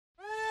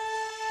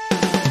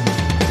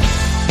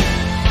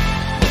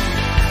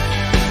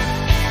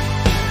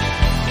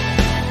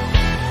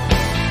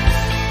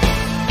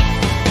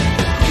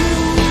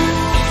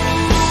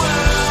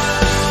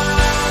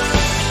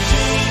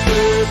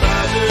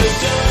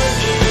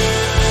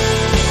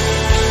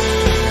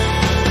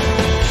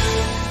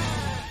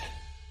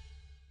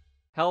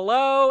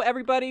Hello,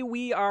 everybody.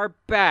 We are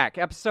back.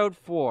 Episode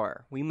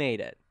 4. We made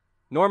it.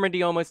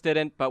 Normandy almost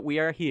didn't, but we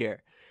are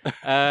here.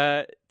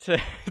 To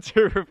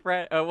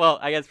refresh. Well,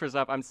 I guess first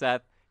off, I'm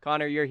Seth.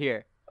 Connor, you're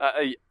here.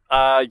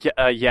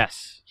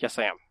 Yes,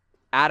 I am.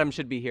 Adam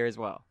should be here as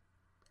well.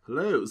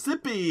 Hello,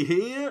 Zippy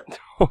here.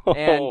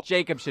 And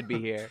Jacob should be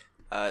here.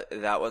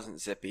 That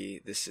wasn't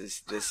Zippy. This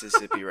is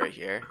Zippy right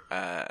here.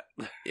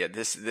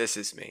 This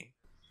is me.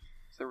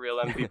 It's the real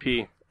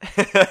MVP.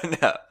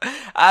 No,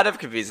 Adam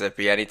can be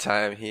Zippy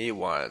anytime he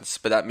wants,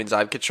 but that means I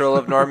have control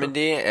of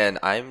Normandy, and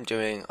I'm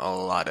doing a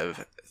lot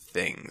of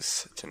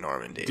things to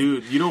Normandy.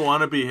 Dude, you don't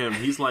want to be him.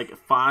 He's like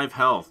 5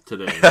 health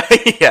today.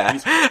 Yeah.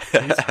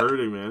 He's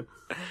hurting, man.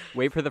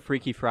 Wait for the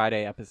Freaky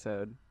Friday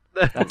episode.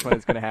 That's when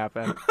it's going to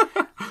happen.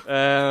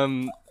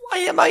 Why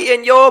am I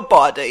in your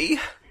body?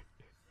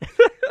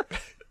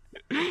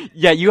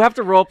 Yeah, you have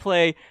to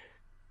roleplay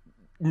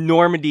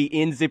Normandy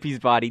in Zippy's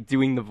body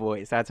doing the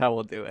voice. That's how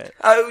we'll do it.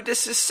 Oh,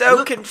 this is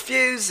so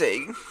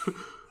confusing.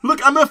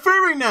 Look, I'm a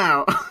furry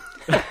now.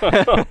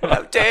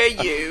 How dare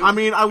you? I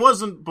mean, I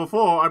wasn't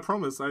before, I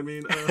promise. I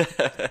mean,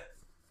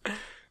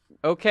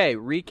 Okay,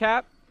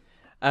 recap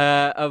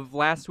of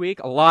last week.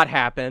 A lot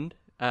happened.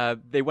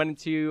 They went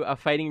into a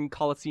fighting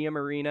Coliseum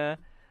arena,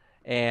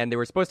 and they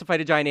were supposed to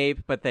fight a giant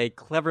ape, but they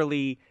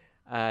cleverly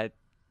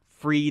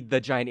freed the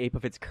giant ape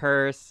of its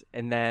curse,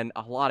 and then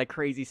a lot of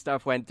crazy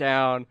stuff went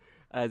down.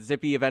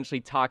 Zippy eventually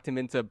talked him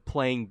into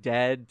playing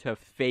dead to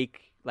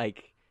fake,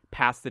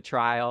 pass the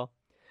trial.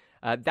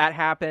 That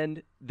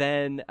happened.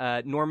 Then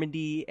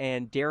Normandy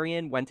and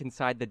Darian went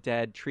inside the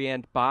dead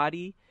Treant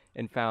body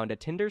and found a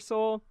Tinder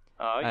soul.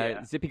 Oh,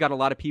 yeah. Zippy got a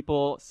lot of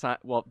people, I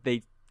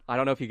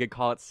don't know if you could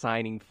call it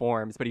signing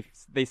forms, but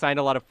they signed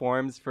a lot of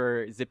forms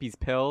for Zippy's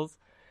pills.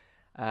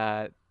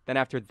 Then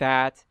after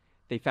that,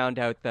 they found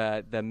out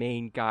the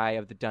main guy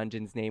of the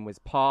dungeon's name was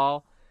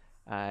Paul,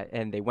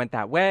 and they went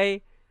that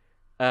way.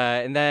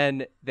 And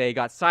then they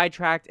got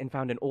sidetracked and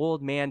found an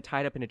old man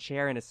tied up in a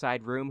chair in a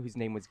side room whose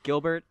name was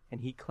Gilbert, and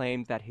he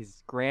claimed that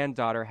his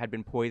granddaughter had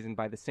been poisoned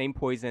by the same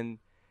poison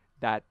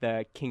that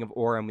the king of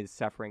Aurum is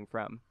suffering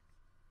from.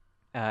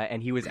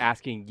 And he was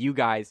asking you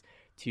guys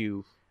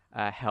to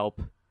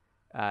help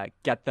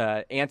get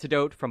the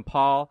antidote from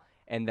Paul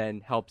and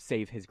then help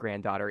save his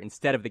granddaughter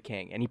instead of the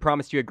king. And he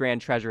promised you a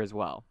grand treasure as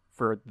well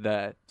for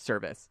the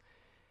service.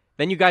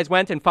 Then you guys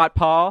went and fought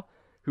Paul,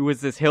 who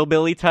was this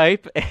hillbilly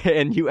type,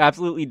 and you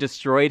absolutely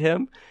destroyed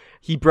him.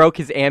 He broke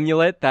his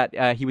amulet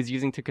that he was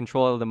using to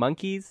control the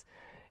monkeys,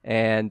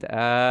 and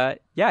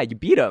you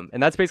beat him.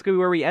 And that's basically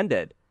where we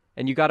ended.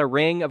 And you got a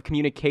ring of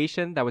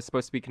communication that was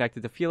supposed to be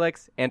connected to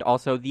Felix, and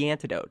also the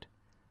antidote.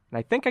 And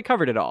I think I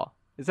covered it all.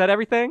 Is that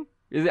everything?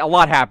 A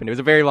lot happened. It was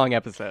a very long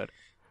episode.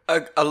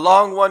 A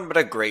long one, but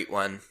a great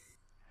one.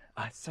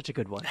 Such a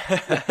good one.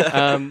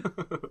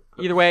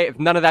 Either way, if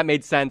none of that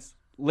made sense,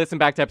 listen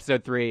back to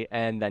episode 3,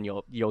 and then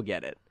you'll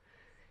get it.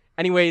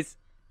 Anyways,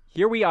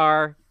 here we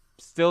are,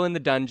 still in the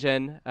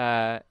dungeon,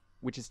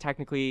 which is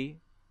technically,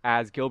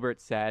 as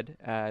Gilbert said,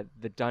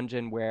 the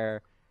dungeon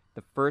where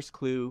the first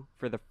clue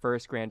for the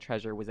first grand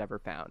treasure was ever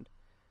found.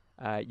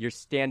 You're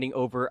standing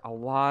over a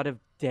lot of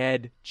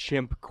dead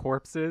chimp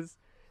corpses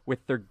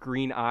with their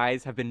green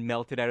eyes have been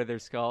melted out of their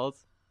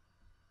skulls,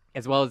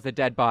 as well as the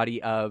dead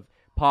body of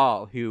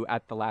Paul, who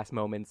at the last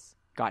moments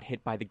got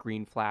hit by the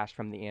green flash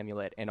from the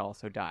amulet and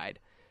also died.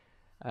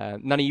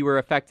 None of you were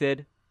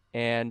affected,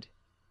 and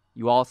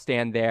you all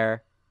stand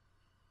there.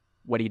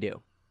 What do you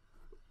do?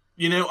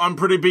 you know, I'm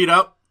pretty beat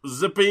up.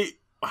 Zippy,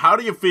 how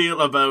do you feel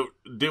about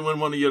doing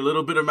one of your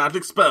little bit of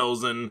magic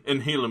spells and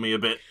healing me a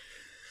bit?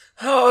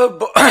 Oh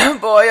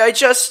boy,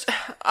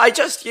 I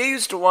just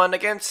used one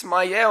against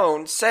my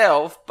own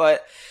self,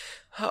 but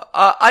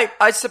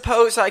I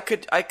suppose I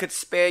could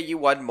spare you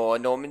one more,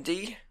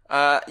 Normandy.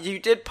 You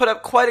did put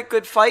up quite a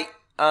good fight.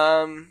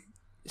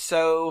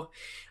 So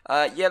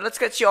let's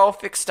get you all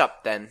fixed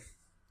up then.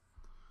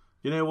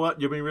 You know what?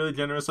 You're being really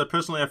generous. I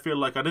feel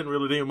like I didn't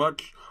really do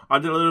much. I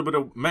did a little bit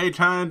of mage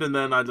hand, and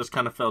then I just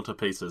kind of fell to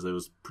pieces. It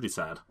was pretty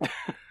sad.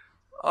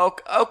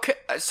 Okay.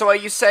 So are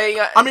you saying?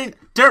 I mean,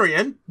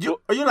 Darian,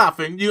 are you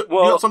laughing? You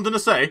got something to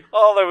say?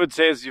 All I would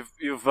say is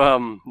you've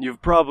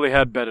probably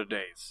had better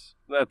days.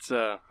 That's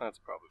probably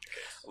the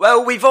case.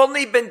 Well, we've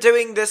only been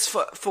doing this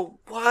for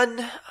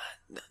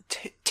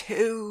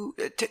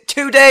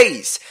 2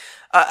 days.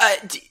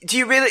 Do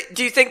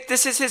you think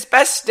this is his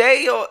best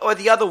day or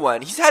the other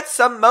one? He's had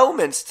some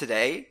moments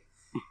today.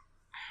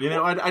 You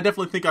know, I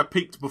definitely think I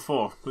peaked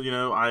before. You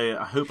know, I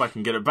hope I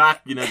can get it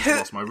back. You know, just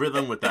lost my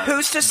rhythm with that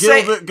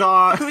Gilbert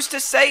guy. Who's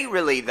to say,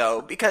 really,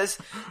 though? Because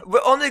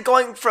we're only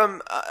going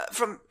from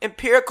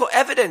empirical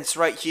evidence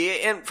right here,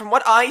 and from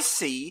what I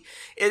see,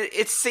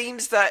 it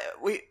seems that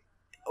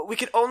we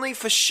can only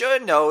for sure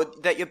know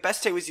that your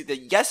best day was either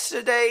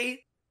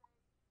yesterday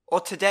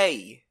or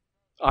today.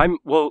 I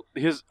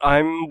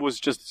was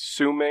just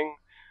assuming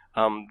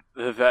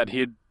that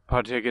he had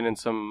partaken in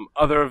some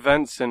other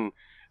events and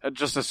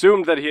just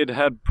assumed that he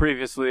had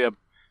previously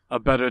a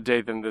better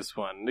day than this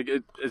one.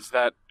 Is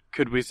that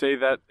Could we say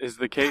that is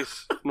the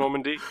case,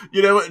 Normandy?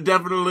 You know what?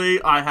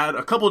 Definitely. I had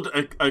a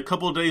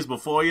couple days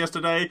before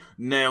yesterday.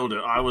 Nailed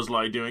it. I was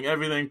like doing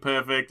everything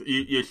perfect.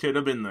 You should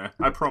have been there.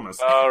 I promise.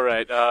 All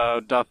right.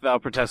 Doth thou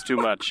protest too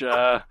much?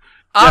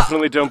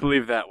 Definitely don't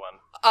believe that one.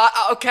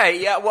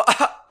 Okay, yeah, well,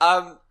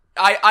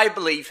 I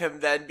believe him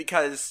then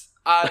because,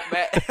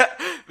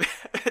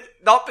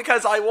 not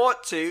because I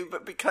want to,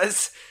 but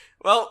because,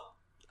 well,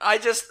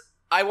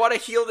 I want to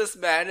heal this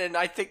man, and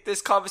I think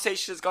this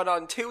conversation has gone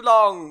on too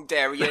long,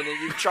 Darian,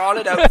 and you've drawn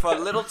it out for a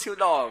little too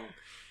long.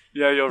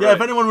 Yeah, you're right. Yeah,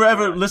 if anyone were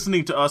ever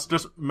listening to us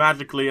just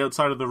magically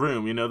outside of the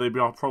room, they'd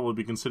probably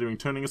be considering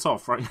turning us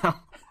off right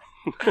now.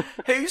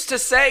 Who's to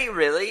say,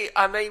 really?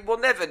 I mean, we'll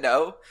never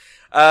know.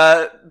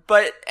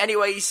 But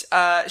anyways,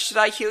 should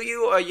I heal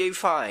you, or are you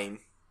fine?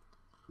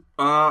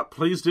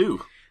 Please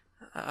do.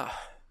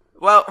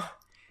 Well,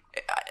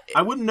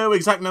 I wouldn't know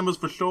exact numbers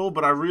for sure,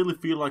 but I really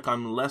feel like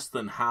I'm less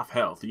than half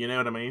health. You know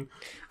what I mean?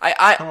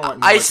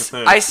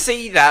 I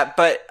see that,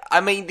 but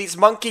I mean, these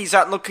monkeys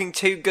aren't looking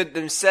too good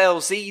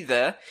themselves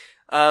either.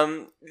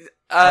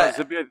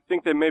 Zippy, I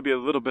think they may be a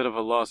little bit of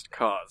a lost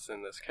cause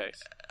in this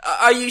case.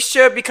 Are you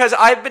sure? Because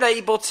I've been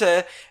able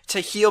to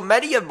heal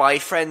many of my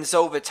friends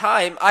over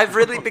time. I've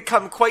really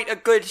become quite a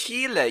good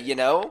healer, you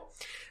know?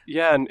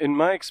 Yeah, and in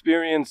my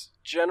experience,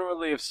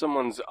 generally if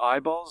someone's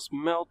eyeballs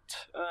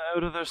melt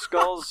out of their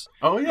skulls,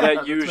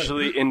 that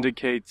usually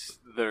indicates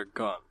they're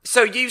gone.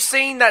 So you've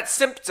seen that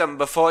symptom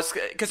before,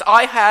 because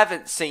I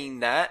haven't seen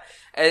that,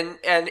 and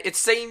it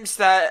seems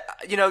that,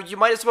 you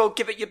might as well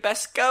give it your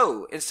best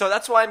go. And so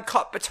that's why I'm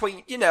caught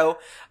between,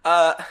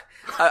 a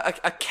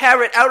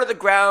carrot out of the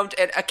ground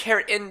and a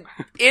carrot in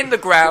the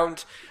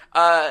ground.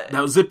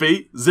 Now,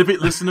 Zippy,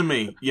 listen to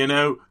me.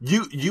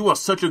 You are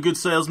such a good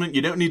salesman.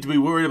 You don't need to be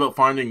worried about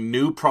finding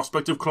new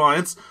prospective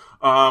clients.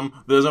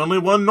 There's only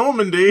one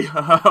Normandy,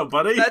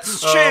 buddy.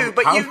 That's true,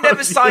 but you've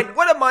never signed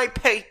one of my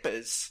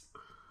papers.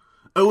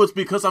 Oh, it's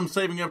because I'm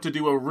saving up to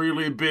do a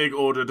really big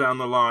order down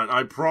the line.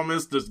 I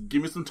promise, just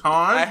give me some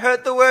time. I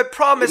heard the word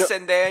promise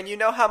in there, and you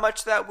know how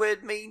much that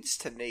word means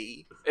to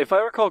me. If I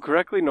recall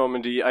correctly,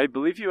 Normandy, I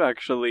believe you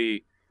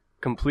actually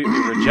completely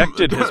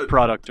rejected his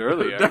product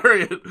earlier.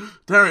 Darian.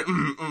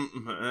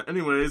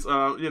 Anyways,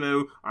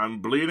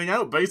 I'm bleeding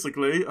out,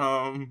 basically.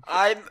 I'm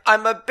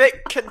a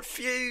bit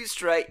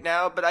confused right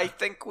now, but I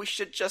think we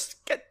should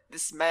just get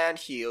this man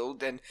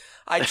healed, and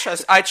I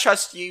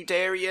trust you,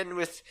 Darian,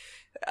 with...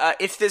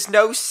 if there's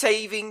no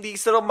saving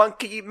these little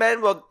monkey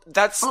men, well,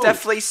 that's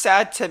definitely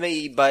sad to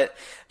me, but...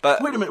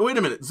 Wait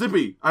a minute,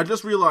 Zippy, I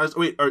just realized...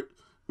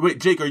 Wait,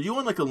 Jake, are you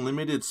on, a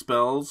limited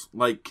spells?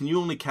 Can you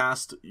only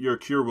cast your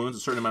Cure Wounds a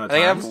certain amount of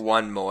times? I have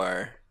one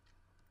more.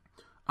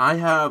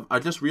 I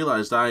just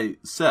realized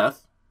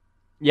Seth...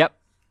 Yep.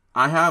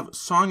 I have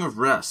Song of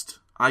Rest.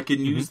 I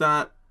can use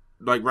that,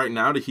 right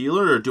now to heal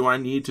her, or do I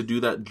need to do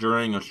that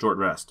during a short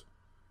rest?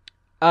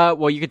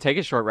 Well, you could take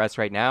a short rest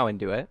right now and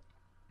do it.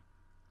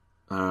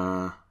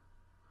 No,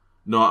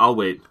 I'll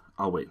wait.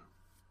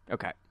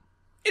 Okay.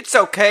 It's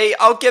okay.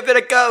 I'll give it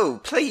a go.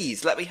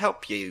 Please, let me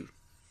help you.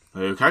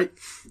 Okay.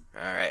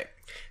 Alright.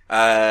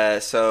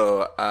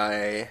 So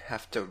I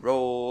have to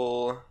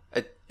roll...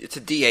 It's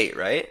a D8,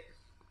 right?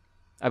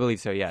 I believe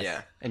so, yes.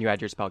 Yeah. And you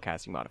add your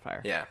spellcasting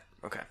modifier. Yeah,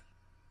 okay.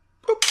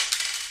 Boop.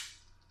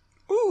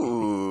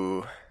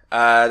 Ooh.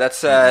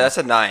 That's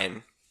a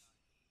 9.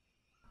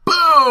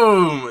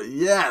 Boom!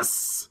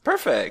 Yes!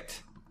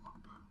 Perfect.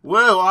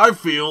 Well, I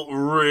feel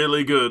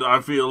really good.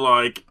 I feel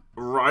like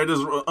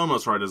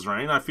almost right as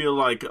rain. I feel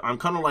like I'm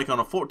kind of on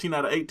a 14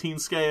 out of 18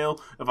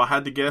 scale. If I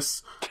had to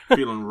guess,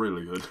 feeling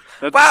really good.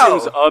 That Wow.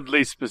 seems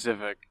oddly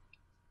specific.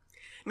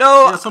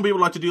 No. Yeah, some people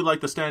like to do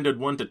the standard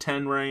 1 to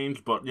 10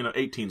 range, but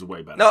 18's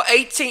way better. No,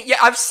 18. Yeah,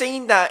 I've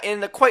seen that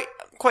in quite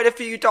a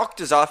few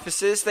doctors'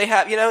 offices. They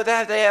have,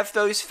 they have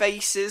those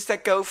faces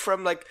that go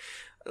from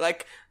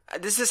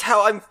this is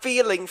how I'm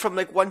feeling from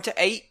 1 to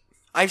 8.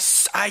 I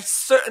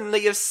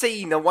certainly have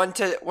seen a 1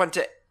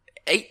 to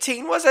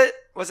 18. Was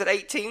it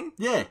 18?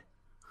 Yeah.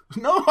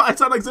 No, I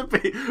sound like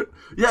Zippy.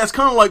 Yeah, it's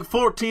kind of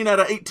 14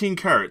 out of 18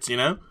 carats,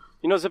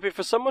 Zippy,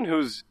 for someone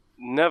who's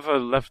never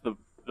left the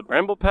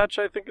Bramble Patch,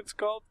 I think it's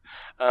called,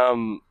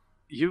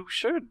 you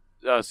should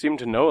seem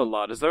to know a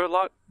lot. Is there a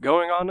lot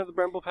going on in the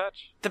Bramble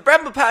Patch? The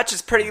Bramble Patch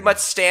is pretty much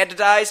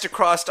standardized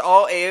across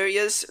all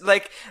areas.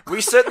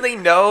 We certainly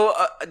know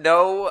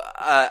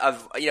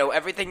of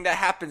everything that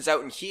happens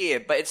out in here,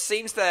 but it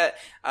seems that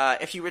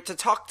if you were to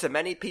talk to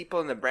many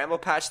people in the Bramble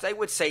Patch, they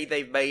would say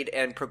they've made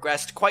and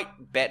progressed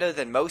quite better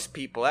than most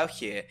people out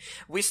here.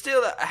 We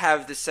still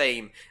have the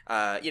same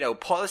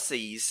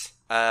policies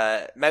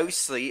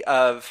mostly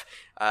of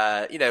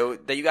that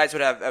you guys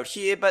would have out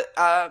here, but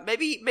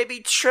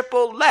maybe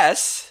triple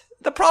less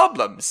the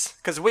problems,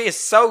 because we are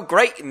so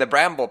great in the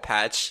Bramble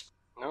Patch.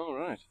 All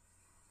right.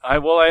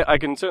 I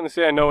can certainly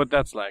say I know what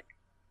that's like.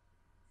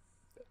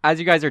 As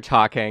you guys are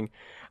talking,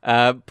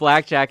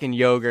 Blackjack and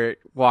Yogurt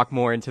walk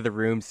more into the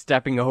room,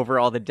 stepping over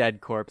all the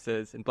dead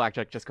corpses, and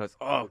Blackjack just goes,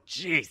 "Oh,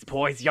 jeez,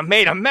 boys, you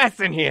made a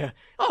mess in here.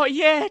 Oh,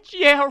 yeah,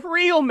 a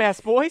real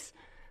mess, boys.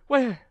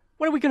 What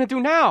are we gonna do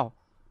now?"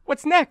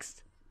 What's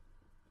next?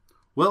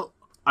 Well,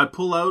 I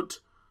pull out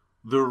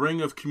the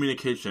ring of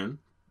communication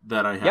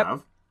that I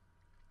have,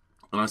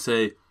 and I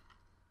say,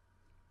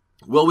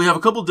 well, we have a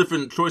couple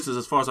different choices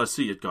as far as I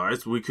see it,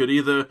 guys. We could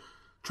either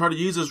try to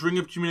use this ring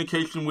of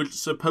communication, which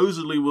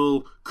supposedly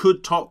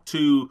could talk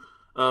to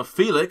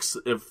Felix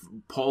if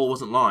Paul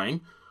wasn't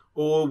lying,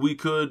 or we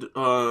could,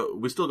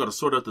 we still got to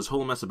sort out this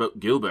whole mess about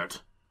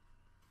Gilbert.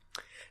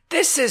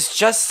 This is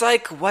just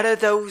like one of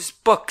those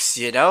books,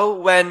 you know,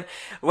 when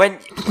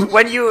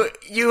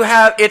you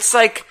have, it's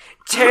like,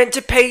 turn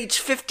to page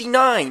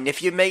 59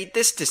 if you made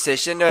this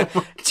decision, or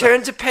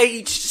turn to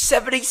page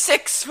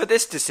 76 for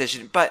this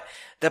decision. But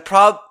the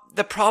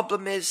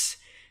problem is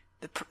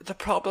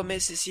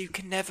you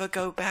can never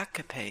go back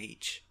a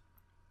page.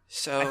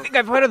 So I think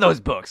I've heard of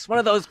those books. One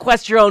of those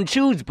Quest Your Own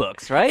Choose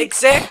books, right?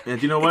 Exactly.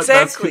 And you know what?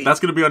 Exactly.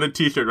 That's going to be on a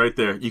t-shirt right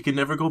there. You can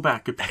never go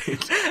back a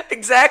page.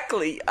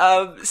 Exactly.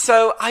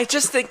 So I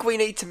just think we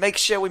need to make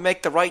sure we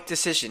make the right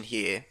decision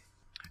here.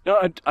 No,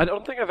 I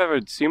don't think I've ever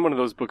seen one of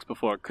those books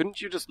before.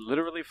 Couldn't you just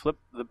literally flip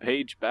the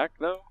page back,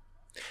 though?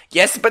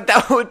 Yes, but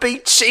that would be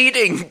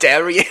cheating,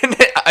 Darian.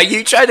 Are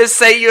you trying to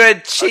say you're a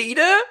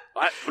cheater?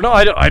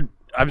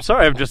 I'm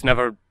sorry, I've just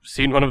never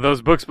seen one of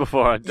those books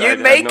before. You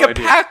make a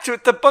pact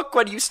with the book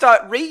when you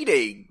start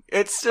reading.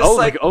 It's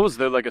just is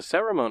there like a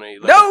ceremony?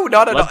 Like no,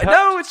 not at all. pact?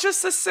 No, it's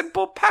just a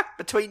simple pact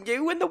between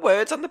you and the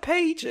words on the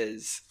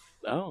pages.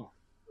 Oh,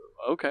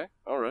 okay,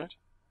 all right.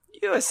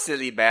 You're a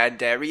silly man,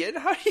 Darian.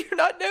 How do you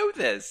not know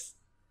this?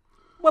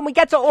 When we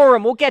get to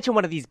Aurum, we'll get you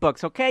one of these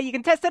books, okay? You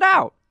can test it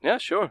out. Yeah,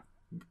 sure.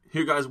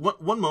 Here, guys,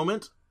 one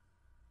moment.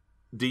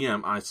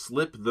 DM, I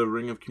slip the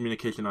ring of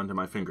communication onto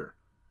my finger.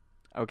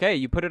 Okay,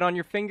 you put it on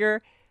your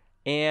finger,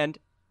 and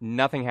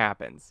nothing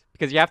happens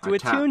because you have to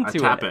attune to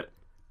I tap it.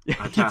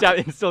 I tap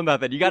it. It's still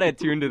nothing. You got to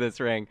attune to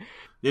this ring.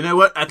 You know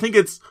what? I think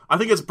it's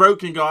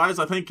broken, guys.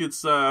 I think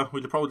it's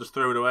we could probably just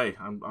throw it away.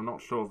 I'm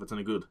not sure if it's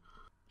any good.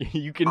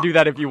 You can do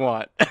that if you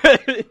want.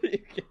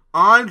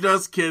 I'm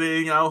just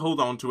kidding. I'll hold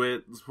on to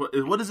it.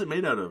 What is it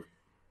made out of?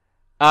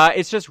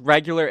 It's just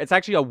regular. It's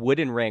actually a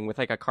wooden ring with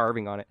like a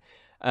carving on it,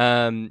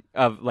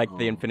 of like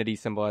the infinity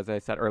symbol, as I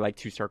said, or like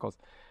two circles.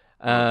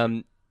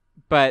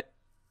 But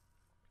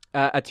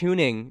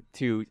attuning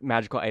to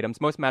magical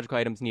items, most magical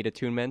items need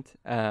attunement,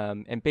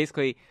 and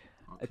basically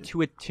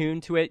to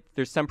attune to it,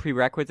 there's some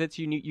prerequisites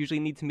you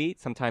usually need to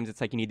meet. Sometimes it's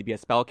like you need to be a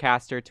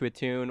spellcaster to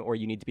attune, or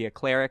you need to be a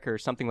cleric or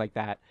something like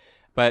that.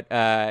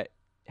 But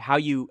how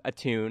you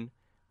attune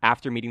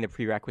after meeting the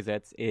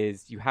prerequisites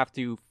is you have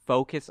to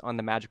focus on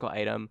the magical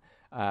item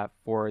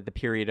for the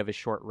period of a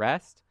short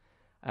rest.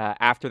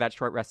 After that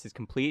short rest is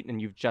complete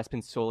and you've just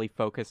been solely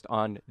focused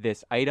on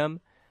this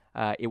item,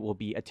 it will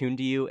be attuned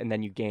to you, and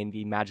then you gain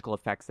the magical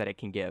effects that it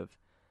can give.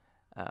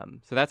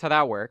 So that's how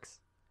that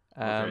works.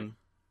 Okay.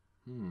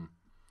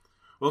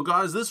 Well,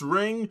 guys, this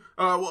ring...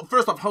 well,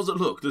 first off, how's it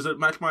look? Does it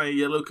match my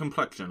yellow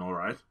complexion, all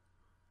right?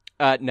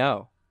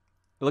 No.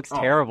 It looks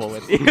terrible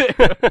with you.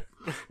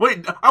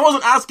 Wait, I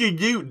wasn't asking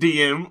you,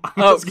 DM.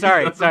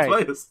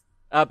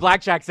 Sorry.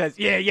 Blackjack says,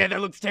 yeah, that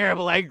looks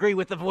terrible. I agree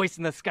with the voice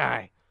in the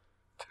sky.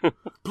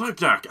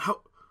 Blackjack,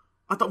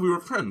 I thought we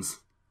were friends.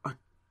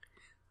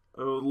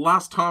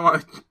 Last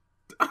time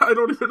I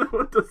don't even know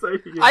what to say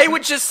here. I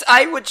would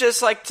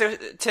just like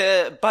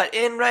to butt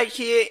in right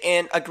here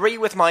and agree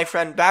with my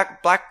friend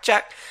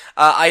Blackjack.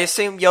 I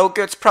assume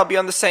Yogurt's probably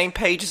on the same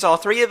page as all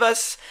three of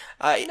us.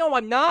 No,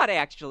 I'm not,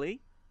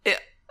 actually.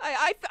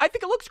 I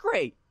think it looks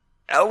great.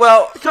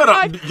 Well, shut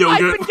up,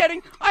 Yogurt.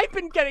 I've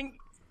been getting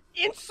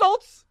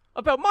insults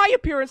about my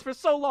appearance for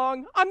so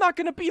long. I'm not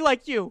gonna be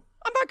like you.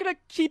 I'm not gonna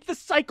keep the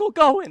cycle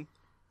going.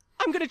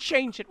 I'm gonna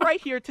change it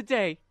right here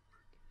today.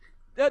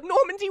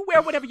 Normandy,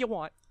 wear whatever you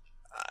want.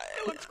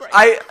 It looks great.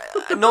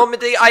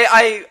 Normandy,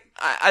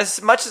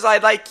 as much as I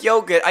like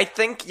Yogurt, I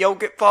think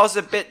Yogurt falls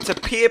a bit to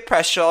peer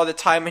pressure all the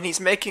time, and he's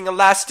making a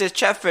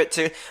last-ditch effort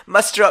to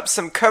muster up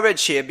some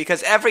courage here,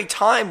 because every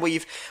time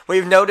we've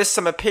noticed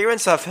some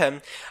appearance of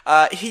him,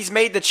 he's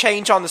made the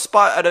change on the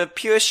spot out of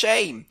pure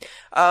shame.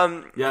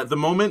 Yeah, the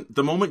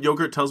moment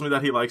Yogurt tells me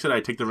that he likes it, I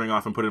take the ring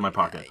off and put it in my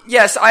pocket.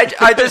 Yes,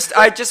 I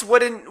just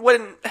wouldn't.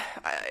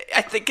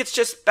 I think it's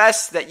just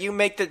best that you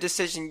make the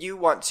decision you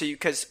want to,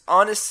 because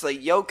honestly,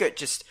 Yogurt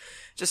just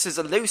is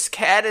a loose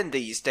cannon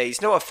these days.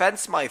 No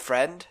offense, my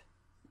friend.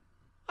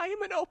 I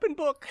am an open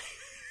book.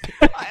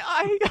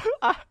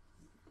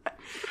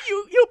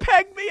 You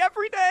peg me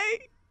every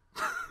day.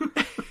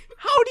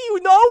 How do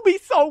you know me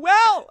so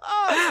well?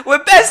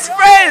 We're best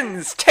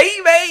friends,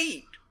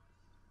 teammate.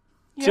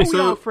 Yeah, we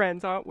are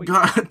friends, aren't we?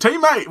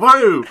 Teammate,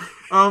 whoa!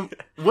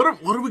 What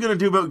are we gonna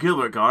do about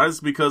Gilbert,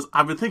 guys? Because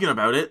I've been thinking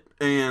about it,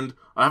 and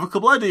I have a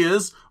couple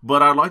ideas,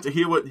 but I'd like to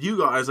hear what you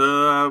guys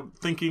are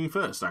thinking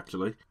first,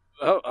 actually.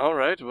 Oh, all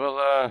right.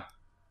 Well,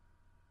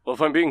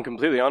 if I'm being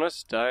completely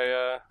honest,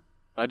 I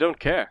don't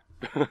care.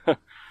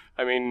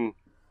 I mean,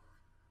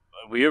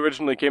 we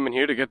originally came in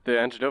here to get the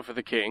antidote for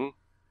the king.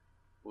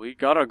 We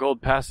got our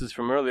gold passes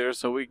from earlier,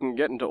 so we can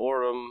get into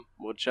Aurum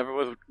which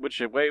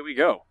way we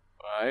go.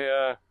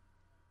 I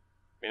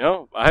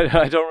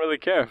don't really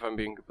care, if I'm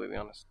being completely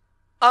honest.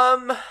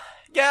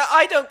 Yeah,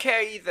 I don't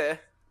care either.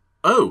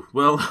 Oh,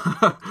 well,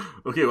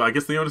 okay, well, I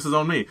guess the onus is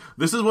on me.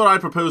 This is what I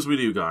propose we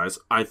do, guys.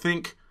 I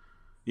think,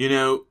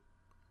 to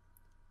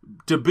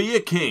be a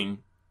king,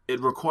 it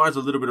requires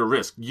a little bit of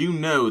risk. You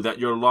know that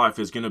your life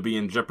is going to be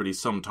in jeopardy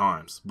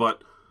sometimes,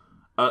 but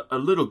a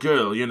little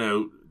girl,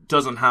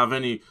 shouldn't have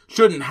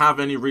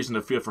any reason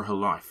to fear for her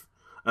life.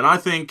 And I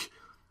think,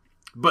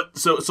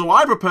 so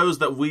I propose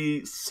that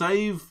we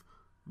save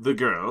the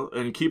girl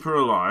and keep her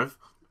alive,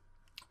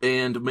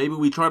 and maybe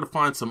we try to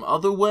find some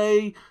other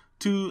way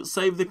to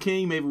save the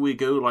king. Maybe we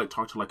go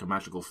talk to a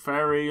magical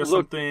fairy or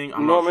something.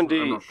 I'm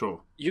not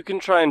sure. You can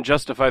try and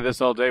justify this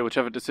all day,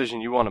 whichever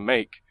decision you want to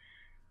make.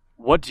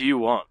 What do you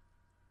want?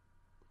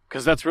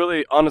 Because that's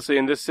really, honestly,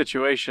 in this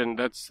situation,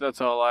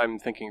 that's all I'm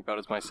thinking about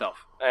is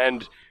myself.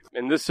 And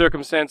in this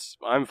circumstance,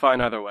 I'm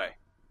fine either way.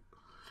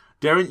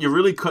 Darren, you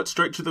really cut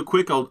straight to the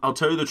quick. I'll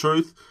tell you the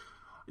truth.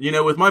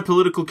 With my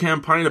political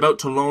campaign about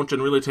to launch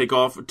and really take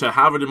off, to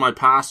have it in my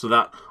past so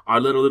that I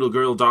let a little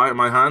girl die at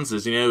my hands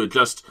is, it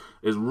just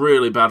is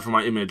really bad for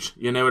my image.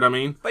 You know what I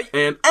mean?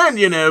 And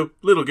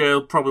little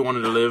girl probably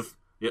wanted to live.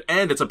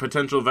 And it's a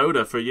potential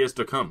voter for years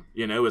to come.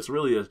 It's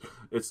really,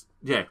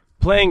 yeah.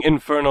 Playing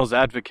Infernal's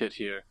advocate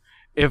here.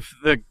 If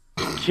the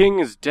king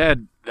is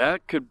dead,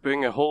 that could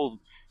bring a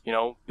whole,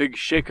 big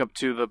shakeup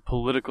to the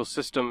political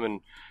system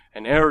and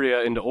an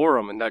area into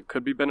Aurum, and that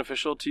could be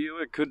beneficial to you.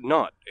 It could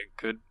not. It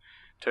could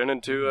turn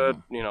into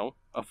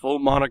a full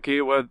monarchy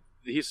where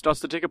he starts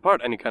to take apart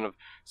any kind of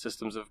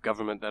systems of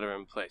government that are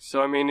in place.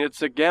 So,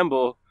 it's a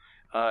gamble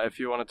if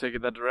you want to take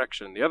it that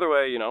direction. The other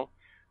way,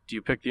 do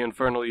you pick the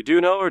Infernal you do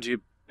know, or do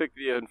you pick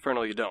the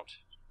Infernal you don't?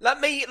 Let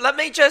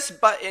me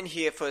just butt in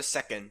here for a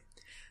second.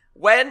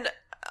 When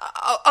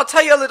I'll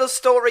tell you a little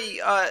story,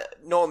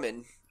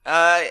 Norman.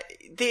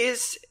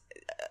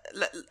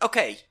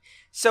 Okay,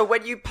 so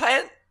when you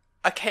plant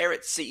a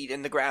carrot seed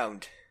in the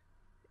ground,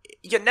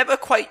 you're never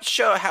quite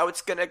sure how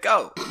it's gonna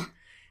go.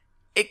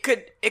 It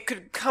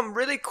could come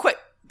really quick,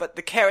 but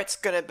the carrot's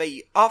gonna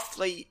be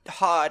awfully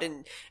hard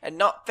and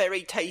not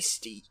very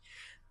tasty.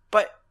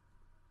 But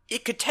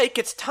it could take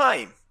its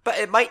time, but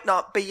it might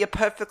not be a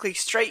perfectly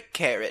straight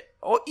carrot,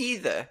 or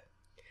either.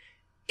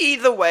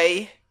 Either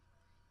way,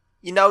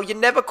 you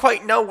never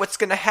quite know what's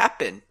gonna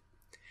happen.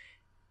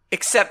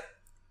 Except,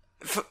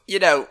 for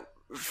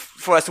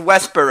us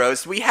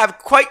Westboroughs, we have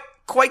quite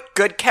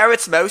good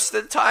carrots most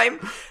of the time.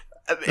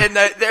 And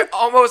they're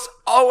almost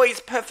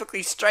always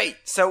perfectly straight.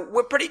 So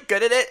we're pretty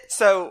good at it.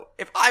 So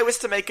if I was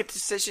to make a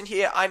decision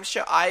here, I'm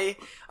sure I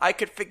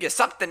could figure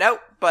something out.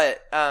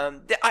 But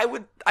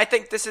I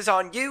think this is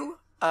on you.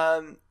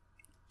 Time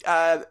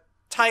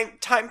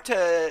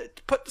to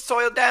put the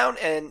soil down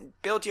and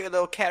build your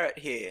little carrot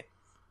here.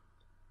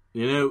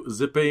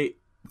 Zippy,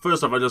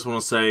 first off, I just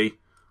want to say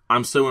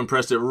I'm so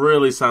impressed. It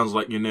really sounds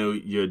like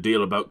your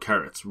deal about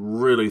carrots.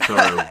 Really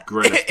thorough,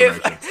 great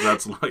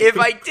explanation. If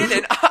I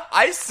didn't,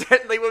 I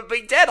certainly would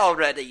be dead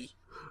already.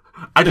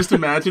 I just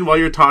imagine while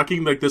you're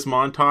talking, this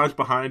montage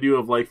behind you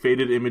of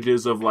faded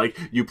images of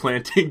you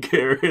planting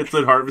carrots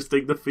and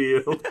harvesting the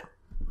field.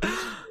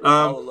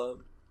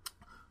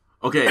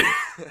 Okay.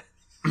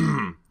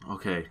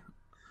 Okay.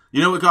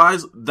 You know what,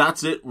 guys?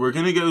 That's it. We're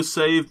gonna go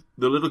save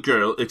the little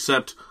girl.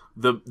 Except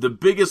the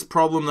biggest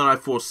problem that I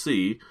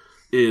foresee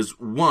is,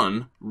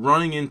 one,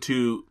 running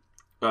into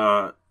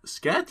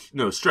Stretch.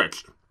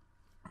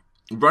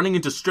 Running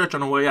into Stretch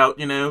on the way out,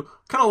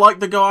 kind of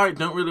like the guy,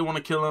 don't really want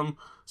to kill him.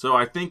 So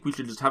I think we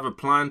should just have a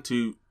plan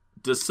to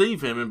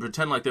deceive him and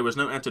pretend like there was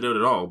no antidote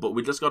at all. But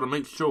we just got to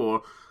make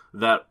sure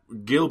that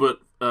Gilbert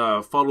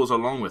follows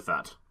along with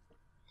that.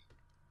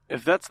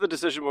 If that's the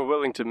decision we're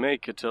willing to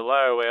make to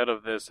lie our way out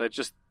of this, I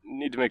just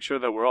need to make sure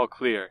that we're all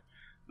clear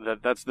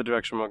that that's the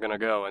direction we're going to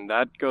go. And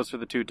that goes for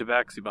the two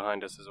tabaxi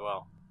behind us as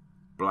well.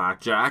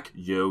 Blackjack,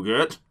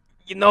 yogurt.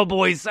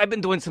 Boys, I've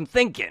been doing some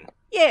thinking.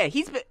 Yeah,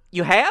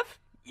 you have?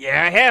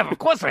 Yeah, I have. Of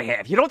course I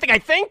have. You don't think I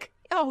think?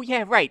 Oh,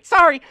 yeah, right.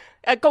 Sorry.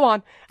 Go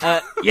on.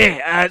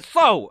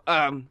 So,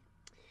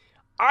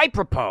 I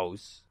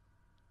propose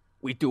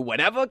we do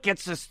whatever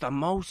gets us the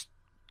most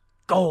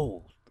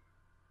gold.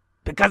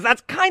 Because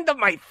that's kind of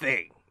my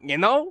thing,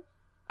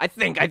 I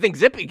think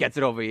Zippy gets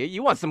it over here.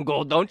 You want some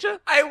gold, don't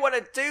you? I want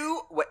to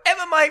do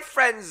whatever my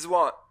friends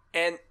want.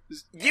 And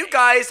you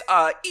guys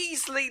are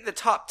easily the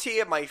top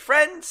tier of my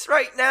friends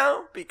right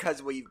now,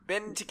 because we've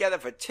been together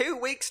for 2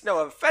 weeks. No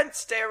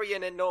offense,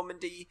 Darian and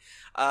Normandy.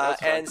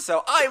 And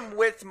so I'm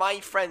with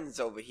my friends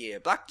over here.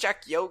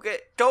 Blackjack,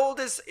 yogurt, gold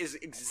is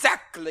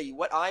exactly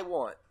what I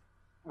want.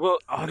 Well,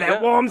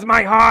 that warms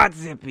my heart,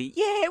 Zippy.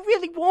 Yeah, it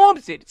really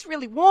warms it. It's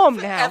really warm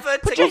now.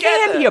 Put your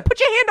hand here. Put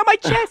your hand on my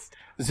chest.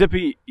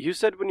 Zippy, you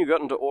said when you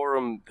got into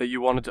Aurum that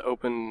you wanted to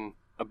open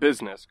a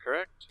business,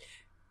 correct?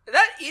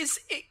 That is,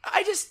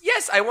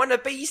 I want to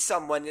be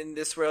someone in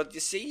this world, you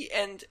see,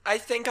 and I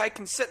think I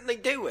can certainly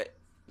do it.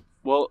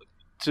 Well,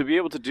 to be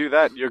able to do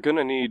that, you're going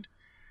to need,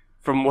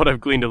 from what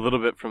I've gleaned a little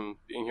bit from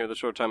being here the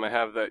short time I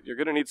have, that you're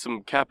going to need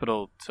some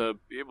capital to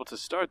be able to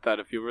start that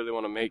if you really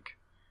want to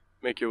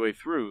make your way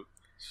through.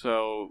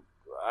 So,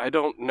 I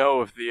don't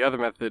know if the other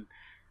method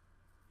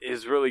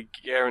is really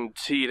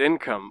guaranteed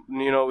income.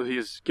 You know,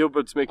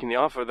 Gilbert's making the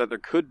offer that there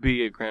could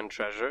be a grand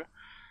treasure,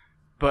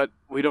 but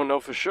we don't know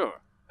for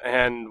sure.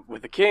 And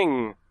with the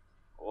king,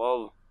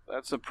 well,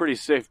 that's a pretty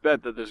safe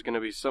bet that there's going to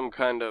be some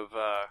kind of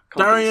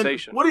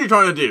compensation. Darian, what are you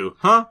trying to do,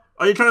 huh?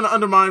 Are you trying to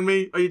undermine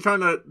me? Are you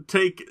trying to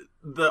take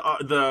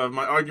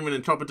my argument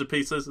and chop it to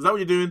pieces? Is that what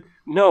you're doing?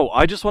 No,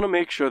 I just want to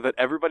make sure that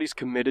everybody's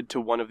committed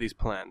to one of these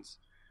plans.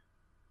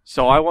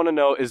 So I want to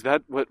know, is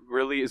that what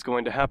really is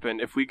going to happen?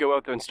 If we go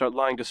out there and start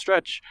lying to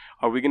Stretch,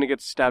 are we going to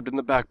get stabbed in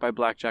the back by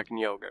Blackjack and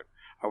Yogurt?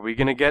 Are we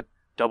going to get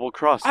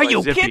double-crossed by Are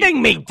you Zippy?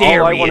 kidding me,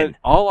 Darian?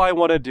 All I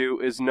want to do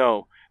is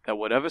know that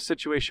whatever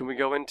situation we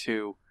go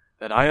into,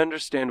 that I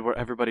understand where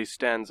everybody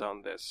stands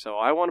on this. So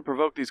I want to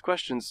provoke these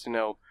questions to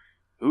know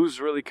who's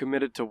really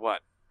committed to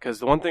what. Because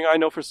the one thing I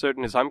know for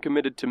certain is I'm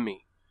committed to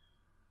me.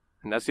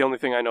 And that's the only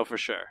thing I know for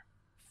sure.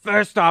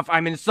 First off,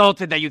 I'm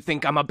insulted that you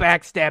think I'm a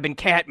backstabbing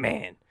cat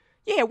man.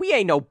 Yeah, we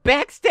ain't no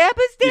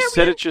backstabbers, Darian. You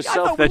said it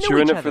yourself that you're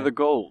in it for the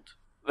gold.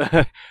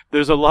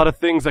 There's a lot of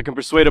things that can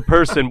persuade a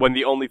person when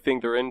the only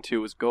thing they're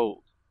into is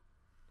gold.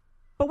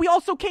 But we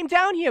also came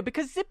down here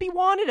because Zippy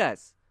wanted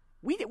us.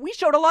 We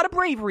showed a lot of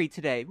bravery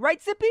today,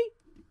 right, Zippy?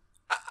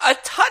 A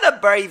ton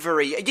of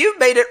bravery. You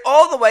made it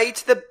all the way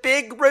to the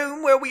big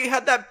room where we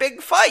had that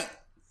big fight.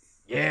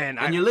 Yeah,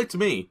 And you licked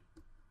me.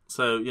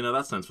 So,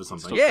 that stands for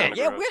something. Yeah,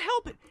 we're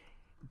helping.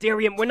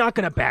 Darian, we're not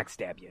gonna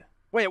backstab you.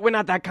 We're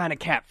not that kind of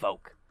cat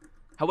folk.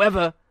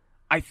 However,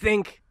 I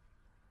think,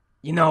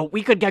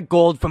 we could get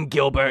gold from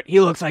Gilbert.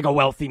 He looks like a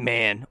wealthy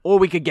man. Or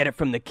we could get it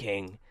from the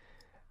king.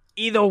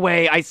 Either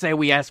way, I say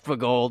we ask for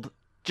gold.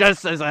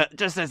 Just as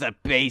a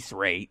base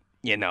rate,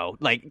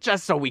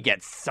 just so we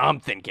get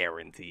something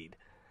guaranteed.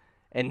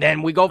 And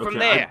then we go from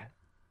there.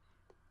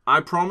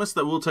 I promise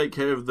that we'll take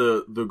care of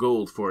the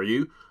gold for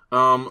you.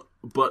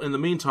 But in the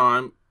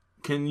meantime,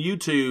 can you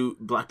two,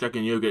 Blackjack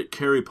and Yogurt,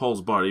 carry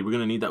Paul's body? We're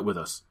going to need that with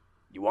us.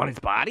 You want his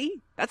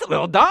body? That's a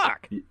little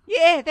dark.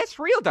 Yeah, that's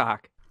real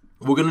dark.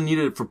 We're going to need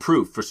it for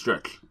proof, for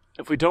Stretch.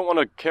 If we don't want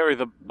to carry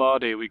the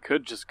body, we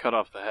could just cut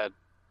off the head.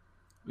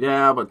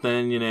 Yeah, but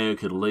then, it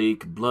could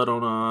leak blood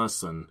on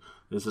us, and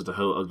this is a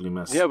whole ugly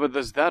mess. Yeah, but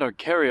there's that or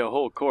carry a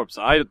whole corpse.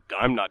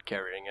 I'm not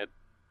carrying it.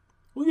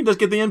 We can just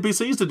get the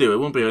NPCs to do it. It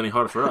won't be any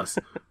harder for us.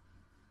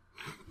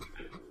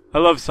 I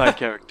love side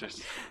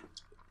characters.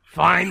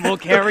 Fine, we'll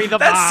carry the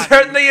That body.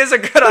 certainly is a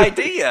good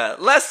idea.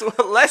 Less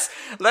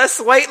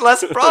weight,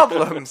 less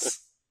problems.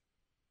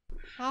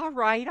 All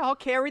right, I'll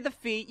carry the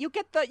feet. You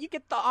get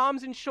the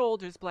arms and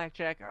shoulders,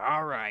 Blackjack.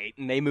 All right.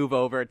 And they move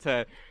over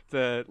to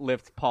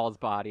lift Paul's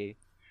body.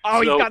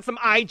 Oh, So- he's got some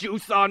eye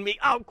juice on me.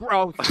 Oh,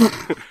 gross.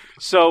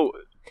 So,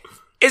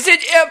 Is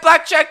it,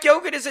 Blackjack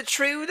Yogurt, is it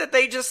true that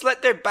they just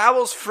let their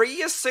bowels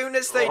free as soon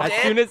as they As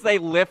did? soon as they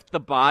lift the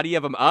body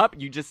of him up,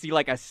 you just see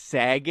like a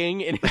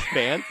sagging in his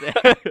pants,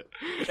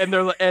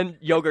 and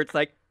Yogurt's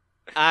like,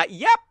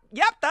 yep,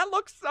 that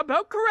looks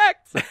about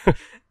correct.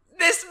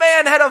 This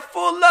man had a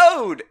full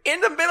load in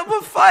the middle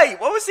of a fight.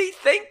 What was he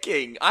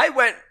thinking? I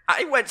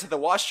went to the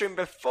washroom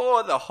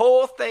before the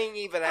whole thing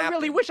even I happened.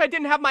 really wish I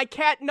didn't have my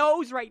cat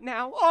nose right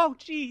now. Oh,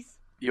 jeez.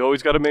 you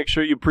always got to make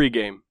sure you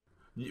pregame.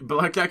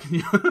 Blackjack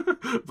and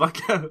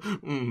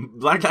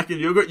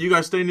Yogurt, you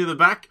guys stay near the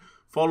back.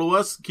 Follow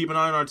us. Keep an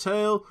eye on our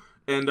tail.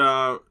 And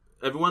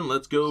everyone,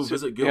 let's go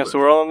visit Gilbert. Yeah, so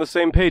we're all on the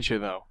same page here,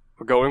 though.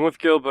 We're going with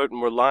Gilbert,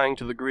 and we're lying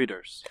to the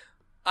greeters.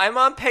 I'm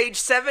on page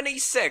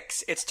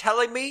 76. It's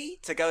telling me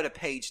to go to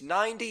page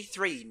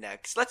 93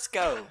 next. Let's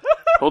go.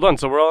 Hold on,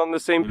 so we're all on the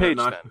same page,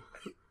 then.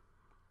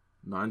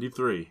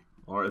 93.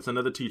 Or it's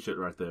another t-shirt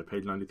right there,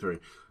 page 93.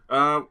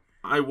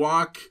 I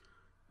walk...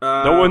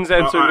 No one's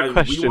answering the we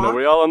question. walk- Are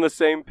we all on the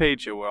same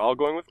page here? We're all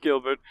going with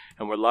Gilbert,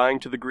 and we're lying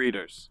to the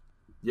greeters.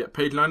 Yeah,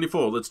 page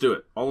 94. Let's do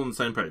it. All on the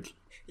same page.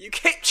 You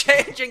keep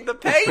changing the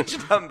page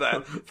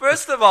number.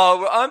 First of all,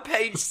 we're on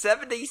page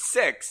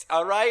 76,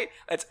 alright?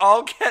 Let's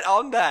all get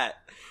on that.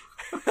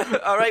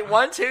 Alright,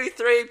 1, 2,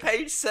 3,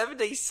 page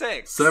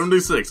 76.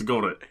 76,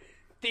 got it.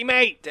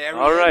 Teammate. Darian.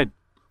 All right.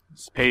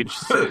 It's page...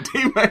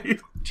 Teammate.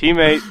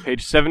 Teammate,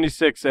 page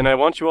 76, and I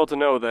want you all to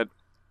know that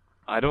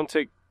I don't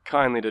take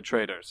kindly to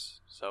traitors.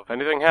 So if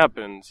anything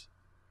happens,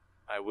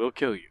 I will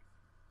kill you.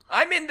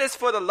 I'm in this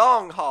for the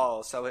long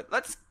haul, so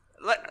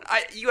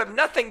you have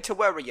nothing to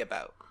worry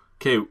about.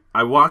 Okay,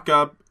 I walk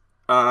up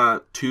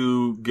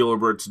to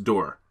Gilbert's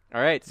door.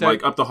 All right, so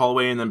Like up the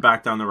hallway and then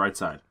back down the right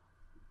side.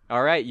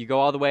 all right, you go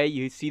all the way.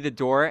 You see the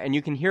door, and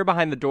you can hear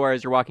behind the door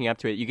as you're walking up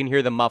to it. You can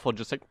hear the muffled,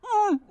 just like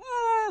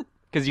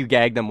because you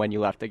gagged them when you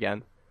left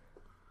again.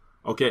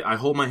 Okay, I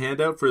hold my hand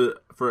out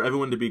for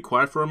everyone to be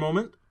quiet for a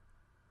moment.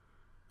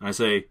 And I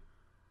say,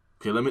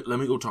 "Okay, let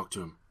me go talk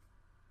to him."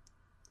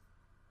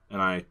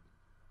 And I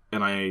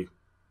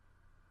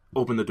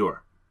open the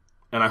door.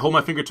 And I hold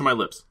my finger to my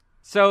lips.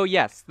 So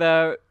yes,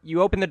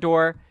 you open the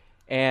door,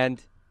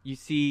 and you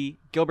see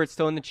Gilbert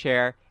still in the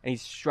chair, and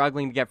he's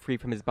struggling to get free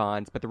from his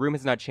bonds, but the room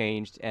has not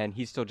changed, and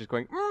he's still just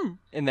going,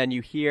 and then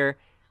you hear,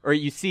 or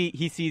you see,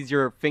 he sees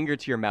your finger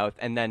to your mouth,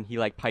 and then he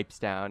like pipes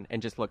down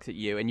and just looks at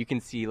you, and you can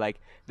see like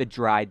the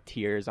dried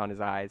tears on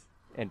his eyes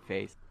and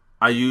face.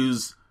 I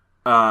use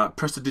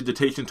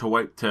prestidigitation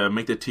to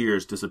make the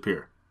tears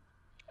disappear.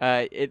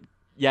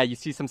 You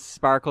see some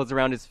sparkles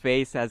around his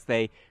face as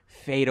they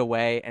fade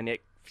away, and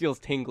it feels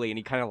tingly, and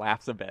he kind of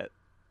laughs a bit.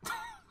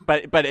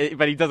 but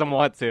he doesn't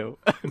want to.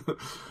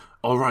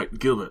 All right,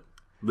 Gilbert,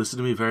 listen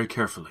to me very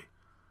carefully.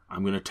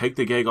 I'm going to take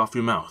the gag off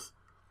your mouth,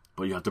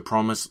 but you have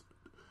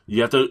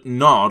to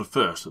nod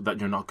first that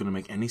you're not going to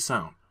make any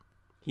sound.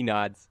 He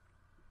nods.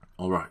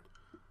 All right.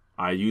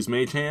 I use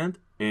Mage Hand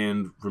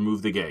and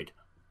remove the gag.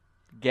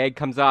 Gag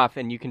comes off,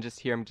 and you can just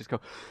hear him just go,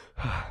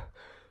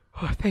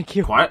 oh, thank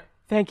you. Quiet.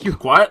 Thank you.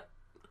 Quiet.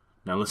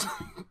 Now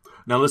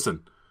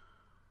listen.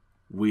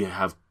 We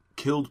have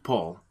killed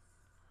Paul,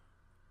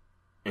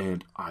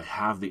 and I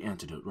have the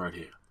antidote right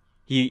here.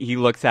 He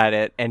looks at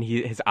it, and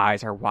his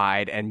eyes are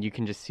wide, and you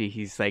can just see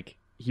he's like,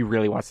 he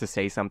really wants to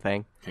say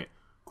something. Okay,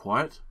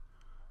 quiet.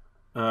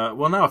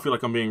 Well, now I feel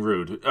like I'm being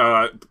rude.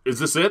 Is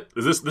this it?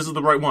 This is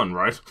the right one,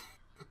 right?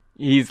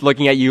 He's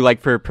looking at you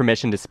like for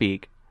permission to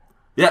speak.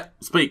 Yeah,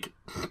 speak.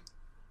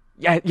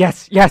 Yeah,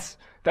 yes.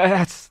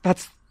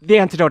 That's the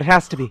antidote. It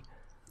has to be.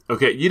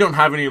 Okay, you don't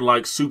have any,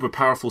 like, super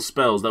powerful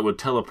spells that would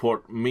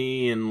teleport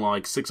me and,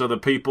 like, 6 other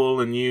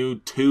people and you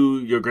to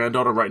your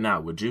granddaughter right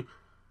now, would you?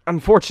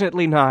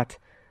 Unfortunately not.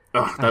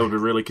 Ugh, that would be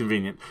really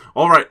convenient.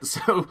 Alright,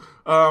 so,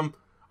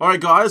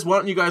 alright guys, why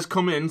don't you guys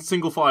come in,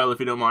 single file if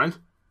you don't mind.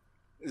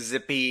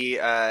 Zippy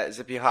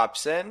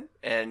hops in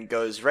and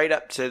goes right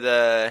up to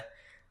the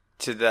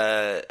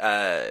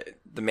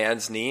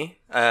man's knee,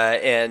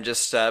 and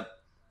just,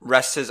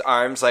 rests his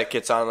arms like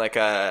it's on like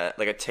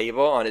a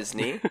table on his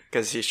knee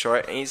because he's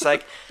short, and he's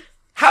like,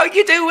 "How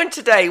you doing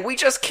today? We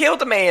just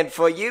killed a man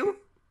for you."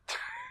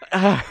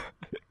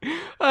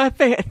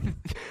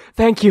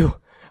 Thank you.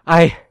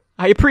 I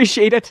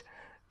appreciate it.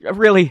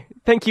 Really,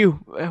 thank you.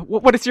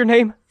 What is your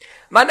name?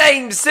 My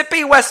name's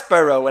Zippy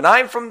Westboro, and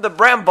I'm from the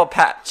Bramble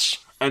Patch.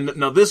 And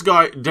now this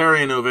guy,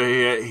 Darian over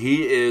here,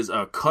 he is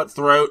a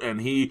cutthroat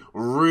and he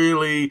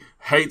really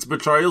hates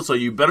betrayal, so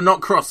you better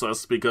not cross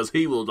us because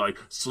he will, like,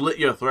 slit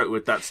your throat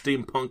with that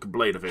steampunk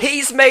blade of his.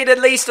 He's made at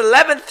least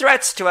 11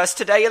 threats to us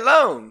today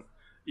alone.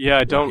 Yeah,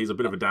 I don't... He's a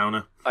bit of a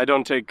downer. I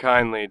don't take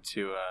kindly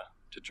to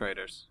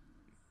traitors.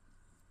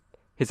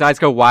 His eyes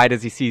go wide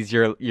as he sees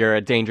you're a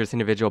dangerous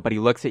individual, but he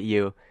looks at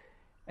you,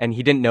 and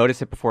he didn't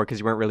notice it before because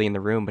you weren't really in the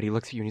room, but he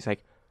looks at you and he's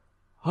like,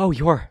 "Oh,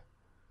 you're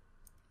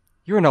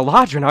an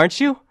Eladrin, aren't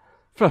you?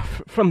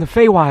 From the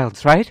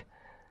Feywilds, right?"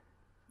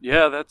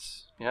 Yeah,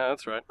 that's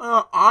right.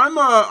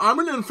 I'm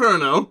an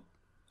Inferno.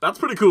 That's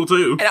pretty cool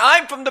too. And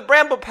I'm from the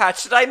Bramble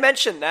Patch. Did I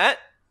mention that?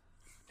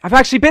 I've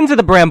actually been to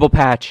the Bramble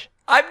Patch.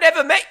 I've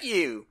never met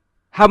you.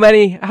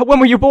 When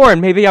were you born?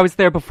 Maybe I was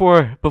there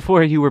before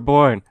you were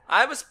born.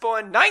 I was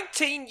born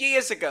 19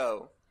 years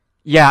ago.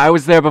 Yeah, I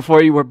was there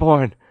before you were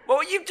born. What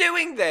were you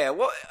doing there?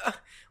 What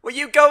were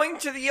you going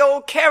to the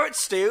old carrot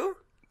stew?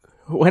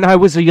 When I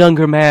was a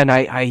younger man,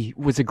 I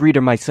was a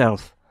greeter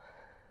myself.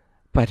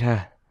 But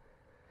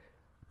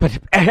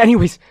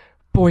anyways,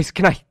 boys,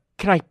 can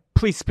I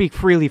please speak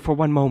freely for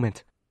one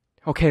moment?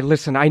 Okay,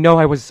 listen, I know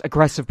I was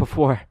aggressive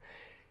before,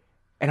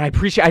 and I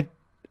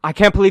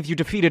can't believe you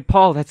defeated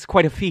Paul. That's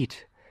quite a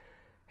feat.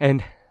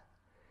 And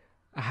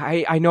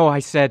I know I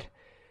said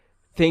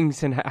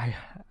things, and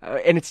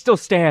it still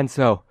stands,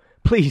 though.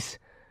 Please,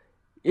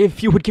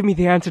 if you would give me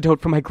the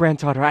antidote for my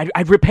granddaughter,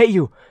 I'd repay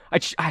you.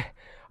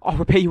 I'll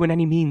repay you in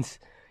any means,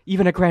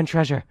 even a grand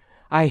treasure.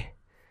 I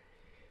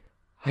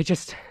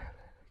just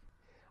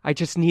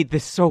need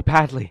this so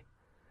badly.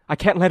 I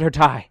can't let her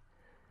die.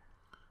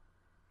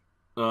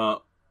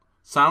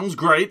 Sounds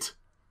great.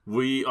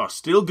 We are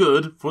still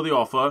good for the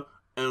offer.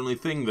 Only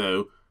thing,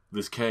 though,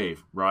 this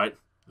cave, right?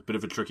 A bit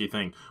of a tricky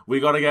thing. We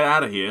gotta get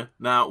out of here.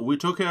 Now, we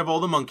took care of all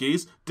the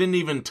monkeys. Didn't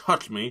even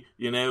touch me,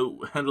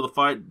 handle the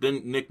fight.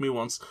 Didn't nick me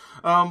once.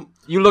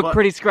 You look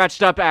pretty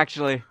scratched up,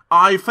 actually.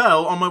 I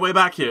fell on my way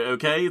back here,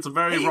 okay? It's a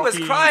very rocky He was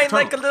crying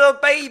tunnel. like a little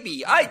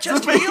baby. I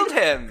just healed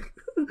him.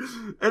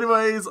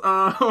 Anyways,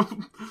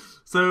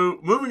 so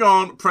moving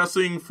on,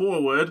 pressing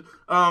forward,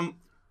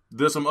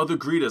 there's some other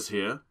greeters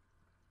here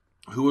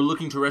who are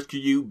looking to rescue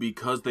you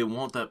because they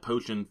want that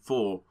potion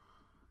for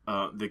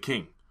the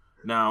king.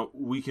 Now,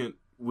 we can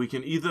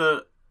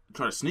either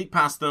try to sneak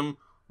past them,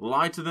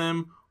 lie to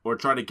them, or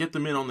try to get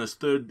them in on this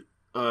third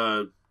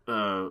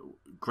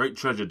great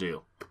treasure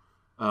deal.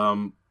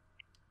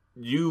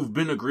 You've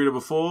been a greeter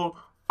before.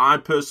 I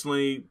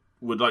personally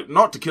would like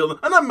not to kill them.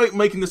 And I'm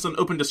making this an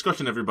open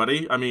discussion,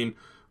 everybody. I mean,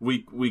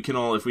 we can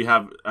all, if we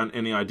have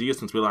any ideas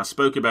since we last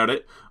spoke about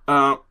it.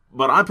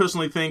 But I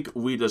personally think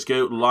we just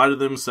go lie to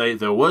them, say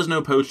there was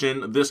no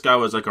potion, this guy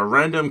was like a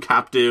random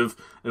captive,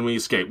 and we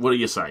escape. What do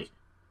you say?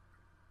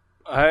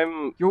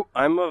 I'm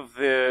of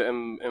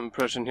the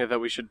impression here that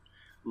we should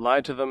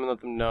lie to them and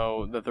let them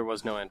know that there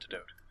was no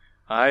antidote.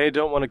 I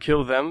don't want to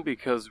kill them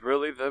because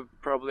really they're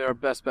probably our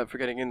best bet for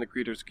getting in the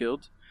Greeters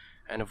Guild.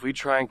 And if we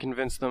try and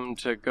convince them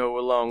to go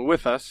along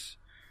with us,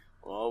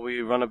 well,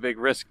 we run a big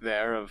risk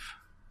there of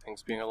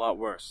things being a lot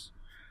worse.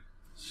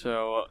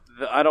 So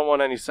I don't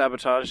want any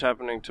sabotage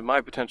happening to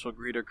my potential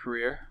greeter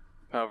career,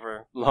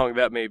 however long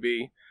that may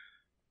be.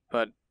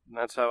 But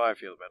That's how I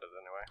feel about it,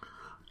 anyway.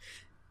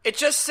 It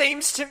just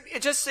seems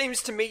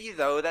to me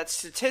though that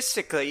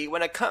statistically,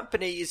 when a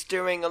company is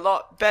doing a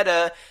lot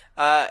better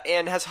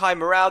and has high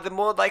morale, they're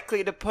more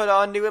likely to put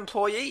on new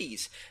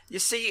employees. You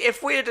see,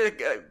 if we're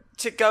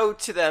to go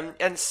to them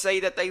and say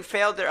that they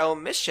failed their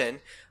own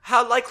mission,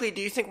 how likely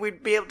do you think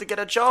we'd be able to get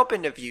a job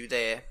interview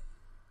there?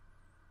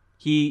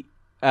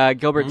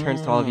 Gilbert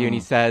turns to all of you and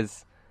he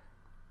says,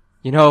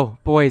 "You know,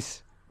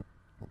 boys,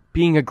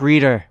 being a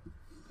greeter,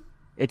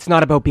 it's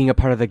not about being a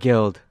part of the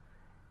guild.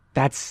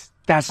 That's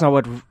not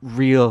what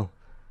real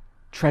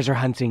treasure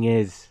hunting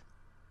is.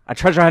 A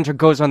treasure hunter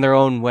goes on their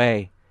own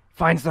way,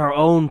 finds their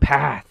own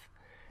path.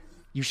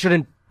 You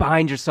shouldn't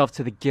bind yourself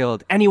to the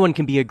guild. Anyone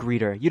can be a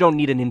greeter. You don't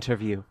need an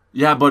interview."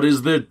 Yeah, but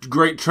is there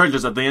great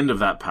treasures at the end of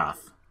that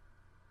path?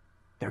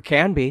 There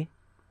can be,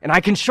 and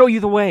I can show you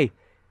the way.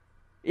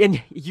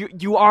 And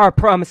you are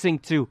promising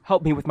to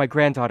help me with my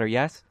granddaughter,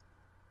 yes?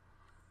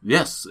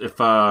 Yes,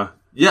 yeah,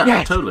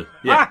 yes. Totally.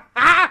 Yeah.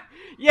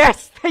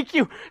 Yes, thank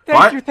you.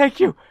 Thank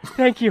you.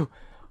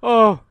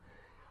 Oh,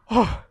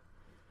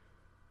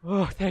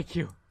 thank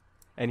you.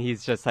 And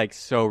he's just like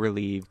so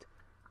relieved.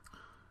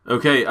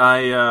 Okay,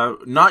 I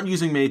not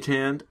using mage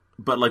hand,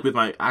 but like with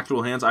my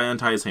actual hands, I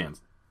untie his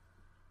hands.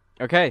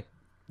 Okay,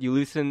 you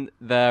loosen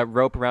the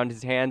rope around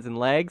his hands and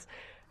legs,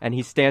 and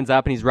he stands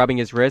up and he's rubbing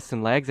his wrists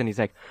and legs, and he's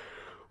like,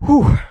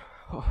 "Whew,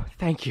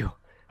 thank you.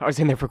 I was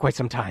in there for quite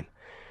some time."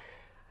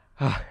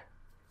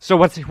 So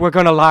we're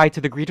gonna lie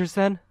to the greeters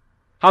then?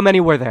 How many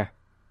were there?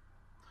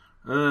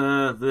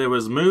 There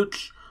was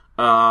Mooch.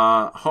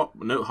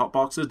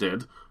 Hotbox is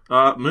dead.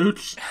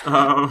 Mooch.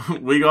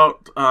 We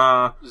got.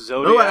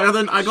 Zodiac. And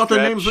then I got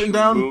their names written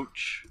down.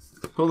 Mooch.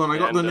 Hold on, I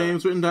got the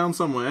names written down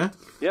somewhere.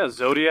 Yeah,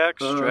 Zodiac,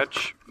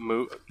 Stretch,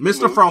 Mr.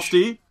 Mooch.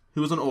 Frosty,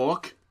 who was an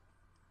orc,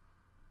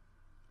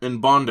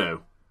 and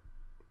Bondo.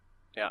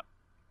 Yeah,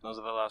 those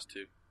are the last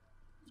two.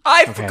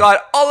 I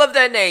forgot all of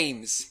their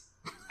names.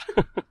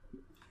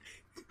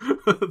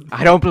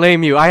 I don't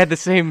blame you. I had the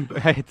same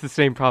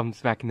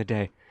problems back in the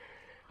day.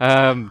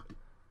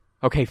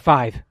 Okay,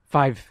 five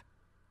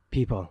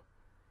people,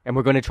 and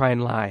we're going to try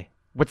and lie.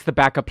 What's the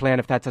backup plan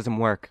if that doesn't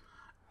work?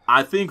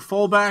 I think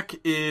fallback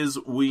is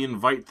we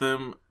invite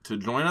them to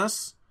join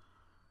us,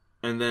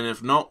 and then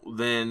if not,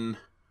 then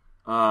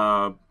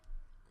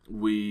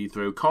we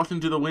throw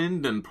caution to the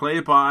wind and play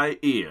it by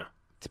ear.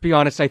 To be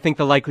honest, I think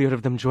the likelihood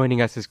of them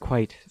joining us is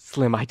quite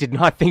slim. I did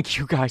not think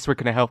you guys were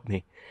going to help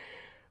me,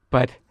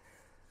 but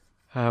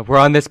we're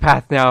on this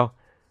path now.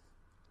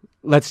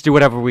 Let's do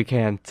whatever we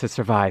can to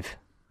survive.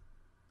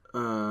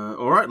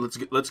 All right,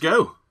 let's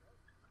go.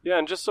 Yeah,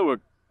 and just so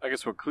I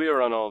guess we're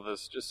clear on all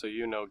this, just so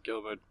you know,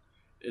 Gilbert,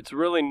 it's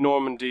really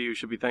Normandy you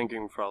should be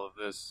thanking for all of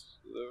this.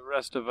 The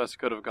rest of us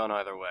could have gone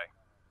either way.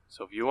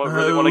 So if you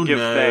really want to give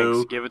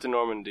thanks, give it to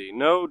Normandy.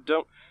 No,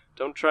 don't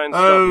try and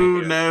stop me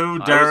here. Oh no,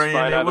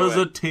 Darian, it was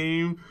a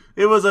team.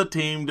 It was a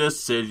team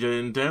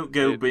decision. Don't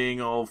go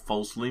being all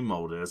falsely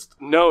modest.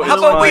 No, how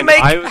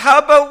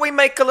about we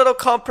make a little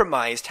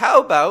compromise?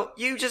 How about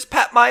you just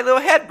pat my little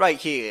head right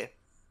here?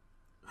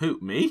 Who,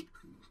 me?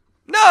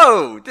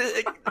 No,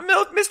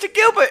 Mr.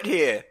 Gilbert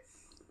here.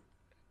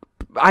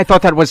 I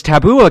thought that was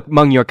taboo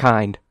among your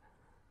kind.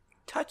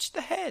 Touch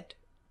the head.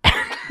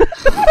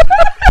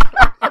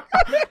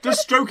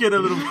 Just stroke it a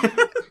little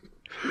bit.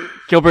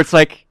 Gilbert's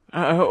like,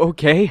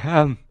 okay.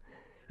 And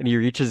he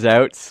reaches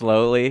out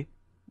slowly.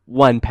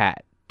 1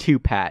 pat, 2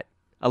 pat,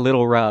 a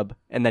little rub,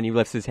 and then he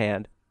lifts his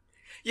hand.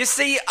 You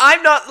see,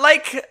 I'm not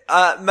like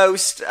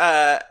most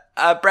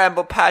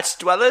Bramble Patch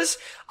dwellers.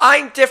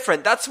 I'm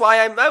different. That's why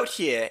I'm out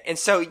here. And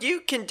so you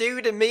can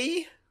do to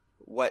me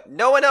what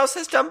no one else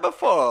has done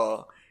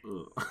before.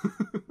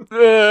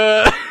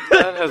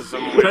 That has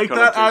some weird Take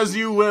that as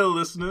you will,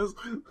 listeners.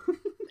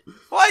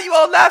 Why are you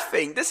all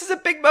laughing? This is a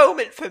big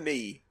moment for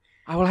me.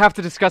 I will have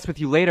to discuss with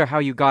you later how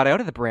you got out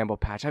of the Bramble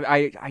Patch.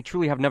 I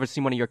truly have never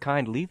seen one of your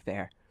kind leave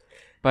there.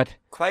 But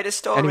quite a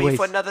story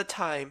for another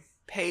time.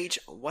 Page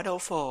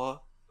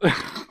 104.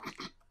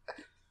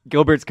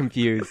 Gilbert's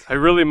confused. I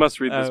really must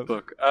read this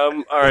book.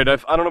 All right, I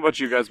don't know about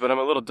you guys, but I'm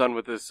a little done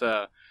with this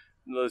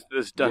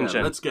dungeon.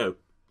 Yeah, let's go.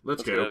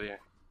 Let's go. Get out of here.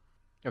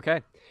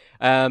 Okay.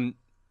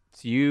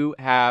 So you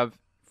have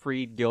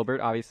freed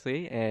Gilbert,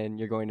 obviously, and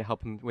you're going to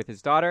help him with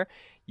his daughter.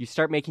 You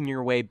start making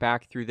your way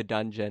back through the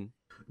dungeon.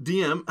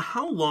 DM,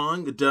 how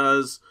long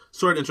does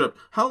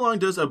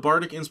a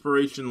bardic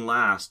inspiration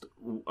last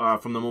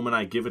from the moment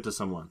I give it to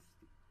someone?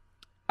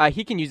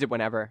 He can use it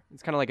whenever.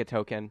 It's kind of like a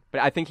token,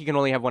 but I think he can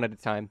only have one at a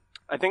time.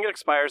 I think it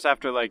expires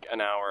after like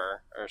an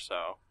hour or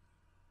so.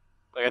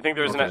 Like I think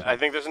there's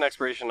an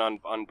expiration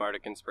on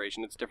bardic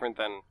inspiration. It's different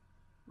than.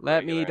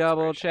 Let me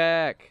double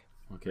check.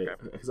 Okay,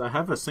 because I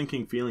have a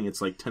sinking feeling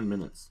it's like 10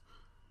 minutes.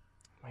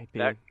 Might be.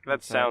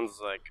 That sounds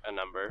like a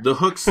number. The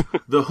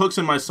hooks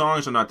in my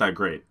songs are not that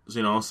great,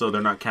 so they're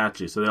not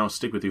catchy, so they don't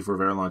stick with you for a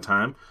very long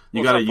time.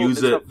 You gotta use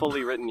it. It's not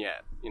fully written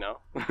yet,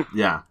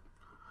 Yeah.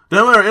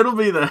 Don't worry, it'll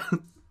be there.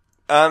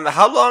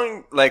 How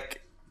long,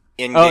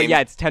 in Oh, game? yeah,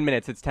 it's 10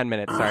 minutes. It's 10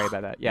 minutes. Sorry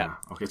about that. Yeah.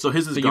 Okay, so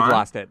his is So gone. you've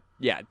lost it.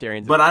 Yeah,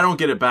 Darian's. But I don't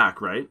get it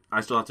back, right?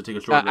 I still have to take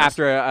a short rest.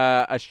 After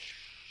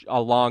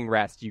a long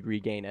rest, you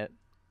regain it.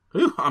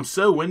 Ooh, I'm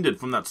so winded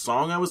from that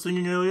song I was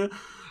singing earlier.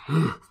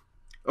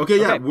 Okay,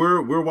 yeah,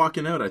 we're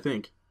walking out, I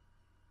think.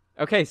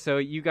 Okay, so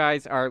you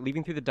guys are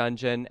leaving through the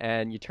dungeon,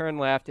 and you turn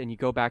left, and you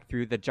go back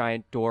through the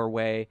giant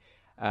doorway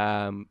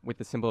with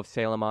the symbol of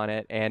Salem on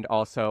it, and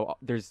also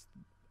there's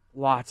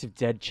lots of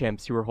dead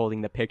chimps who are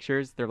holding the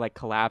pictures. They're like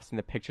collapsed, and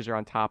the pictures are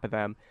on top of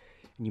them.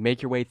 And you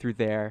make your way through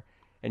there,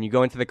 and you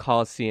go into the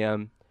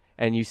Coliseum,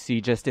 and you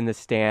see just in the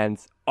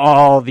stands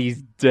all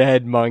these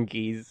dead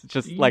monkeys,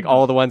 just like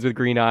all the ones with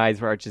green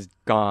eyes are just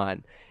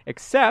gone,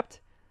 except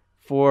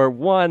for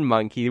one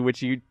monkey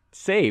which you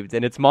saved,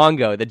 and it's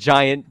Mongo, the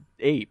giant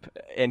ape,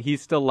 and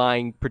he's still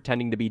lying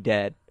pretending to be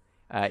dead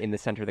in the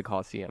center of the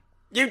Coliseum.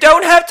 You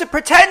don't have to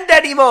pretend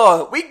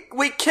anymore.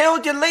 We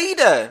killed your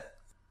leader.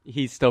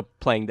 He's still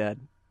playing dead.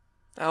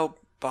 Oh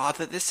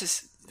bother!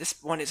 This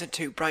one isn't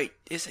too bright,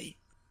 is he?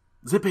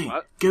 Zippy,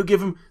 What? go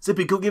give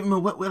him a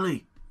wet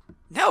willy.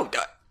 No,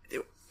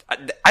 I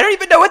don't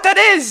even know what that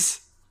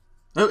is.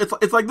 No,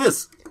 it's like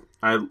this.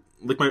 I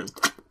lick my.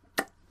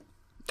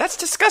 That's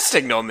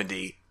disgusting,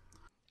 Normandy.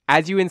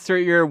 As you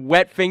insert your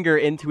wet finger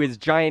into his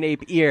giant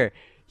ape ear,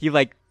 he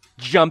like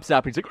jumps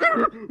up and he's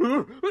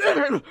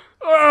like,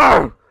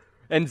 "Arr!"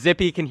 And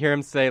Zippy can hear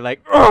him say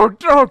like, "Oh,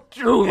 don't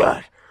do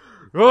that."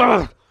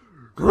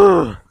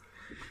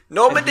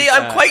 Normandy, he's,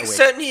 I'm quite awake.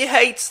 certain he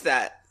hates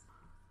that.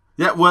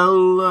 Yeah,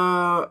 well,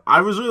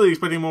 I was really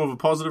expecting more of a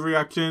positive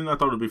reaction. I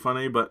thought it'd be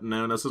funny, but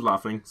no, Ness is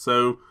laughing.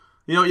 So,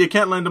 you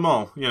can't lend them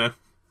all,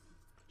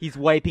 He's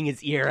wiping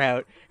his ear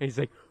out, and he's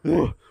like,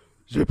 "Oh,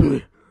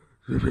 Zippy,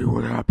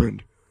 what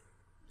happened?"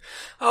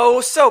 Oh,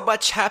 so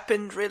much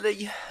happened,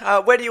 really.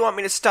 Where do you want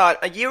me to start?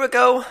 A year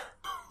ago?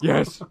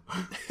 Yes.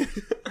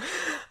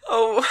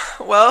 Oh,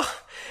 well,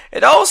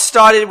 it all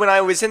started when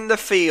I was in the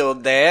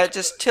field there,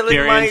 just tilling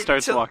Darian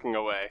starts walking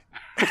away.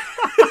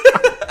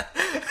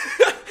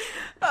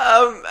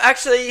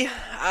 Actually,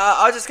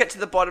 I'll just get to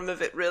the bottom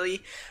of it,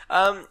 really.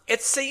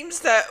 It seems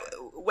that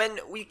when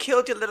we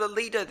killed your little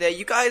leader there,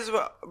 you guys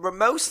were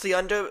mostly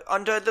under a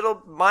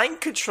little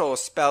mind control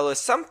spell or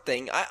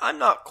something. I'm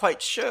not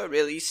quite sure,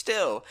 really,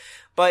 still.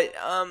 But,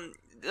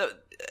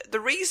 the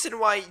reason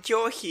why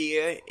you're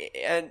here,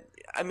 and,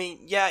 I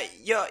mean, yeah,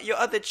 your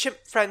other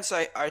chimp friends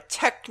are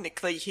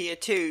technically here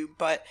too,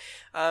 but,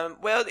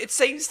 well, it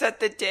seems that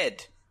they're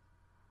dead.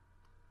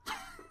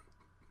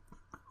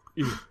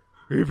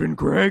 Even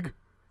Greg?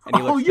 And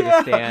he looks to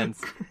the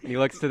stands. And he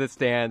looks to the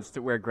stands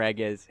to where Greg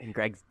is, and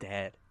Greg's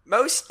dead.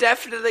 Most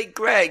definitely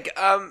Greg.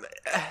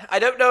 I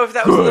don't know if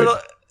that was a little...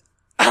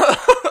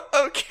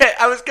 Okay,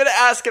 I was gonna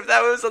ask if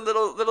that was a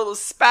little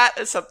spat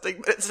or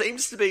something, but it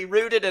seems to be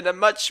rooted in a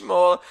much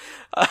more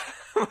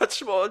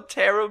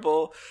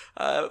terrible,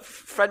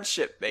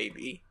 friendship,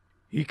 maybe.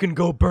 He can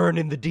go burn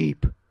in the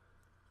deep.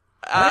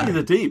 In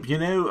the deep,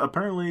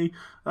 apparently,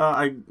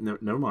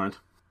 never mind.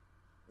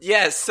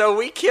 Yes, so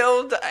we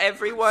killed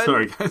everyone.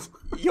 Sorry, guys.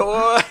 We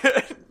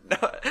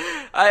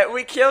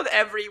killed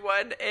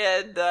everyone,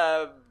 and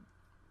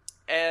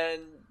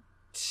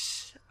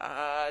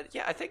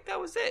yeah, I think that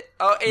was it.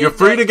 Oh, and, You're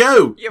free to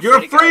go. You're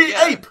a free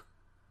ape.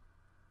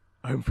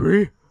 I'm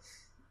free?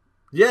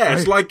 Yeah,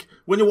 it's like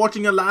when you're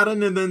watching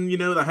Aladdin and then,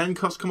 the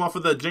handcuffs come off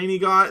of the genie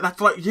guy.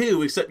 That's like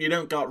you, except you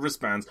don't got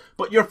wristbands.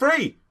 But you're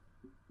free.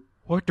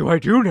 What do I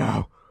do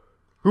now?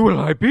 Who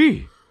will I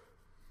be?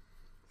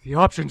 The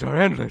options are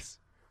endless.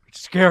 It's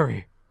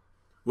scary.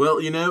 Well,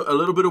 a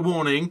little bit of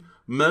warning.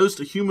 Most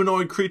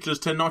humanoid creatures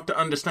tend not to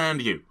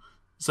understand you.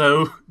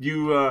 So,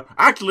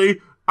 actually,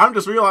 I'm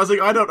just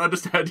realizing I don't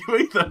understand you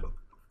either.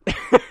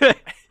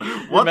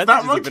 What's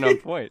that monkey? Even on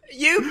point.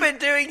 You've been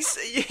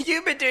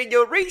doing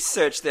your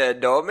research there,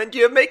 Norman.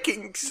 You're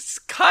making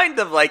kind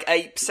of like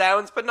ape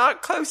sounds, but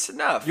not close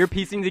enough. You're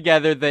piecing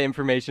together the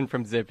information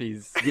from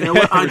Zippy's You know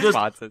what?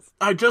 responses.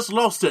 I just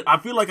lost it. I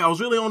feel like I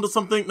was really onto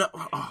something.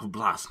 Oh,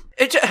 blast.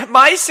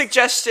 My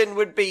suggestion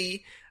would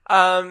be,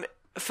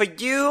 for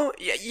you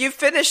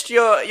finished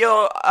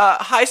your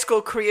high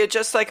school career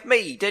just like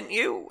me, didn't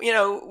you?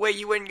 Where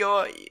you in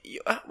your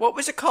what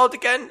was it called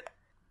again?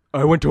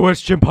 I went to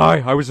West Chimp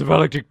High. I was the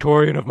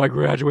valedictorian of my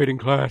graduating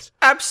class.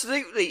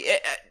 Absolutely.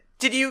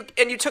 Did you?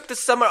 And you took the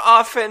summer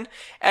off, and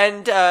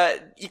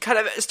you kind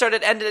of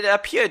ended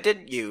up here,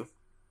 didn't you?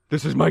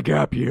 This is my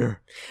gap year.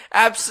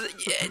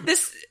 Absolutely.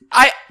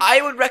 I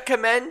would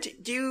recommend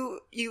you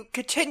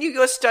continue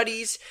your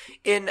studies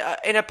in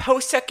a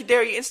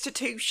post-secondary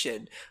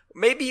institution,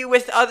 maybe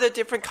with other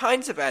different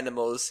kinds of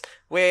animals,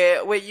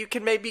 where you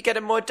can maybe get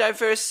a more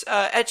diverse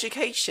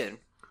education.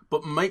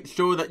 But make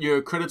sure that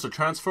your credits are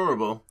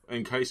transferable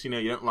in case, you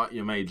don't like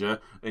your major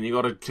and you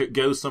got to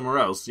go somewhere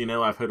else.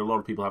 I've heard a lot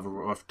of people have a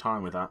rough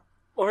time with that.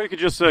 Or you could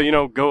just,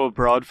 go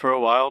abroad for a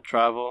while,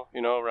 travel,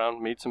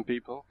 around, meet some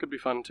people. Could be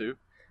fun, too.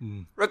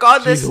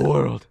 Regardless, See the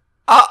world.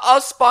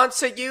 I'll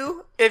sponsor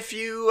you if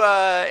you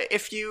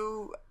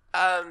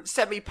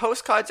send me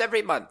postcards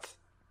every month.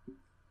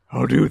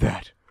 I'll do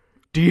that.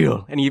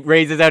 Deal. And he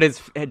raises out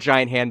his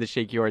giant hand to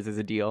shake yours as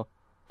a deal.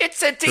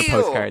 It's a For deal.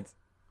 postcards.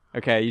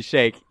 Okay, you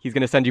shake. He's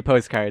gonna send you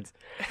postcards.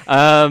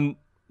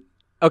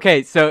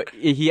 Okay, so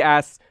he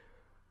asks,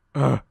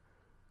 Can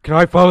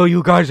I follow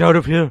you guys out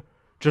of here?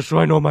 Just so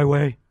I know my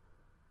way.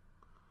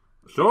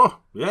 Sure,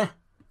 yeah.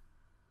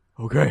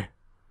 Okay.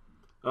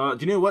 Do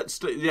you know what?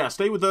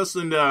 Stay with us,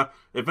 and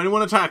if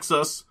anyone attacks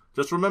us,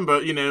 just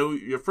remember,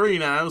 you're free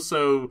now,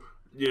 so,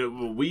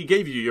 we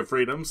gave you your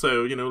freedom,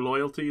 so,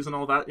 loyalties and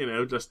all that,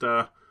 just,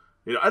 I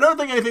don't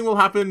think anything will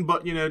happen,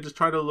 but, just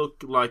try to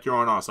look like you're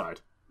on our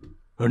side.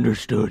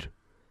 Understood.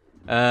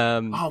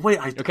 Oh, wait,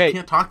 I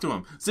can't talk to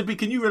him. Zippy,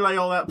 can you relay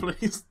all that,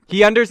 please?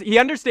 he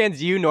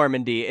understands you,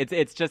 Normandy.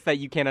 It's just that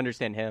you can't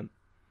understand him.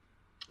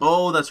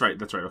 Oh, that's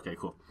right. Okay,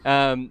 cool.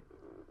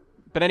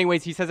 But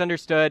anyways, he says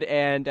understood,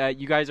 and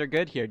you guys are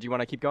good here. Do you want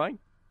to keep going?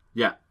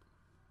 Yeah.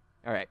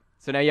 All right.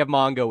 So now you have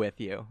Mongo with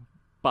you.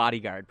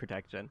 Bodyguard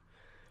protection.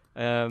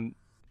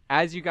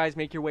 As you guys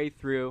make your way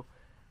through,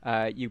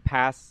 you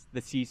pass the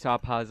seesaw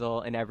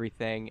puzzle and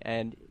everything,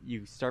 and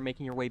you start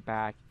making your way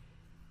back,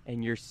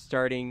 and you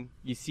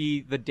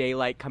see the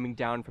daylight coming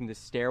down from the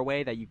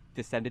stairway that you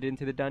descended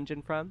into the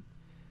dungeon from,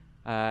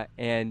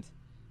 and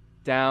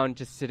down,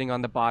 just sitting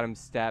on the bottom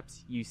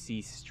steps, you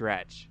see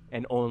Stretch,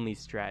 and only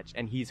Stretch,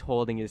 and he's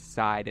holding his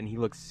side, and he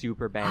looks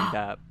super banged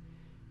up.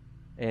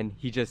 And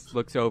he just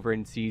looks over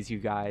and sees you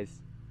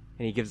guys,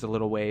 and he gives a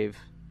little wave.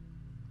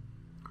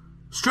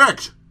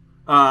 Stretch!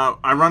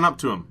 I run up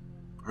to him.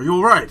 Are you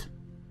alright?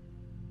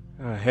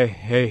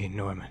 Hey,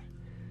 Norman.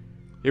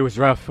 It was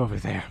rough over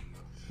there.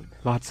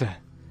 Lots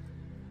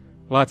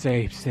of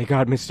apes. They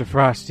got Mr.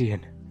 Frosty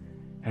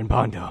and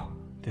Bondo.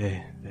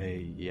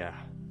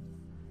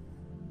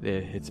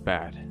 It's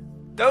bad.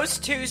 Those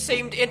two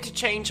seemed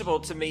interchangeable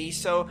to me,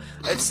 so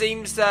it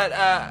seems that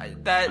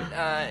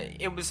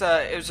it was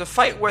a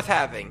fight worth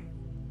having.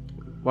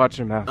 Watch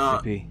your mouth,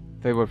 Zippy.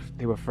 They were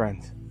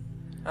friends.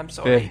 I'm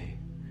sorry.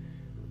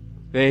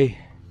 We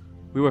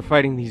were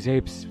fighting these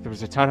apes. There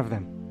was a ton of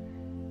them,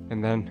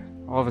 and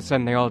then all of a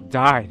sudden they all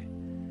died,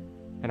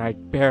 and I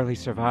barely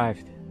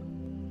survived.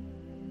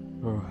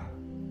 Oh.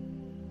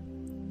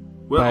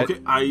 Well, But- okay,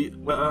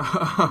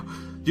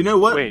 you know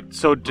what? Wait,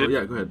 so go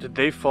ahead. did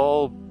they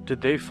fall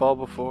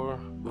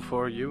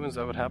before you? Is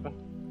that what happened?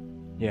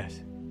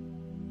 Yes.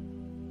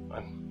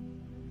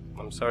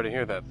 I'm sorry to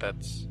hear that.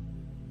 That's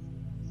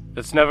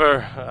never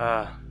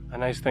a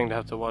nice thing to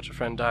have to watch a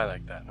friend die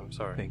like that. I'm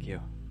sorry. Thank you.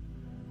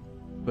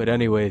 But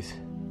anyways,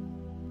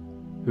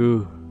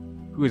 who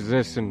is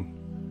this, and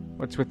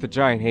what's with the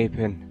giant ape,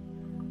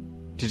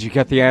 and did you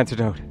get the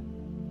antidote?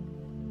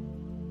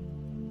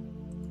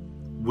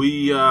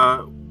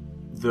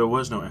 There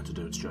was no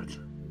antidote, Judge.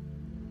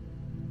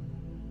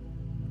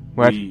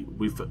 What? We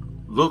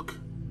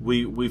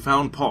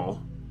found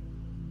Paul.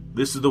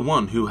 This is the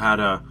one who had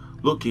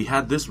he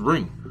had this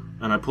ring.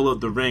 And I pull out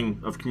the ring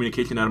of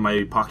communication out of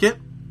my pocket.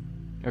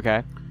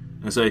 Okay.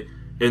 And I say,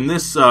 in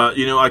this,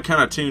 I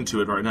kind of tuned to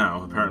it right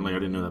now. Apparently, I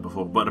didn't know that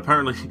before. But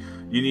apparently,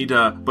 you need,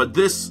 but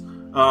this,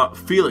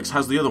 Felix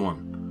has the other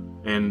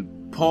one.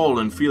 And Paul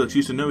and Felix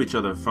used to know each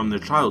other from their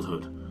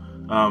childhood.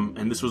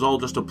 And this was all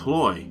just a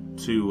ploy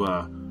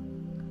to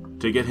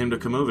get him to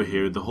come over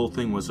here. The whole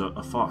thing was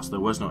a farce. There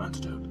was no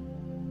antidote.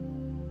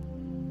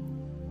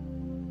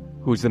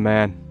 Who's the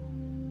man?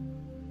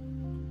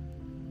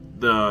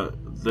 The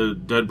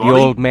dead The body?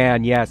 old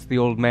man, yes, the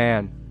old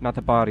man. Not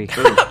the body.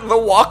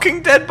 The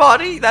walking dead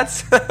body?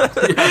 That's...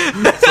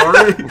 Yeah,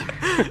 sorry.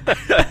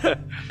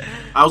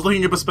 I was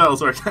looking up a spell,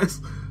 sorry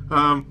guys.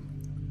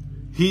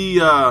 He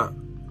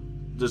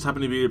just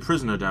happened to be a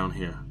prisoner down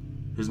here.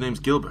 His name's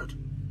Gilbert.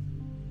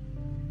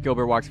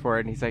 Gilbert walks forward,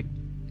 and he's like,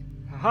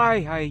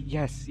 Hi,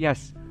 yes.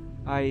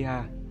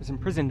 I was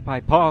imprisoned by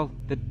Paul,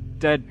 the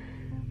dead,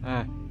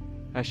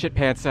 shit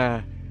pants,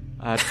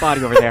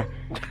 body over there.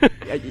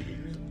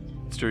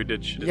 It's true, he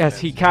did shit his Yes,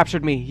 pants. he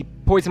captured me. He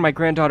poisoned my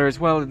granddaughter as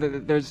well.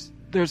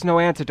 There's no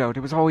antidote. It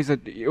was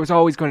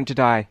always going to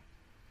die.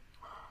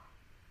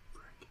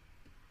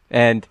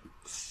 and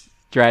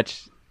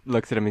Stretch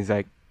looks at him, he's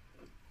like,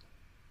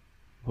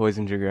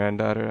 poisoned your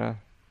granddaughter, huh?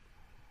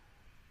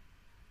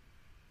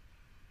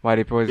 Why'd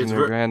he poison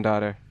your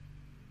granddaughter?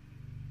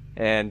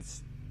 And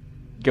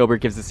Gilbert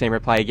gives the same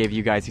reply he gave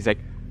you guys. He's like,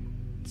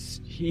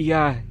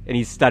 and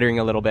he's stuttering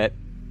a little bit.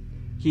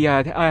 He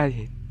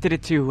did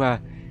it to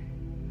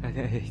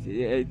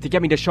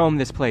get me to show him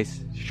this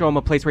place. Show him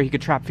a place where he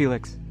could trap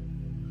Felix.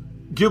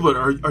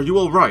 Gilbert, are you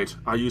all right?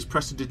 I use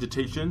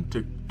prestidigitation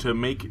to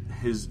make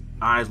his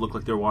eyes look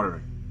like they're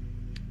watering.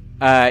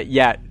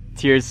 Yeah,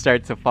 tears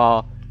start to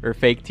fall, or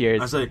fake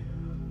tears. I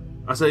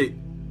say,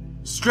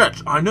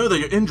 Stretch, I know that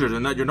you're injured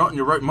and that you're not in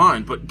your right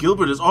mind, but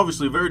Gilbert is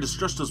obviously very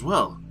distressed as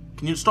well.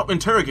 Can you stop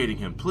interrogating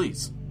him,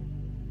 please?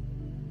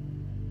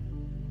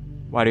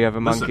 Why do you have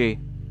a monkey?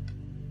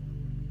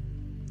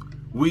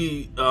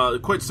 We,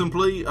 quite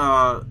simply,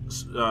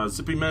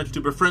 Zippy managed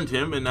to befriend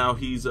him, and now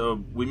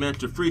we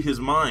managed to free his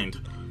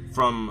mind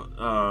from,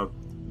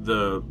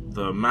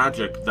 the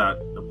magic that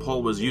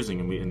Paul was using,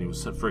 and he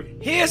was set free.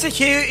 He has a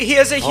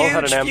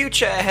huge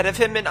future ahead of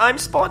him, and I'm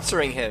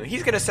sponsoring him.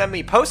 He's gonna send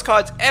me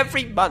postcards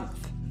every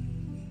month.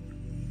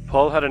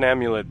 Paul had an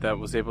amulet that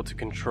was able to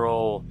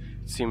control,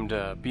 it seemed,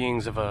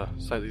 beings of a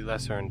slightly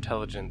lesser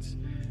intelligence.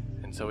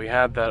 And so we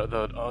had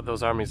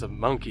those armies of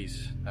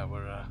monkeys that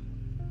were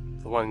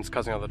the ones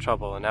causing all the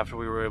trouble. And after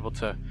we were able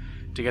to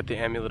get the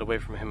amulet away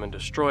from him and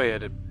destroy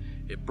it,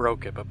 it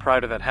broke it. But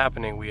prior to that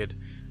happening, we had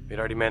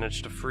already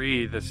managed to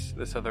free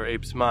this other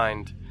ape's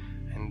mind.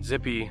 And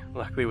Zippy,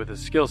 luckily with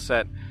his skill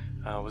set,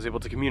 was able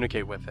to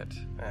communicate with it.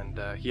 And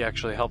he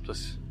actually helped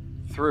us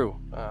through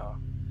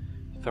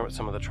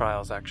some of the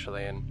trials,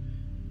 actually, and,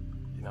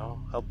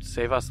 helped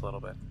save us a little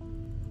bit.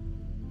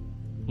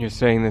 You're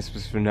saying this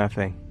was for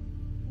nothing.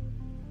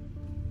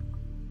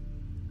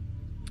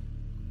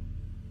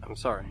 I'm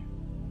sorry.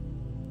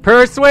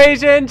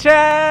 Persuasion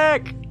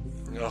check!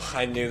 Oh,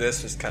 I knew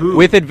this was coming.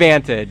 With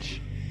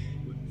advantage.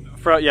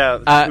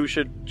 Who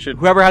should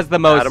whoever has the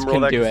most Adam roll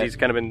can that, do 'cause it. He's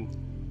kind of been...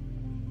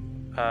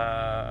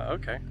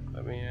 okay.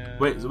 Let me...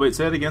 Wait,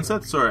 say it again,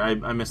 Seth? Sorry,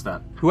 I missed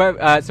that.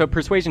 Whoever, so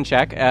persuasion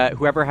check.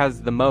 Whoever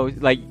has the most,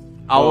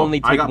 I'll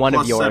only take one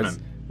of yours.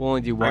 7. We'll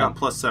only do one. I got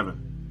 +7.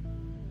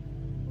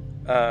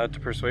 To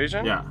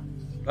persuasion? Yeah.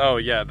 Oh,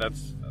 yeah,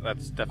 that's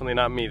definitely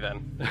not me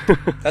then.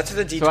 That's with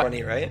a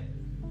D20, right?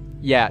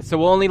 Yeah, so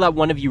we'll only let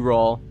one of you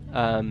roll.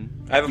 I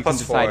have a you plus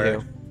can decide 4.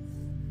 who.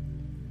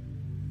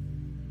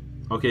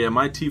 Okay, and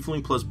my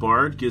tiefling plus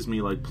bard gives me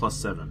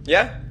 +7.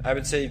 Yeah, I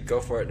would say go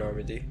for it,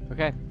 Normandy.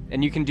 Okay,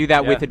 and you can do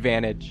that Yeah. with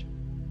advantage.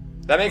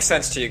 That makes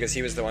sense to you because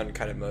he was the one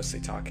kind of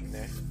mostly talking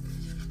there.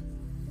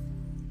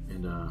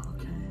 And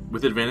okay,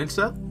 with advantage,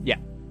 Seth? Yeah.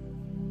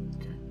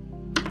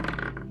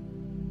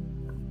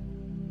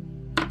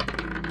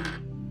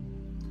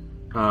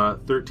 Okay.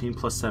 13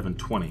 plus 7,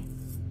 20.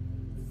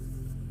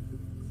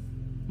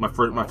 My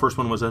first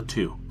one was a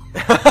 2.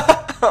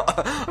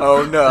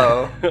 Oh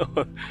no.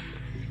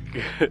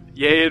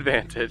 Yay,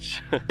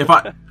 advantage.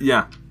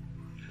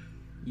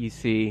 You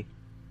see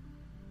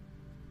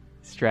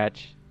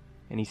Stretch,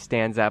 and he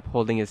stands up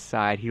holding his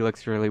side. He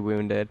looks really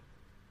wounded.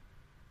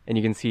 And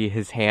you can see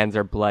his hands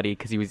are bloody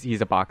because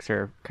he's a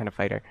boxer kind of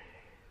fighter.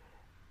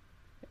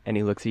 And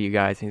he looks at you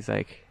guys and he's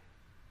like,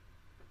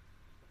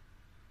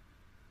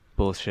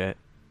 bullshit.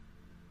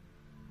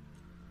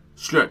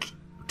 Stretch,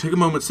 take a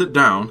moment, sit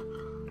down.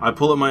 I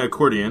pull up my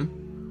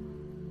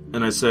accordion,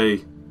 and I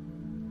say,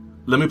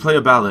 let me play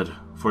a ballad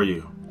for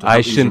you. I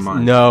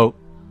shouldn't. No.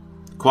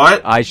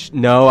 Quiet?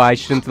 No, I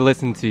shouldn't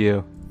listen to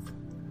you.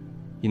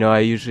 You know, I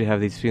usually have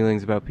these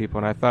feelings about people,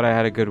 and I thought I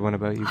had a good one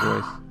about you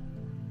boys.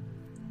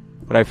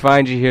 But I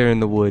find you here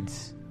in the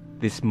woods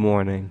this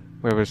morning,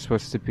 where we're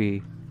supposed to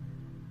be.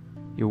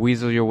 You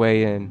weasel your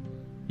way in.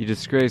 You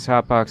disgrace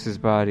Hotbox's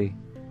body.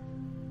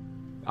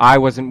 I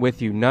wasn't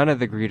with you. None of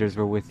the greeters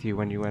were with you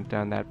when you went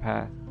down that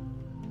path.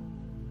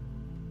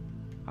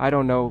 I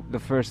don't know the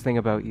first thing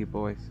about you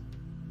boys.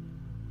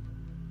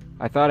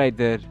 I thought I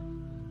did.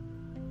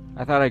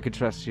 I thought I could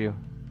trust you.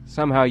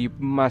 Somehow you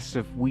must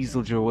have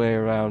weaseled your way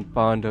around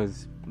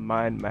Bondo's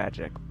mind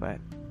magic, but...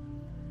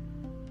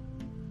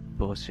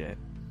 bullshit.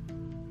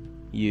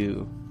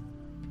 You're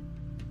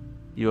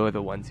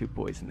the ones who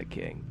poisoned the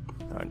king,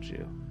 aren't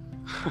you?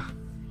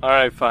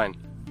 Alright, fine.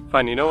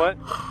 Fine, you know what?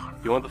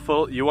 You want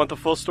the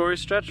full story,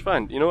 Stretch?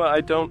 Fine. You know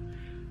what,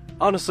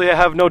 honestly, I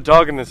have no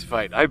dog in this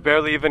fight. I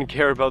barely even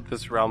care about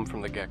this realm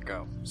from the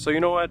get-go. So you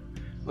know what?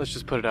 Let's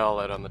just put it all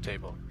out on the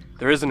table.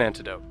 There is an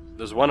antidote.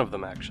 There's one of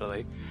them,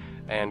 actually.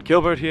 And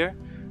Gilbert here,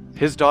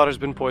 his daughter's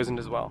been poisoned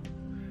as well.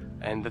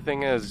 And the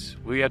thing is,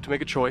 we have to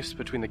make a choice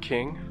between the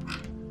king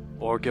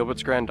or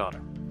Gilbert's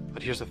granddaughter.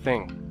 But here's the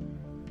thing.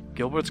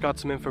 Gilbert's got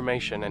some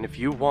information, and if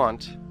you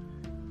want,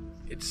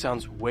 it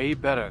sounds way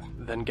better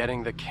than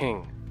getting the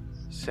king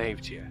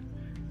saved here.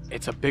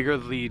 It's a bigger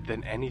lead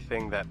than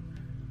anything that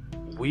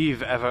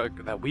we've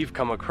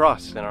come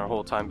across in our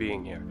whole time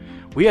being here.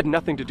 We had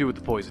nothing to do with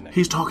the poisoning.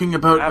 He's talking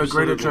about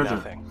Absolutely a greater treasure.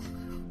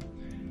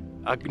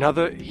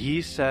 Nothing.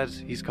 He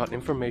says he's got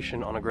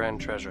information on a grand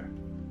treasure.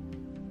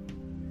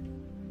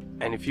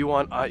 And if you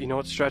want, you know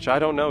what, Stretch, I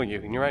don't know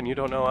you, and you're right, and you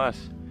don't know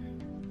us.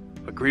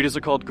 But greeters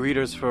are called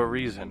greeters for a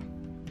reason.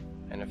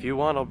 And if you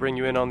want, I'll bring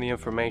you in on the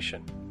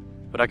information.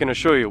 But I can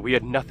assure you, we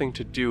had nothing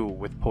to do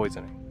with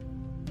poisoning.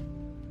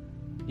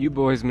 You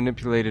boys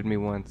manipulated me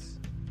once.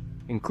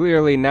 And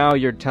clearly now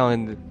you're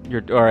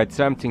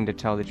attempting to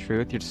tell the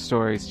truth. Your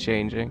story's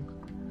changing.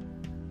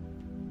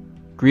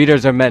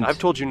 Greeters are meant... I've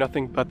told you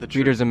nothing but the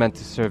truth. Greeters are meant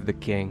to serve the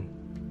king.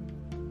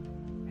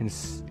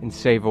 And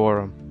save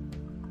Aurum.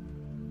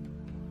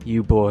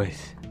 You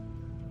boys.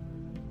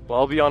 Well,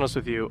 I'll be honest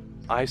with you.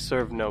 I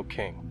serve no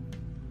king.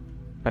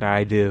 But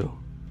I do.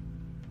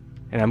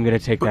 And I'm gonna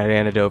take that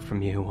antidote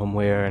from you one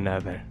way or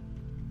another.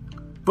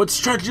 But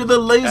Stretch, you're the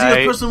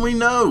laziest person we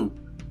know.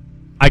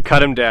 I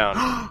cut him down.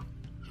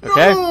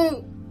 Okay?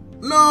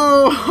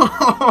 No!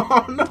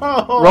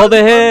 Roll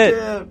the hit!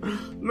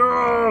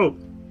 No!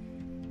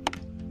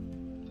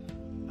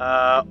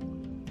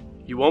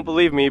 You won't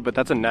believe me, but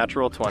that's a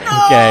natural 20.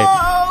 Okay.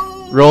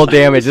 Roll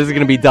damage. This is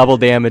gonna be double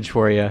damage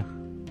for you.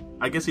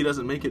 I guess he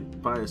doesn't make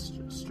it by a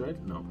stretch.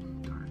 No,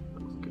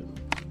 that wasn't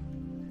good.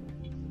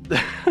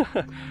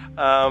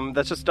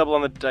 That's just double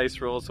on the dice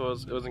roll, so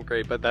it wasn't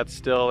great, but that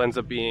still ends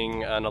up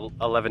being an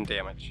 11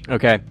 damage.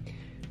 Okay.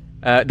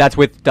 That's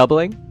with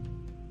doubling?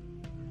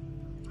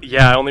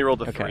 Yeah, I only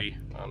rolled a Okay. 3.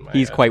 On my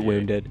He's quite D8.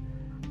 wounded.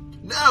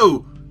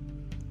 No.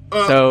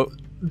 So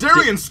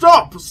Darian,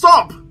 stop!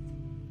 Stop!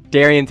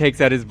 Darian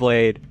takes out his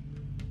blade,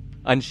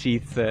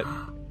 unsheaths it, He's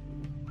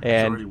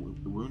and already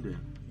wounded.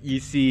 you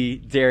see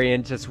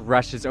Darian just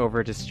rushes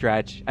over to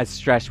Stretch, as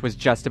Stretch was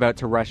just about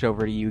to rush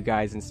over to you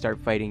guys and start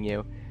fighting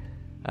you.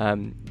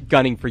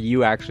 Gunning for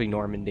you, actually,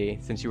 Normandy,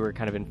 since you were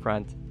kind of in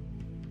front.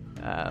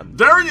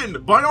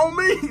 Darian, by all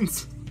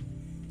means!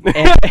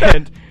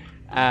 And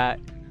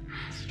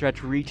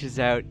Stretch reaches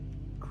out,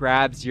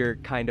 grabs your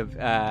kind of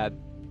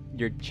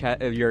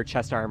your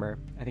chest armor.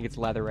 I think it's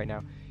leather right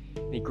now.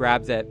 And he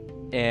grabs it,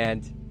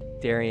 and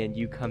Darian,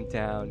 you come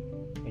down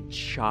and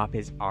chop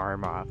his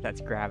arm off.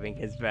 That's grabbing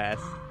his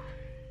vest,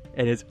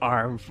 and his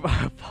arm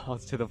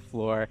falls to the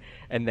floor.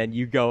 And then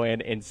you go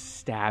in and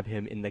stab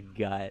him in the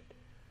gut.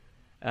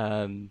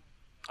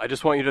 I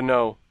just want you to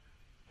know,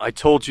 I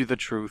told you the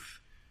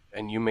truth,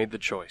 and you made the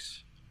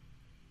choice.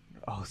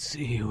 I'll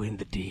see you in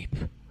the deep.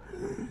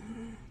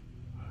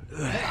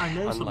 I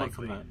know someone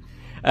Unlikely. from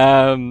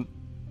that.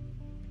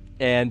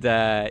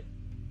 And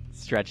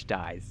Stretch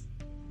dies.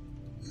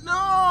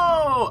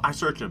 No! I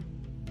search him.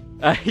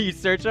 You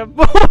search him.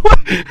 No, where's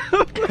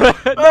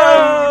his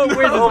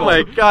Oh gold?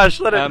 my gosh,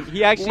 let it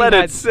He actually let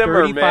had it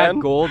simmer, 35 man.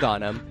 gold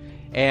on him,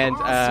 and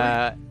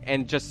Oh,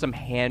 and just some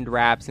hand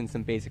wraps and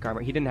some basic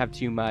armor. He didn't have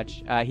too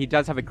much. He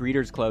does have a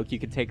greeter's cloak. You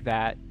could take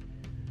that.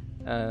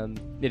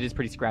 It is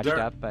pretty scratched There-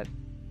 up, but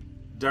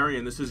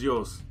Darian, this is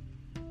yours.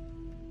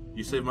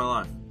 You saved my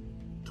life.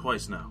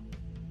 Twice now.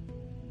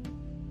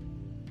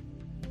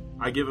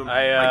 I give him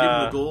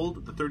the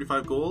gold, the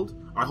 35 gold.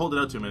 I hold it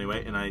out to him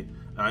anyway, and I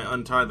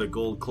untie the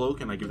gold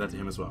cloak and I give that to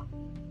him as well.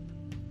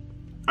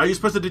 Are you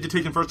supposed to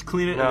digitate him first to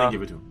clean it and No. then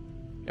give it to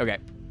him? okay.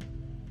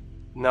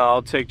 No,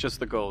 I'll take just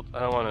the gold. I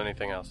don't want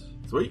anything else.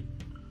 Sweet.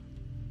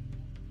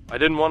 I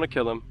didn't want to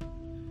kill him,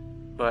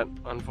 but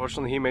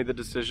unfortunately he made the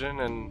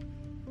decision, and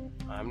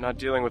I'm not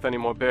dealing with any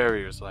more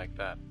barriers like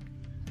that.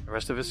 The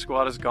rest of his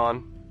squad is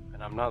gone,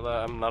 and I'm not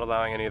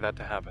allowing any of that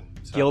to happen.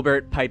 So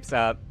Gilbert pipes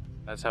up.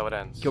 that's how it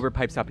ends. Gilbert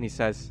pipes up and he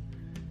says,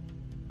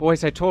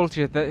 "Boys, I told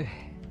you that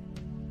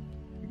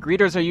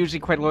greeters are usually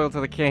quite loyal to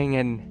the king,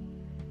 and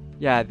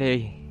yeah,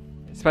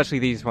 especially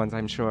these ones,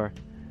 I'm sure.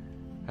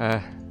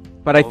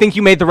 But I think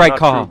you made the right not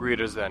call. True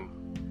greeters, then.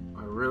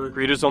 I really,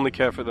 Greeters only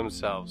care for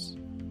themselves.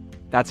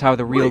 That's how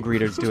the real Wait.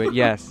 greeters do it.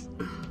 Yes."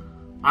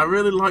 I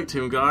really liked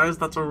him, guys.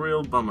 That's a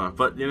real bummer.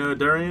 But you know,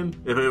 Darian,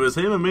 if it was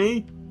him or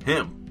me,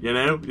 him. You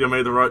know, you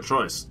made the right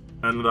choice.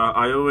 And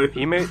I always,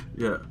 He made.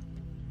 yeah.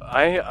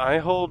 I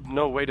hold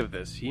no weight of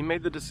this. He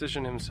made the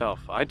decision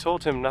himself. I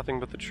told him nothing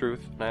but the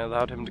truth, and I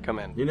allowed him to come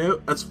in. You know,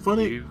 that's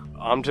funny. He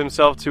armed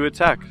himself to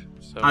attack.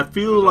 So I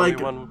feel there's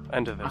like- only one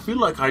end to this. I feel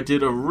like I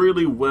did a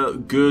really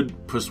good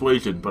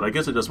persuasion, but I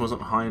guess it just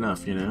wasn't high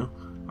enough, you know?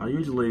 I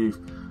usually...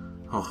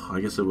 Oh,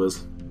 I guess it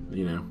was,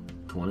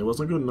 20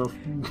 wasn't good enough.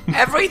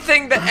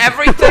 Everything that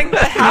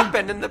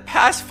happened in the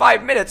past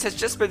 5 minutes has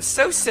just been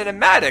so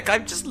cinematic.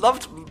 I've just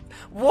loved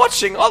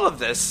watching all of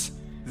this.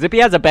 Zippy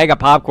has a bag of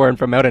popcorn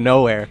from out of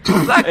nowhere.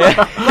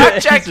 Blackjack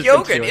He's just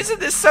yogurt. into it. Isn't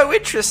this so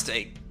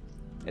interesting?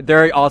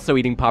 They're also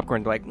eating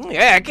popcorn. They're like,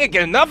 Yeah, I can't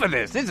get enough of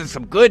this. This is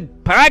some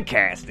good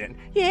podcasting.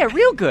 yeah,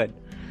 real good.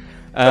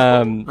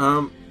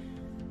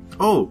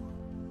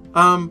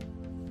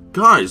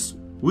 Guys,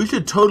 we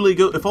should totally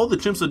go, if all the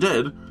chimps are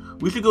dead,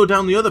 we should go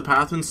down the other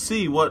path and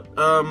see what,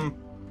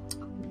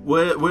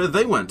 where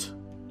they went.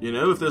 You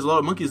know, if there's a lot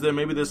of monkeys there,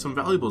 maybe there's some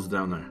valuables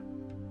down there.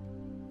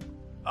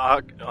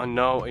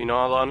 No, in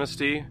all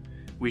honesty,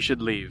 we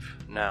should leave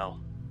now.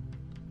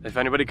 If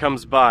anybody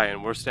comes by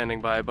and we're standing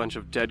by a bunch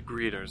of dead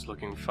greeters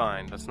looking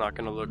fine, that's not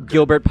gonna look good.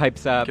 Gilbert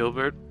pipes up.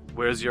 Gilbert,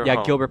 where's your Yeah,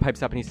 home? Gilbert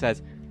pipes up and he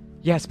says,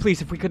 "Yes,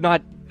 please, if we could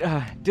not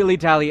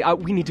dilly-dally,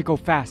 we need to go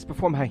fast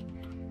before my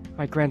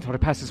granddaughter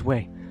passes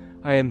away.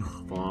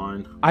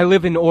 Fine. I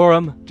live in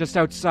Aurum, just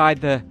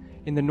outside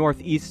in the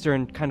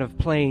northeastern kind of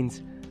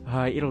plains.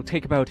 It'll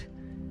take about,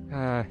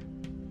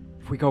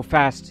 if we go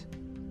fast,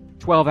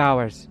 12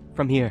 hours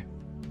from here.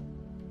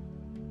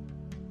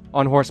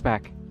 On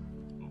horseback."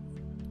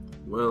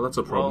 Well, that's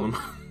a problem.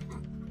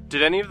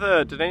 Did any of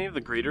the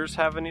greeters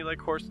have any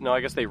horse? No,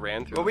 I guess they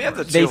ran through. Well, we have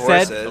the They two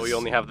said- horses. So we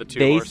only have the two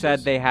They horses.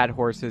 said they had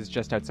horses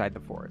just outside the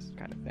forest,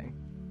 kind of thing.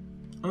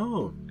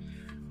 Oh.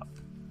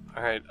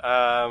 All right.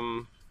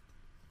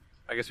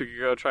 I guess we could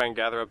go try and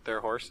gather up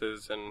their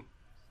horses and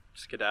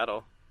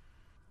skedaddle.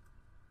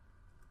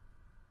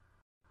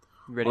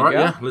 Ready All right, to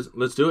go? yeah,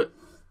 let's do it.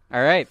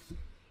 All right.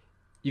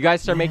 You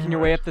guys start making your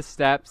way up the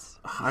steps.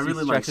 I You see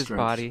really like Stretch's Stretch.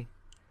 body.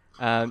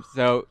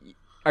 So,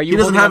 are you He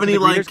doesn't holding have onto any, the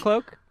greeter's like-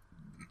 cloak?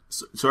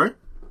 Sorry?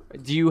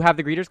 Do you have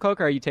the greeter's cloak,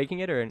 or are you taking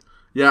it, or?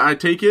 Yeah, I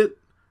take it,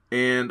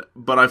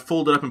 but I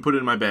fold it up and put it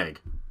in my bag.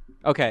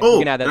 Okay, Oh, you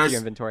can add that to nice. your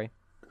inventory.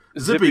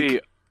 Zippy,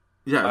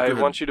 Yeah, I go ahead.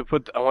 want you to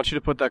put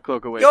that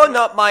cloak away. You're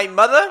not my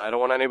mother. I don't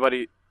want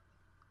anybody.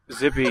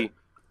 Zippy.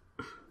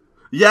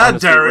 Yeah,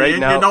 Honestly, Darian, right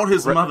now- you're not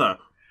his mother.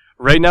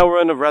 Right now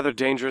we're in a rather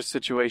dangerous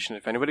situation.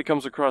 If anybody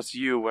comes across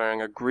you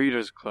wearing a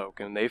greeter's cloak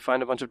and they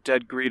find a bunch of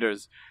dead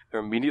greeters, they're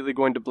immediately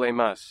going to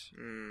blame us.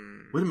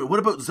 Wait a minute, what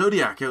about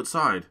Zodiac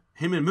outside?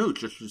 Him and Mooch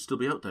should still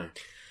be out there.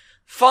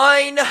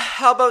 Fine.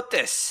 How about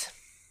this?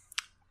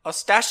 I'll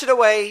stash it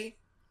away,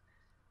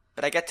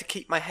 but I get to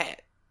keep my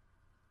hat.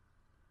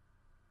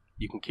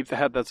 You can keep the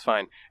hat, that's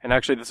fine. And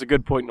actually, that's a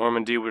good point,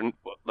 Normandy.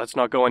 Let's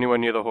not go anywhere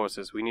near the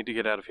horses. We need to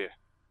get out of here.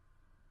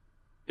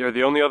 You're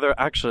the only other...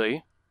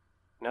 Actually,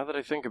 now that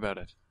I think about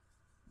it,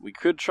 we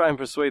could try and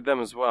persuade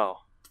them as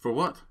well. For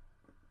what?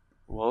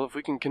 Well, if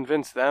we can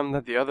convince them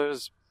that the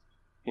others,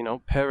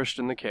 perished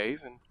in the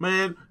cave, and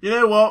Man, you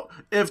know what?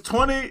 If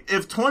 20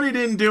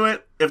 didn't do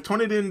it,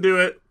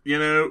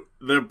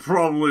 they're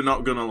probably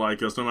not gonna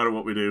like us no matter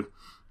what we do.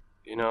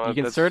 You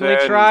can that's certainly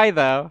fair, try,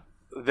 though.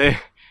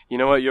 You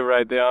know what? You're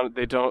right. They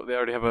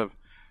already have a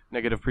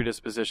negative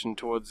predisposition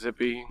towards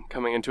Zippy.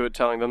 Coming into it,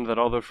 telling them that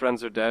all their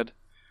friends are dead.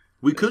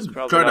 We It's could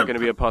probably try not to... going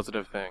to be a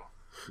positive thing.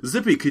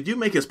 Zippy, could you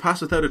make us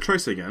pass without a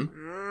trace again?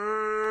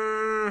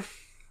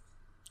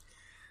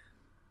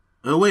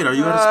 Oh wait, are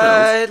you out of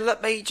spells?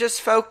 Let me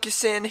just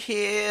focus in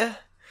here.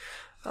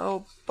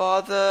 Oh,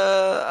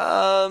 bother.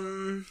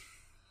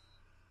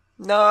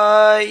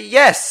 No,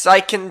 yes,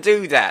 I can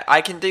do that.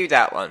 I can do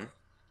that one.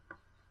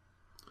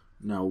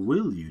 Now,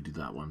 will you do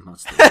that one?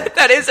 That's the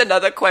That is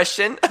another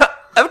question.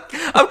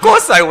 Of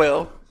course I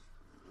will.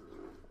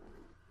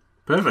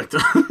 Perfect.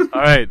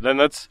 All right, then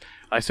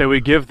I say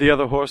we give the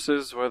other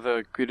horses where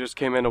the greeters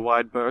came in a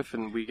wide berth,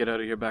 and we get out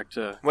of here back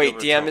to... Wait,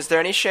 Gilberts' DM, home. is there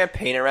any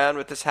champagne around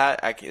with this hat?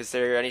 Is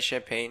there any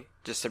champagne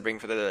just to bring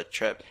for the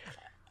trip?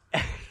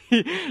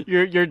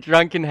 your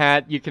drunken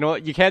hat. You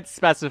can't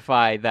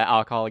specify the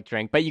alcoholic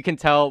drink, but you can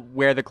tell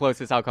where the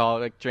closest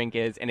alcoholic drink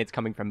is, and it's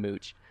coming from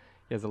Mooch.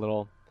 He has a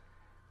little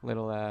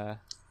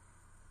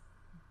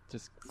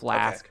just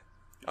flask Okay.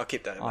 I'll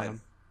keep that in on mind.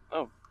 him.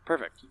 Oh,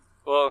 perfect.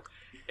 Well,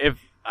 if...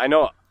 I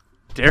know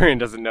Darian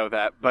doesn't know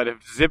that, but if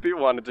Zippy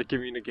wanted to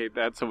communicate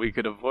that so we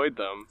could avoid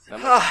them... that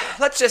might-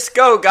 Let's just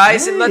go,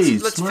 guys, and Hey,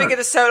 let's smart. figure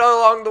this out all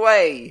along the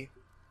way.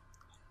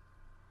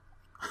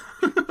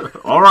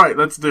 All right,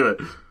 let's do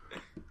it.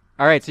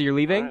 All right, so you're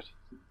leaving. Alright.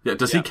 Yeah,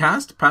 does he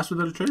cast pass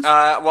without a trace?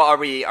 Well, are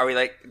we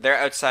like they're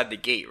outside the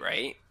gate,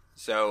 right?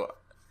 So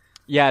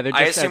Yeah, they're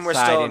just I assume we're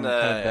outside still in on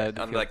kind of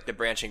the on field. like the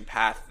branching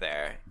path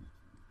there.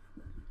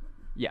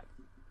 Yeah.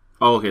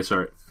 Oh, okay,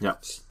 sorry. Yeah.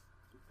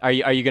 Are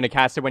you going to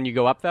cast it when you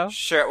go up though?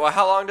 Sure. Well,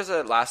 how long does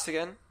it last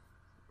again?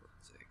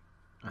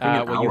 I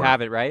think an Well, you hour.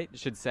 have it right. It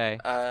should say.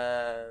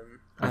 I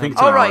think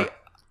it's an All hour. right.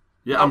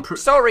 Yeah, I'm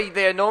sorry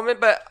there, Norman,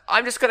 but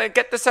I'm just gonna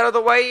get this out of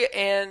the way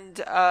and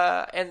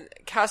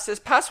cast this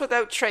pass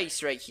without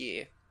trace right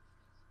here.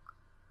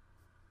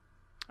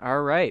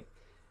 All right.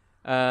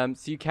 So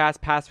you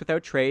cast Pass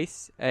Without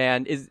Trace,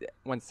 and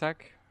one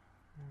sec,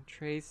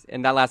 trace,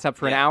 and that lasts up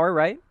for an Yeah. hour,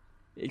 right?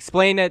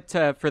 Explain it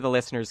for the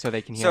listeners so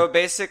they can hear. So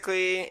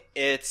basically,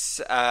 it's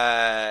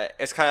kind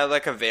of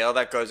like a veil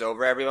that goes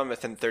over everyone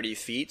within 30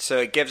 feet. So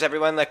it gives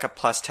everyone like a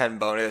 +10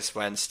 bonus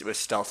with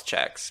stealth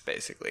checks,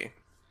 basically.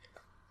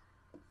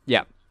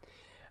 Yeah.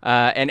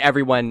 And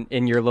everyone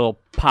in your little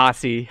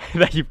posse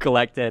that you've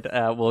collected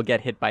will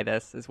get hit by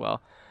this as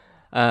well.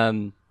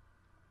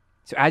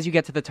 So as you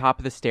get to the top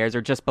of the stairs,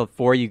 or just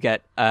before you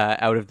get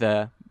out of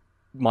the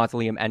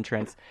mausoleum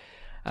entrance,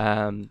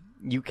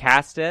 you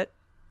cast it,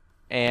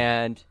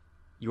 and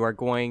you are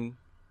going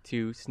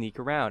to sneak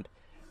around.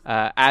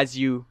 As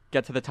you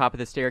get to the top of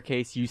the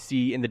staircase, you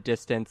see in the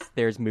distance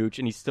there's Mooch,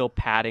 and he's still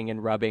patting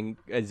and rubbing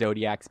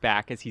Zodiac's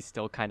back as he's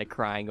still kind of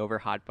crying over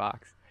Hotbox.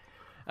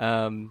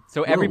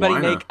 So everybody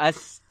whiner. make a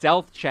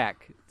stealth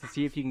check to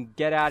see if you can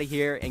get out of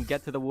here and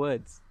get to the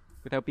woods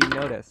without being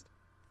noticed.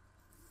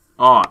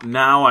 Oh,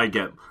 now I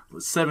get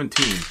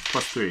 17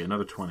 plus 3,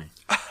 another 20.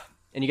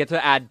 And you get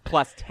to add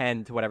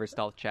 +10 to whatever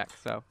stealth check.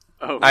 So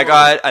I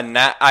got a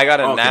nat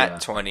Okay. nat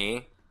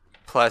 20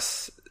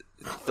 plus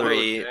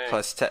 3 Okay.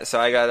 plus 10. So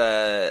I got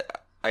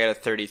a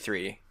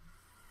 33.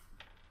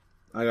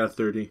 I got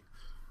 30.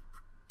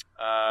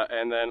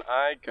 And then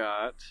I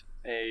got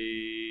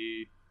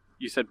a...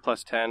 You said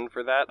 +10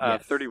 for that?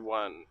 Yes.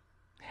 31.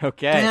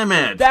 okay, Damn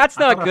it! that's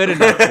not good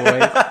enough, boys.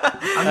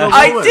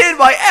 I did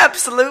my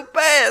absolute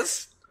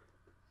best.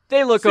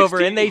 They look over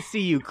 16. and they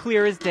see you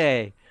clear as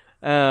day.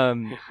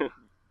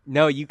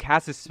 No, you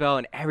cast a spell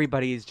and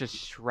everybody is just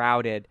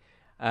shrouded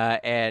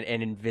and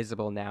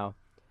invisible now.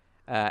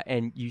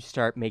 And you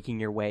start making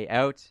your way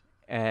out,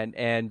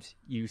 and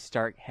you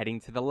start heading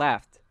to the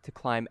left to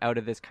climb out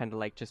of this kind of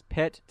like just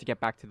pit to get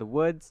back to the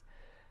woods.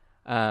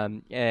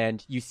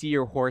 And you see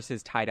your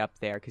horses tied up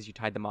there because you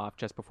tied them off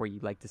just before you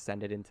like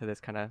descended into this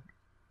kind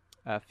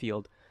of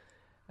field.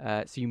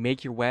 So you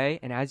make your way,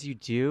 and as you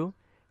do,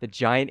 the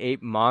giant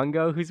ape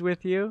Mongo who's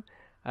with you,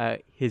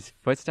 his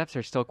footsteps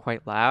are still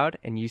quite loud,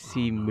 and you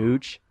see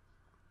Mooch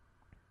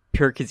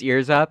perk his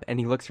ears up, and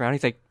he looks around.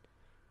 He's like,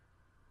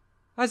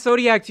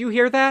 Zodiac, do you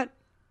hear that?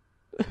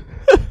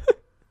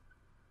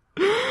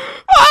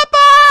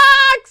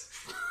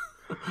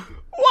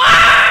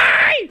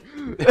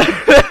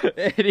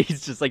 And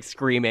he's just like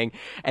screaming,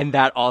 and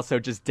that also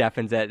just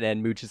deafens it.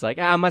 And Mooch is like,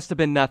 must have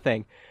been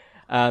nothing.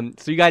 So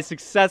you guys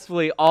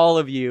successfully, all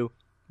of you,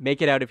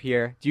 make it out of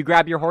here. Do you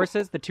grab your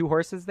horses? The 2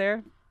 horses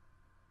there?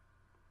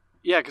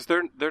 Yeah, because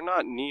they're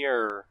not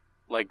near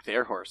like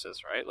their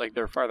horses, right? Like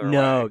they're farther away.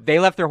 No, they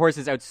left their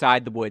horses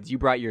outside the woods. You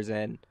brought yours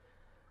in.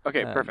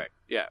 Okay, perfect.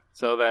 Yeah.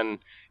 So then,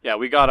 yeah,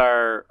 we got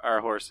our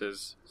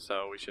horses,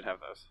 so we should have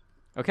those.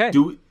 Okay.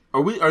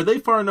 Are they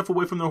far enough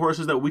away from the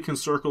horses that we can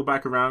circle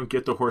back around,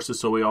 get the horses,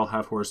 so we all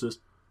have horses?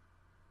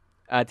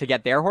 To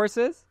get their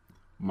horses?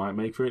 Might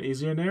make for an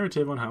easier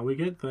narrative on how we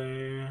get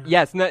there.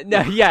 Yes. No.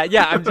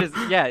 Yeah. I'm just.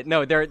 Yeah.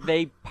 No.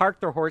 They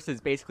parked their horses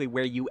basically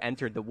where you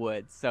entered the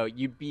woods, so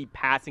you'd be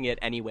passing it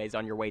anyways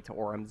on your way to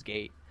Aurum's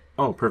gate.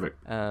 Oh, perfect.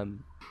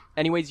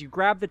 Anyways, you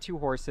grab the 2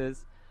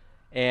 horses,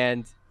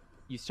 and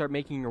you start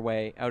making your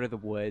way out of the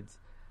woods.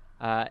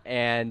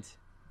 And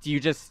do you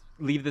just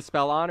leave the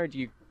spell on, or do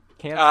you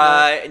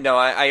cancel it? No,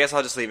 I guess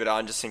I'll just leave it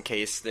on just in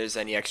case there's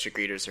any extra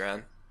greeters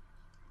around.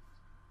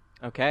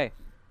 Okay.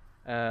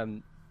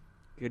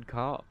 Good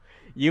call.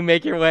 You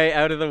make your way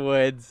out of the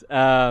woods,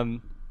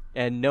 and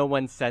no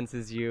one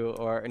senses you,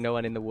 or no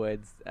one in the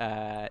woods,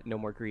 no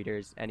more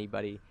greeters,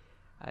 anybody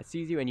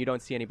sees you, and you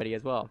don't see anybody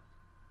as well.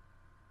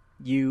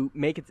 You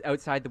make it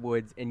outside the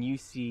woods, and you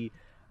see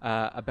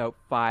about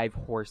 5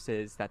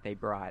 horses that they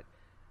brought,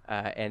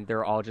 and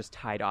they're all just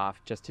tied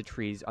off just to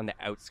trees on the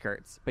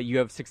outskirts. But you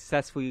have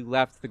successfully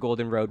left the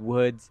Golden Road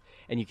woods,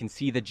 and you can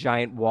see the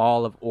giant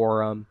wall of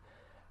Aurum,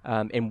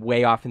 and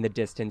way off in the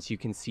distance you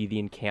can see the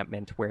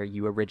encampment where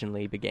you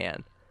originally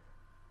began.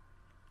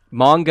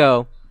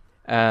 Mongo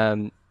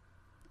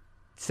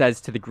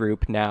says to the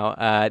group now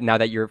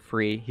that you're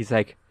free, he's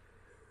like,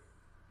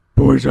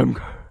 "Boys, I'm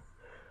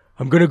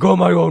gonna go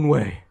my own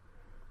way.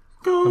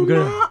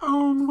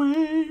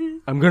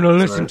 I'm gonna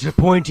listen to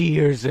pointy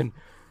ears and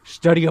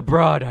study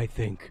abroad, I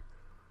think.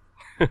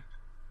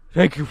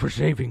 Thank you for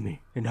saving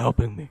me and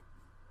helping me.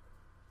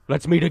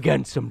 Let's meet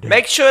again someday.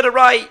 Make sure to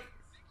write."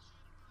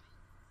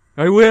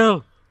 I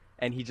will.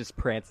 And he just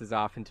prances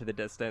off into the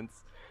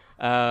distance,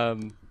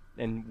 and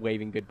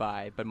waving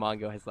goodbye. But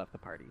Mongo has left the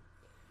party.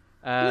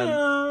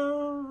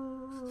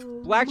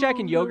 Blackjack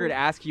and Yogurt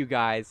ask you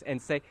guys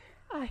and say,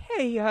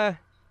 "Hey,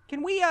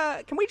 can we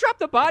drop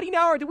the body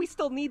now, or do we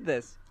still need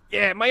this?"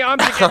 Yeah, my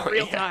arms are getting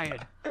real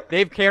tired.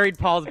 They've carried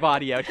Paul's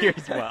body out here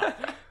as well.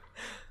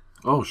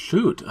 Oh,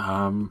 shoot.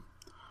 Man,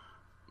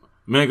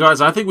 guys,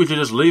 I think we should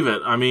just leave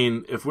it. I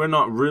mean, if we're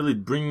not really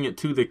bringing it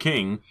to the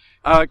king...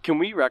 Can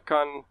we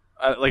retcon,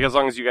 like, as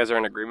long as you guys are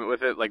in agreement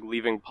with it, like,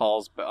 leaving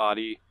Paul's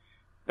body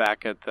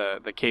back at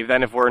the cave,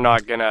 then if we're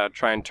not gonna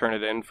try and turn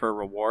it in for a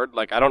reward?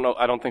 Like, I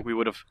don't think we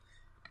would have...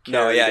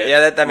 No,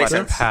 yeah, that makes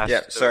sense.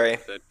 Yeah, sorry.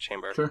 The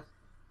chamber. Sure.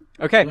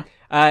 Okay,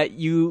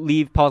 you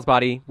leave Paul's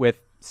body with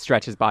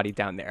Stretch's body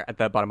down there at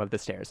the bottom of the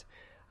stairs.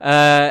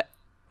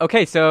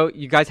 Okay, so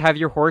you guys have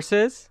your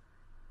horses.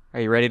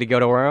 Are you ready to go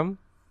to Aurum?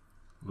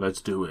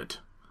 Let's do it.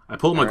 I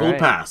pulled my gold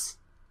pass.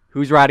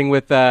 Who's riding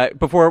with,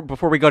 before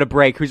we go to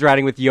break, who's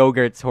riding with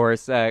Yogurt's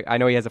horse? I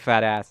know he has a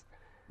fat ass.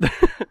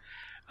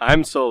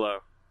 I'm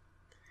solo.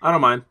 I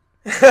don't mind.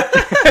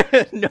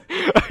 No.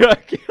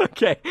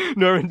 Okay,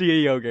 Normandy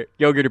Yogurt.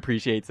 Yogurt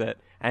appreciates it.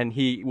 And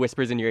he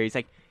whispers in your ear, he's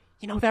like,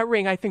 "You know, that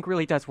ring I think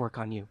really does work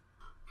on you."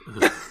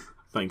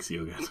 Thanks,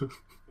 Yogurt.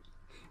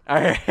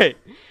 All right.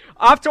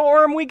 Off to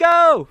Aurum we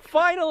go!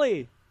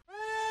 Finally!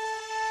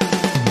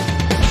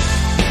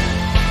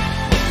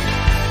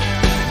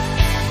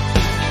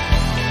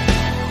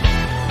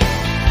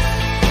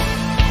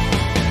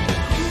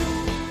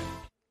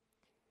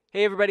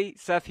 Hey everybody,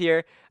 Seth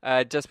here,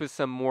 just with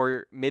some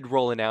more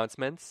mid-roll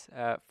announcements.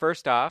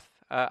 First off,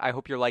 I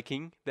hope you're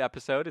liking the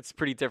episode. It's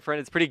pretty different.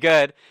 It's pretty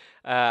good.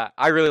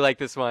 I really like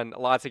this one.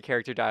 Lots of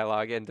character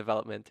dialogue and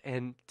development.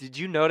 And did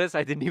you notice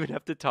I didn't even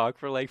have to talk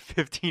for like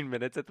 15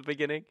 minutes at the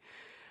beginning?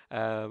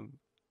 It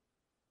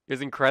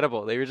was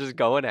incredible. They were just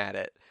going at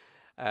it.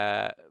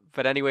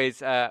 But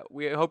anyways,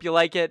 we hope you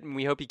like it, and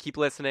we hope you keep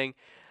listening.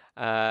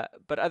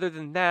 But other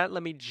than that,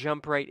 let me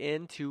jump right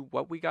into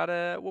what we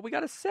gotta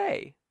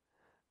say.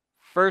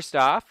 First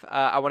off,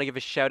 I want to give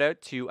a shout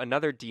out to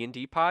another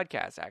D&D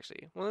podcast,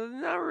 actually. Well,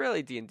 not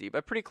really D&D,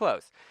 but pretty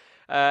close.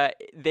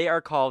 They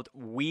are called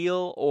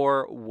Wheel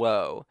or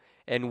Woe.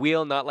 And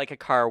wheel, not like a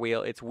car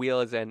wheel. It's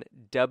wheel as in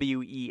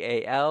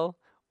W-E-A-L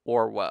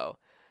or woe.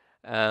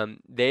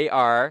 They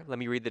are, let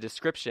me read the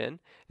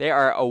description. They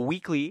are a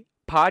weekly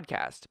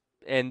podcast.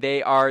 And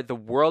they are the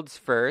world's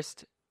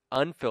first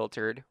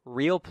unfiltered,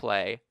 real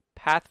play,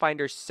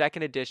 Pathfinder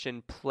 2nd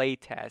Edition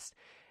playtest,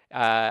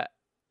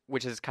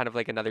 which is kind of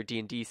like another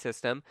D&D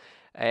system,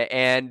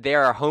 and they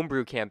are a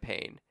homebrew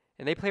campaign,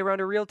 and they play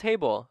around a real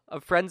table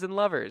of friends and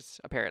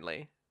lovers,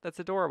 apparently. That's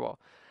adorable.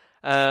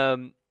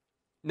 No,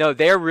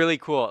 they're really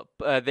cool.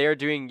 They're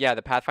doing,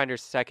 the Pathfinder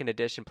 2nd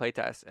Edition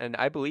playtest, and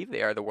I believe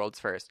they are the world's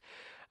first.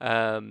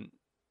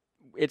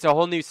 It's a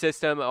whole new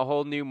system, a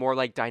whole new, more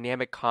like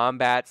dynamic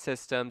combat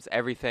systems,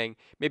 everything.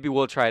 Maybe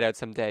we'll try it out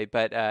someday,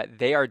 but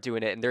they are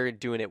doing it, and they're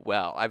doing it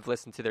well. I've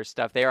listened to their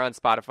stuff. They are on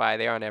Spotify.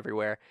 They are on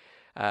everywhere.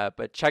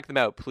 But check them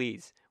out,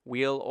 please.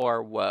 Wheel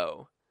or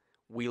Woe.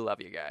 We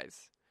love you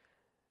guys.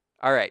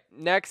 All right,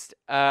 next,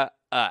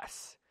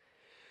 us.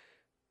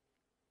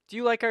 Do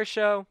you like our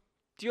show?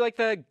 Do you like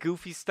the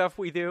goofy stuff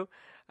we do?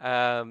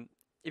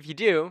 If you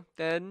do,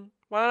 then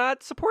why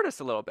not support us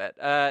a little bit?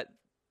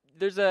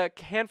 There's a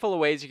handful of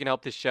ways you can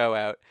help this show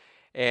out,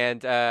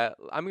 and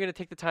I'm going to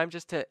take the time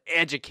just to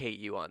educate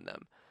you on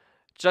them,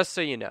 just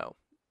so you know,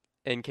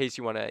 in case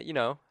you want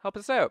to, help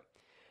us out.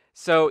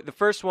 So the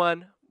first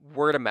one,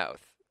 word of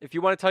mouth. If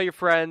you want to tell your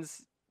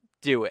friends,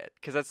 do it,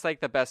 because that's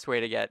like the best way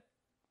to get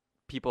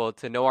people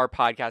to know our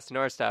podcast, to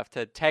know our stuff,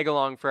 to tag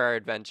along for our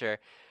adventure.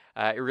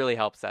 It really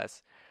helps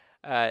us.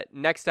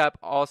 Next up,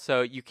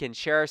 also, you can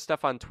share our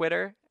stuff on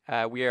Twitter.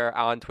 We are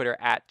on Twitter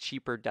at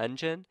Cheaper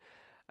Dungeon.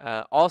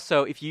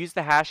 Also, if you use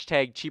the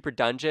hashtag Cheaper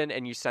Dungeon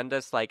and you send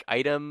us like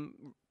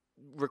item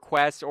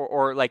requests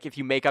or like if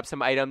you make up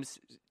some items,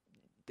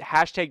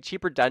 hashtag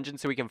Cheaper Dungeon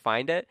so we can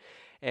find it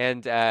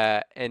and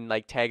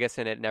like tag us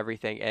in it and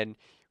everything. And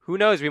who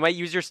knows, we might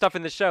use your stuff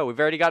in the show. We've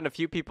already gotten a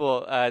few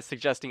people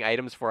suggesting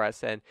items for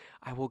us, and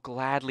I will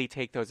gladly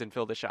take those and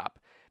fill the shop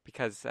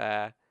because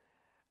I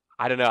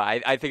don't know.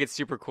 I think it's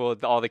super cool,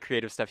 all the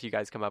creative stuff you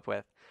guys come up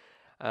with.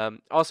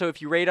 Also,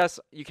 if you rate us,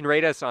 you can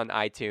rate us on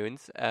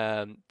iTunes.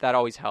 That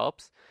always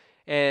helps.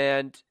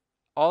 And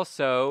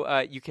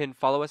also, you can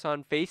follow us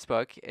on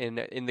Facebook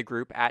in the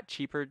group at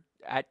Cheaper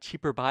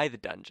by the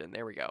Dungeon.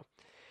 There we go.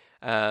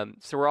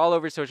 So we're all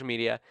over social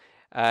media.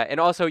 And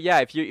also,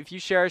 yeah, if you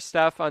share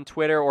stuff on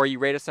Twitter or you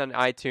rate us on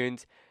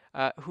iTunes,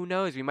 who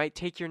knows? We might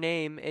take your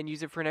name and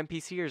use it for an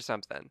NPC or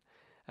something.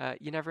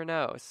 You never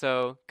know.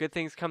 So good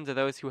things come to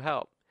those who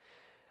help.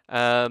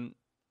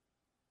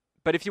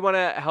 But if you want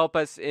to help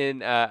us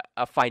in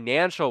a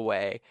financial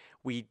way,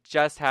 we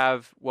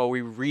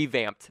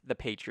revamped the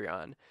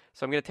Patreon.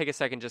 So I'm going to take a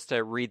second just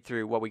to read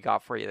through what we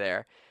got for you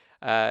there.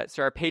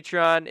 So our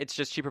Patreon, it's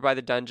just Cheaper by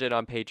the Dungeon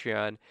on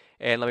Patreon.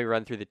 And let me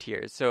run through the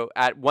tiers. So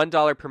at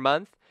 $1 per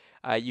month,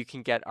 you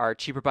can get our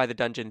Cheaper by the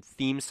Dungeon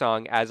theme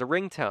song as a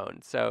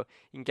ringtone. So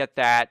you can get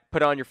that,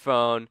 put it on your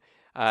phone,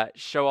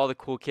 show all the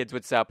cool kids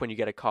what's up when you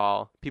get a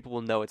call. People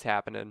will know what's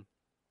happening.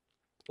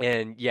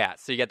 And yeah,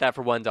 so you get that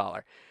for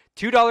 $1.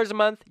 $2 a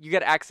month, you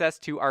get access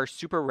to our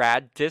super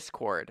rad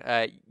Discord.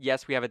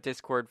 Yes, we have a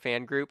Discord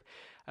fan group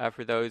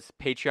for those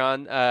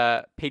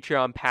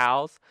Patreon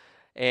pals.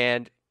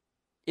 And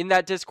in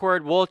that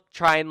Discord, we'll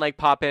try and like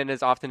pop in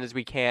as often as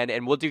we can,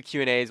 and we'll do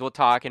Q&As. We'll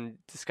talk and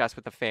discuss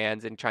with the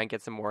fans and try and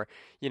get some more,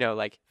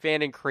 like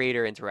fan and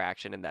creator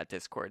interaction in that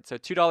Discord. So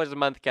 $2 a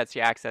month gets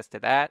you access to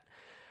that.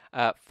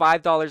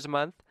 $5 a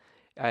month,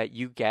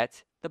 you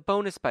get the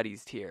bonus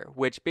buddies tier,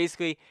 which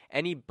basically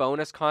any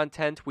bonus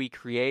content we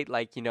create,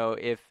 like,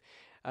 if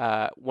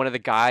one of the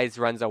guys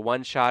runs a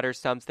one shot or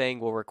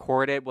something, we'll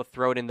record it, we'll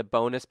throw it in the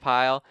bonus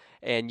pile,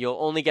 and you'll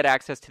only get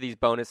access to these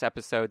bonus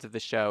episodes of the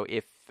show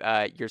if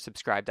you're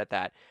subscribed at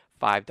that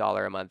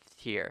 $5 a month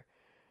tier.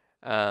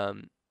 So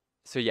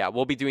yeah,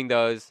 we'll be doing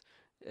those.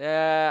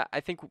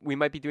 I think we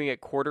might be doing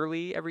it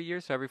quarterly every year,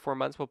 so every 4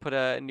 months we'll put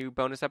a new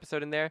bonus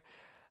episode in there.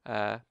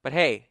 But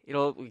hey,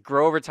 it'll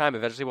grow over time.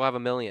 Eventually we'll have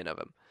 1 million of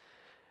them.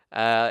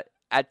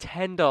 At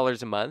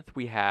 $10 a month,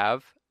 we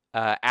have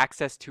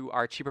access to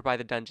our Cheaper by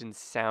the Dungeon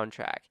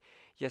soundtrack.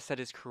 Yes, that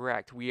is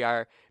correct. We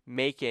are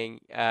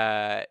making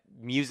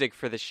music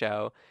for the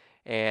show,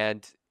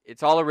 and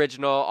it's all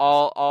original,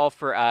 all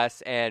for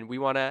us, and we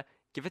want to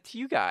give it to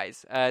you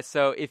guys.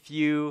 So if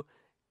you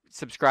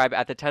subscribe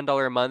at the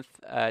 $10 a month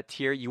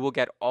tier, you will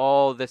get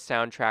all the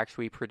soundtracks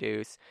we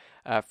produce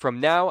from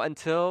now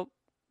until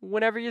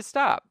whenever you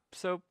stop.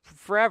 So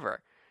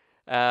forever.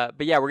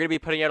 But yeah, we're going to be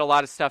putting out a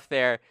lot of stuff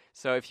there.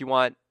 So if you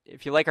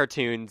like our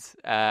tunes,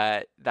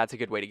 that's a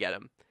good way to get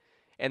them.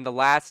 And the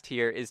last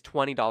tier is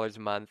 $20 a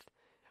month,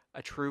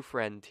 a true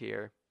friend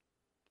tier.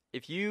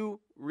 If you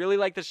really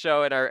like the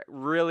show and are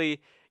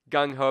really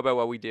gung-ho about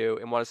what we do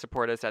and want to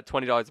support us at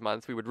 $20 a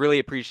month, we would really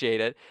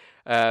appreciate it.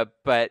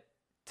 But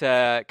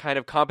to kind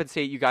of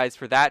compensate you guys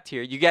for that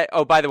tier, you get,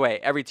 oh, by the way,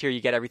 every tier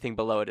you get everything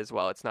below it as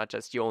well. It's not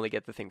just you only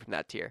get the thing from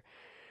that tier.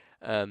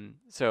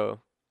 So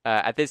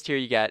at this tier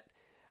you get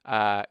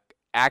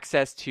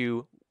access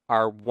to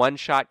our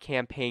one-shot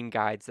campaign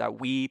guides that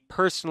we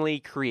personally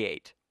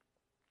create.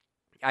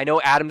 I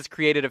know Adam's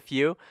created a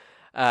few,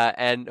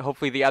 and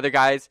hopefully the other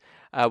guys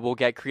will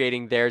get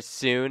creating theirs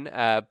soon.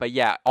 But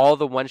yeah, all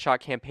the one-shot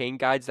campaign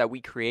guides that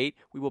we create,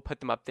 we will put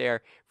them up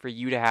there for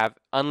you to have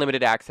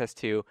unlimited access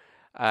to,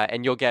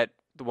 and you'll get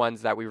the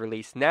ones that we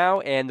release now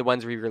and the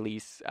ones we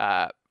release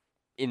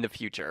in the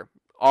future,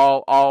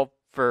 all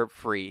for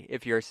free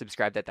if you're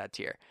subscribed at that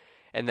tier,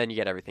 and then you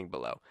get everything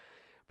below.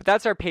 But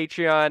that's our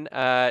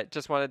Patreon.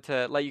 Just wanted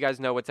to let you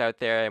guys know what's out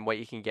there and what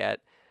you can get.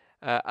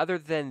 Other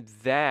than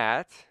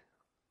that,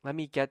 let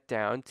me get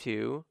down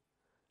to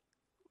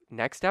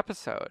next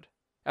episode.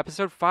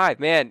 Episode 5.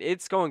 Man,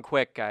 it's going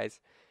quick, guys.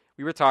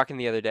 We were talking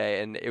the other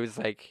day, and it was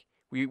like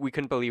we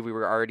couldn't believe we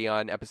were already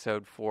on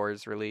episode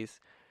 4's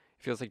release.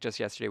 It feels like just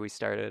yesterday we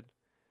started.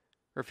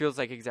 Or it feels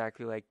like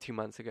exactly like 2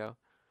 months ago.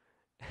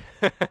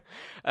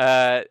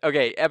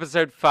 Okay,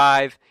 episode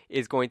 5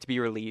 is going to be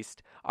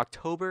released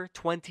October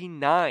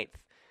 29th,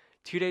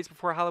 2 days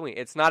before Halloween.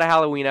 It's not a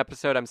Halloween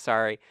episode, I'm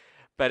sorry,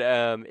 but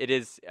it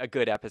is a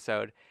good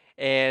episode.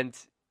 And,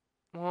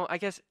 well, I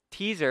guess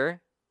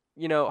teaser,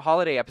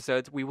 holiday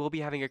episodes, we will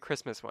be having a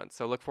Christmas one,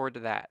 so look forward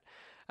to that.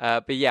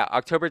 But yeah,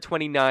 October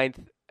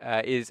 29th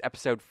is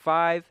episode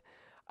 5.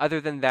 Other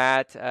than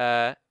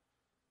that,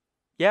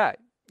 yeah,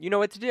 you know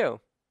what to do.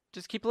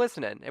 Just keep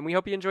listening, and we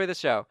hope you enjoy the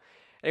show.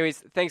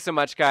 Anyways, thanks so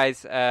much,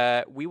 guys.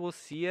 We will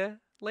see you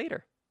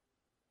later.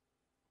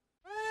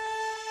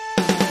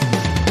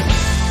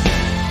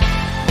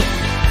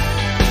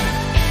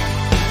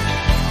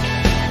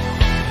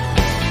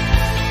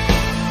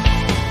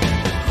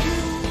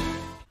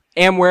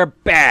 And we're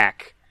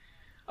back.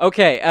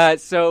 Okay,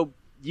 so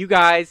you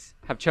guys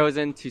have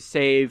chosen to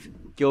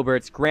save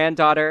Gilbert's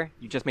granddaughter.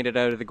 You just made it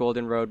out of the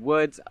Golden Road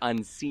Woods,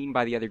 unseen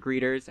by the other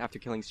greeters, after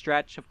killing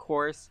Stretch, of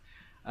course.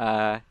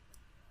 And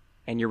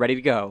you're ready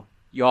to go.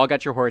 You all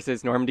got your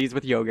horses, Normandy's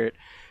with yogurt,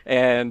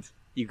 and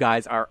you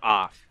guys are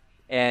off.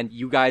 And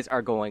you guys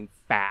are going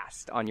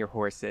fast on your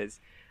horses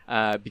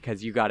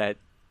because you gotta,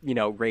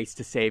 race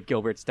to save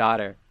Gilbert's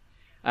daughter.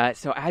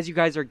 So as you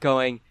guys are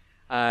going,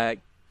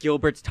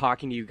 Gilbert's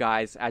talking to you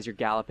guys as you're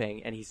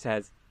galloping, and he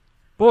says,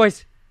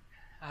 "Boys,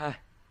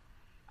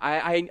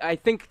 I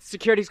think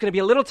security's going to be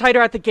a little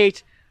tighter at the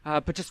gate,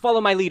 but just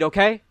follow my lead,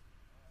 okay?"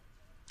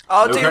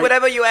 I'll do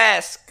whatever you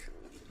ask.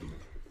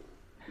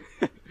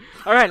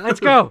 All right, let's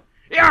go.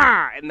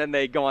 Yeah! And then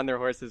they go on their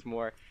horses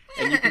more.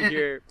 And you can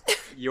hear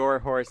your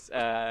horse,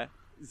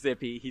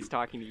 Zippy, he's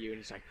talking to you, and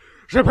he's like,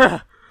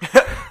 "Zippy,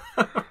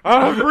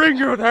 I'll bring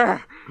you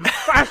there.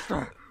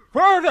 Faster,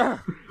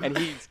 further." And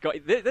he's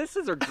going, this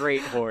is a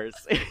great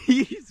horse.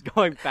 He's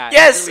going fast.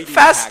 Yes, really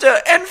faster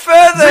and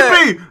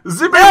further.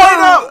 Zippy, wait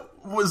up.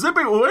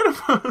 Zippy, wait a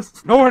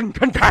minute. No one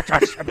can catch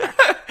us.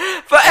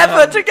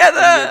 Forever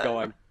together. You're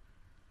going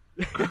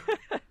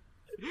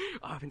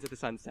off into the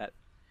sunset.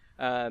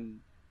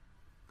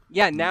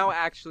 Yeah, now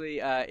actually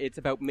it's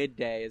about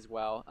midday as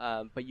well,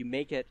 but you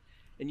make it,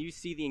 and you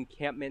see the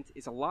encampment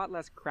is a lot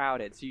less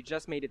crowded, so you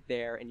just made it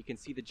there, and you can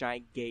see the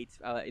giant gates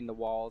in the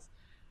walls,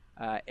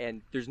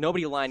 and there's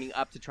nobody lining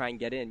up to try and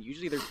get in.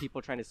 Usually there's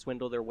people trying to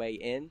swindle their way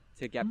in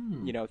to get,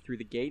 through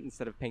the gate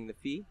instead of paying the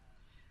fee.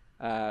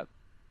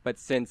 But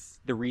since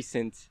the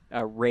recent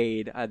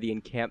raid, the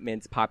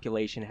encampment's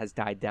population has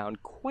died down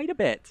quite a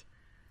bit.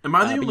 Am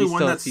I the only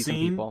one that's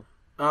seen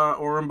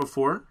Aurum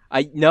before?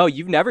 No,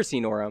 you've never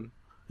seen Aurum.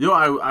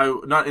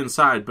 I not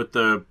inside, but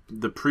the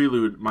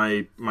prelude,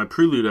 my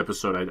prelude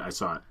episode, I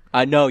saw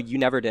it. No, you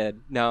never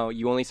did. No,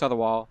 you only saw the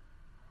wall.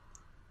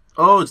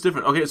 Oh, it's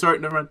different. Okay, sorry,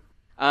 never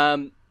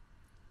mind.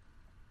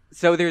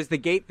 So there's the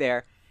gate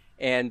there,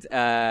 and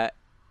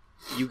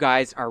you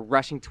guys are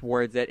rushing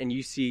towards it, and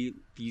you see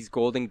these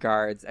golden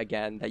guards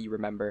again that you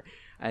remember,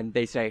 and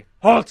they say,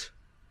 "Halt!"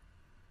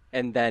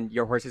 And then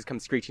your horses come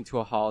screeching to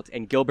a halt,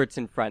 and Gilbert's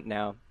in front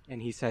now,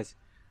 and he says,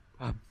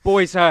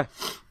 "Boys,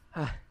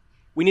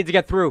 we need to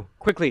get through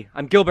quickly.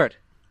 I'm Gilbert.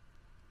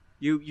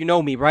 You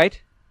know me,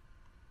 right?"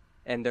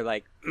 And they're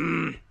like,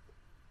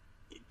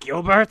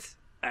 "Gilbert?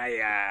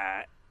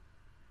 I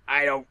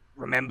don't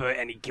remember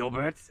any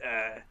Gilberts.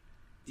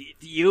 Do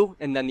you?"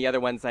 And then the other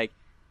one's like,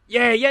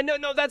 Yeah,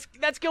 no,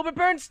 that's Gilbert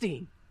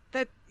Bernstein.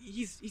 That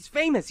he's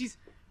famous.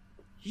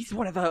 He's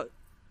one of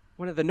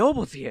the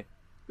nobles here.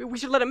 We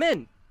should let him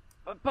in.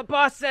 But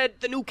boss said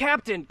the new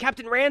Captain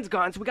Rand's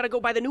gone, so we gotta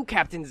go by the new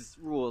captain's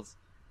rules.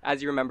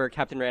 As you remember,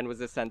 Captain Rand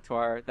was a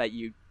centaur that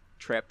you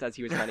tripped as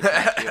he was trying to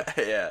catch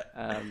you. Yeah.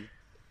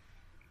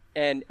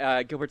 And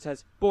Gilbert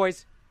says,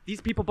 "Boys,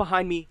 these people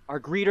behind me are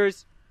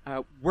greeters.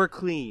 We're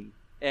clean."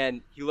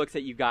 And he looks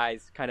at you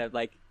guys kind of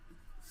like,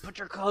 "Put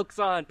your cloaks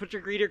on. Put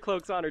your greeter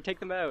cloaks on, or take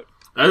them out."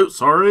 Oh,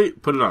 sorry.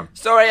 Put it on.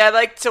 Sorry, I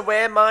like to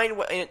wear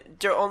mine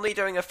only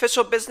during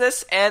official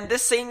business, and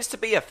this seems to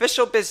be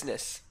official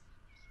business.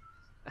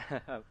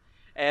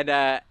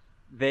 And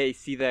they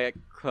see the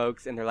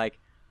cloaks, and they're like,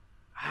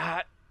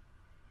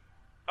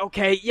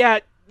 "Okay, yeah,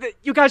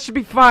 you guys should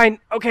be fine.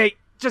 Okay,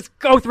 just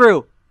go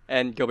through."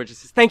 And Gilbert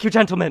just says, "Thank you,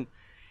 gentlemen."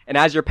 And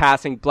as you're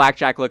passing,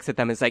 Blackjack looks at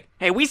them and is like,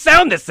 "Hey, we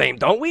sound the same,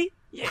 don't we?"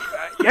 Yeah,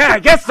 I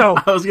guess so.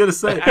 I was gonna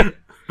say.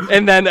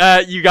 And then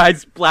you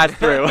guys blast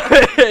through,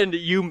 and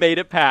you made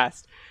it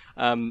past.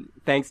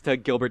 Thanks to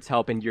Gilbert's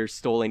help and your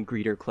stolen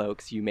greeter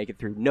cloaks, you make it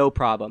through no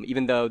problem,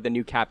 even though the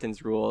new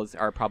captain's rules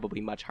are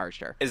probably much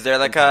harsher. Is there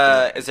like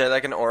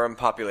an Aurum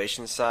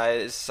population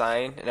size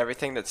sign and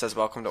everything that says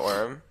 "Welcome to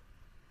Aurum"?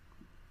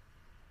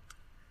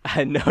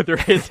 No,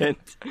 there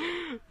isn't.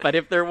 But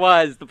if there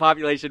was, the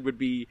population would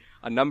be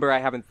a number I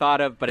haven't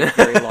thought of, but it's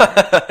very long.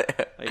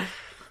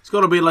 It's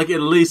got to be like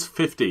at least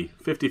 50,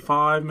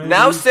 55 maybe.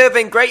 Now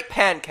serving great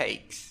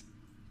pancakes.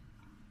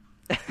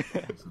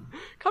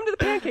 Come to the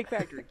pancake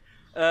factory.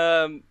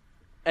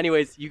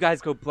 Anyways, you guys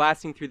go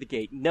blasting through the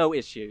gate, no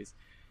issues.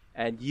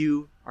 And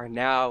you are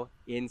now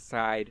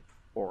inside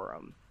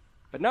Aurum.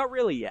 But not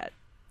really yet.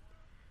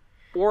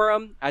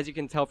 Aurum, as you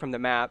can tell from the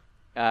map,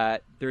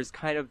 there's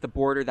kind of the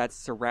border that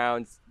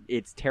surrounds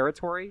its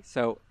territory.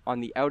 So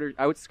on the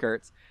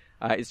outskirts,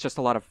 it's just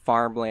a lot of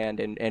farmland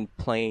and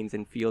plains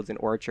and fields and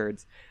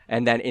orchards.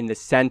 And then in the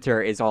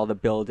center is all the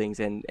buildings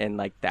and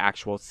like the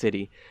actual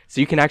city.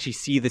 So you can actually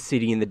see the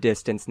city in the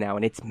distance now,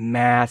 and it's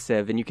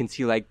massive. And you can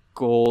see like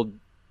gold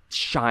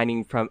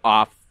shining from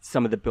off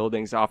some of the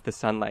buildings off the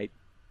sunlight.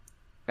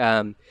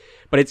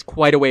 But it's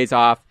quite a ways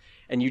off,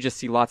 and you just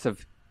see lots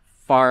of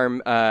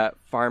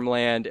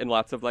farmland and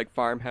lots of like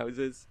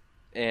farmhouses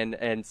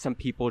and some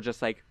people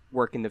just like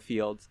work in the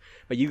fields.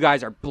 But you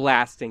guys are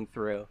blasting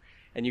through,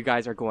 and you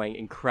guys are going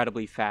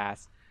incredibly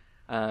fast.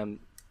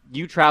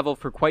 You travel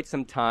for quite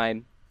some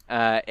time,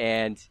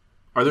 and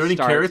are there any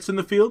carrots in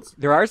the fields?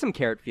 There are some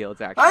carrot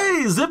fields, actually.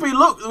 Hey, Zippy,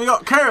 look, we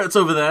got carrots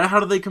over there. How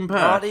do they compare?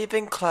 Not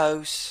even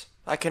close.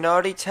 I can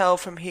already tell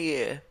from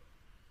here.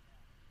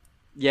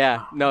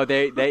 Yeah, no,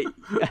 they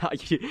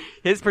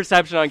his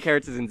perception on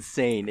carrots is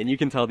insane, and you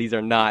can tell these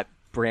are not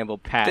Bramble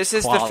Patch This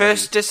is quality. the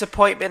first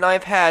disappointment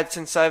I've had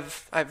since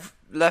I've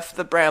left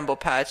the Bramble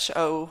Patch.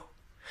 Oh,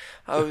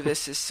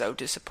 this is so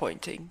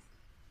disappointing.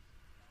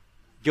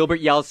 Gilbert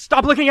yells,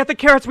 "Stop looking at the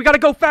carrots! We gotta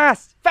go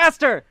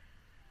faster!"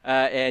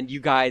 And you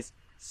guys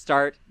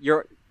start.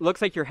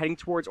 Looks like you're heading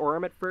towards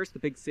Aurum at first, the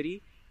big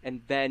city,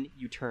 and then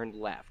you turn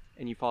left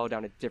and you follow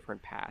down a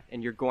different path,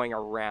 and you're going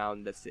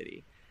around the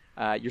city.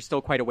 You're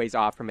still quite a ways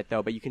off from it,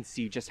 though, but you can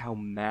see just how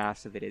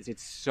massive it is.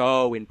 It's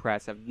so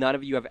impressive. None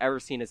of you have ever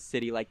seen a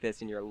city like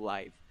this in your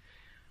life.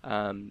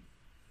 And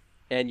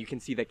you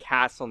can see the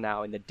castle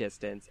now in the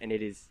distance, and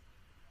it is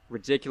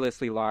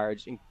ridiculously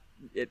large.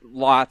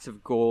 Lots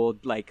of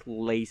gold, like,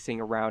 lacing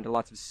around, and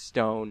lots of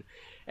stone.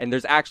 And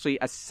there's actually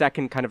a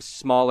second kind of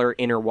smaller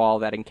inner wall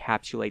that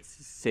encapsulates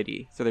the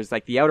city. So there's,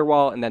 like, the outer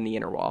wall and then the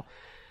inner wall.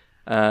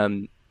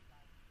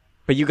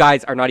 But you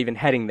guys are not even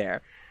heading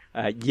there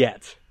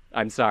yet.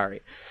 I'm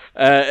sorry.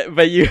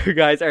 But you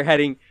guys are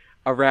heading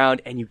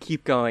around, and you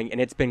keep going, and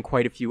it's been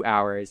quite a few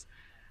hours.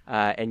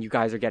 And you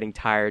guys are getting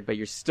tired, but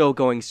you're still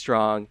going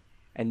strong.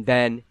 And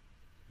then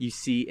you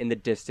see in the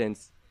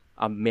distance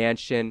a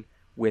mansion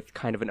with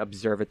kind of an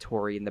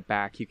observatory in the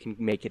back. You can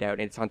make it out,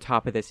 and it's on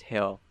top of this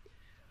hill,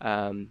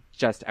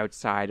 just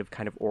outside of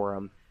kind of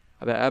Aurum,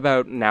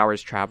 about an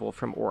hour's travel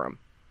from Aurum,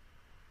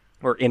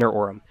 or inner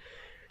Aurum.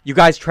 You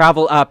guys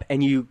travel up,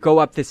 and you go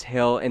up this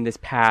hill in this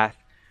path,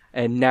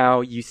 and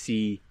now you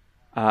see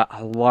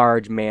a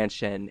large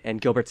mansion,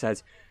 and Gilbert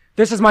says,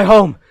 "This is my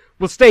home!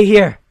 We'll stay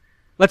here!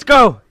 Let's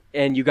go!"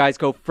 And you guys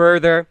go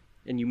further,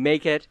 and you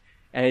make it,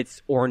 and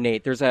it's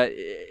ornate. There's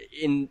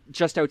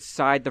just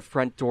outside the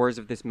front doors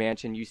of this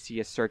mansion, you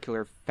see a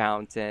circular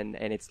fountain,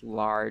 and it's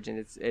large, and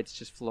it's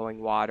just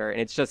flowing water,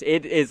 and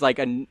it is like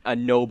a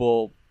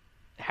noble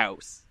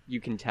house. You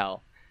can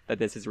tell that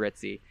this is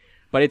ritzy,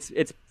 but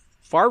it's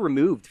far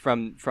removed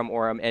from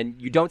Aurum,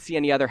 and you don't see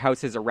any other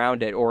houses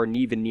around it or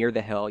even near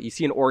the hill. You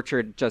see an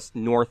orchard just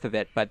north of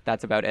it, but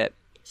that's about it.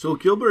 So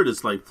Gilbert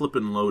is like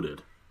flippin'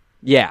 loaded.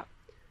 Yeah.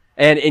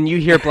 And you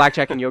hear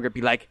Blackjack and Yogurt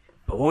be like,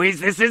 "Boys,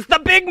 this is the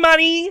big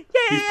money!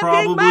 Yeah,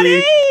 big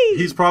money!"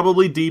 He's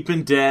probably deep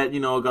in debt,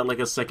 got like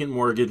a second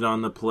mortgage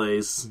on the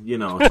place.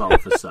 It's all a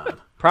facade.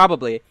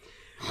 Probably.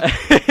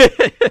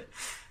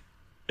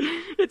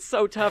 It's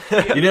so tough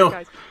to be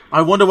guys.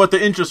 I wonder what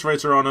the interest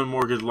rates are on a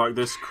mortgage like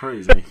this.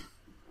 Crazy.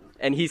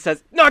 And he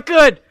says, "Not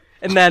good!"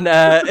 And then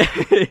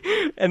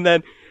and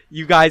then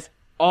you guys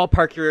all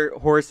park your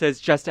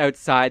horses just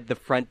outside the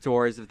front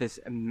doors of this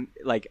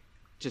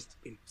just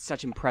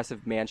such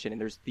impressive mansion, and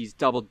there's these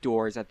double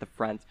doors at the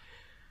front,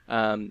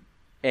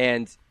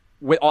 and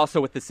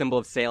also with the symbol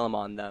of Salem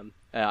on them,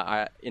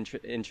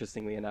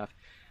 interestingly enough.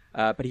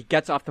 But he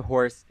gets off the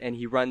horse, and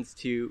he runs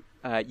to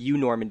you,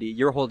 Normandy.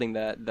 You're holding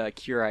the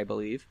cure, I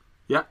believe.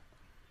 Yeah.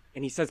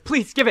 And he says,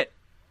 "Please, give it."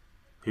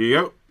 Here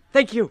you go.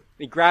 "Thank you."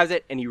 He grabs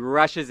it, and he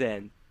rushes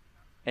in.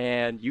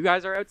 And you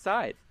guys are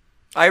outside.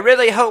 I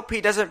really hope he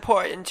doesn't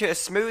pour it into a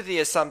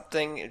smoothie or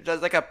something. It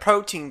does like a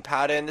protein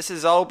powder, and this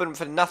has all been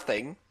for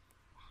nothing.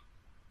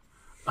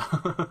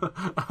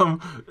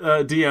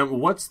 DM,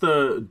 what's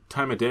the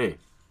time of day?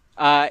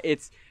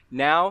 It's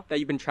now that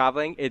you've been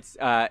traveling. It's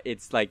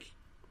like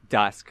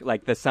dusk,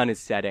 like the sun is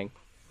setting.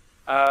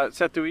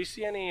 Seth, do we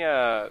see any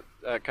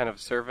kind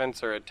of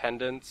servants or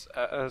attendants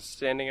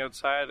standing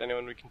outside?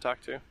 Anyone we can talk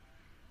to?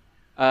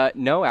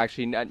 No,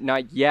 actually,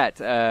 not yet.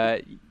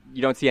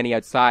 You don't see any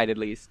outside, at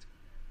least.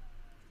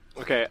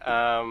 Okay.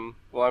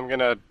 Well, I'm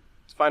gonna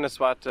find a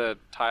spot to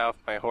tie off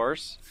my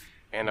horse,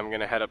 and I'm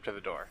gonna head up to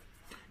the door.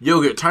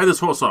 Yogurt, tie this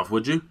horse off,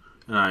 would you?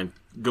 And I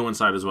go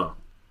inside as well.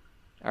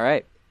 All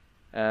right.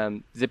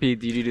 Zippy,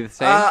 do you do the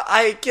same?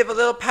 I give a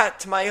little pat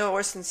to my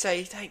horse and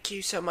say, "Thank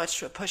you so much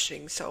for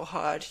pushing so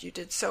hard. You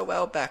did so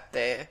well back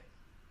there."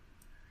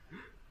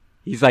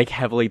 He's like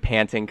heavily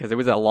panting because it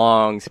was a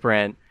long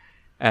sprint.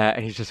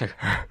 And he's just like,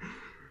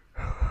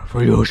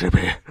 "For you,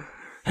 Zippy,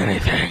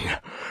 anything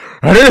at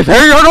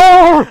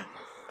all."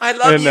 I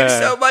love you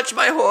so much,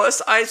 my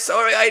horse. I'm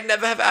sorry I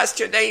never have asked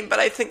your name, but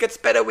I think it's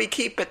better we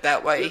keep it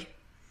that way.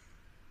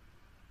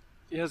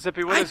 Yeah,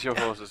 Zippy, what is your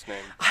horse's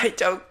name? I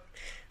don't...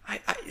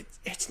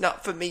 it's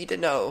not for me to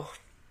know.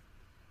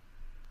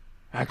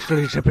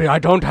 Actually, Zippy, I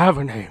don't have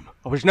a name.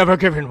 I was never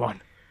given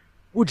one.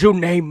 Would you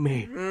name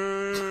me?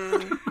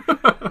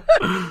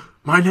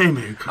 My name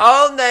is...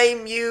 I'll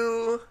name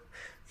you...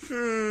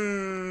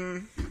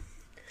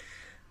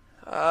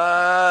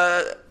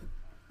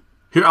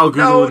 Here, I'll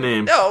Google the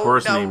name. no,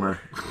 Horse no. namer.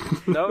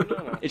 No.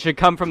 It should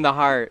come from the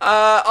heart.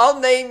 I'll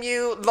name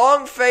you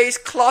Long-Face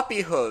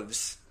Cloppy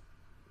Hooves.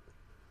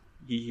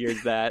 He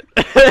hears that.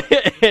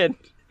 and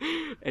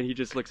he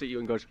just looks at you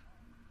and goes,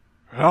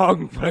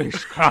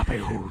 Long-Face Cloppy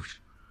Hooves.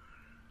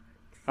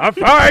 A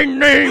fine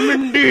name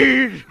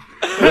indeed.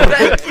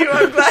 Thank you,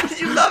 I'm glad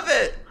you love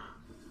it.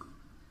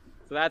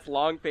 so that's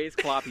long face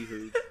Cloppy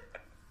Hooves.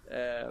 All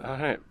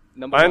right.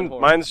 Number one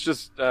horse.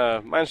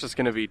 Mine's just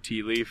gonna be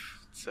Tea Leaf.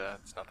 It's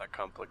not that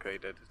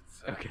complicated.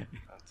 Okay.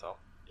 That's all.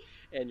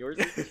 And yours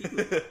is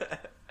Tea.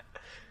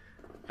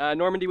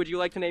 Normandy, would you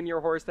like to name your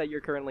horse that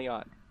you're currently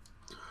on?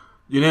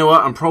 You know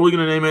what? I'm probably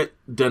going to name it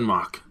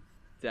Denmark.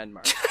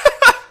 Denmark.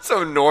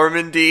 So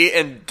Normandy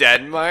and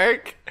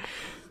Denmark?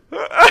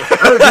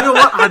 Oh, you know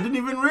what? I didn't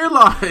even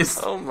realize.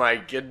 Oh my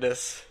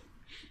goodness.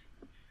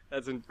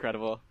 That's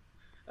incredible.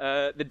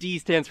 The D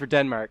stands for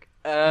Denmark.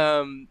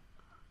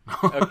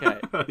 Okay.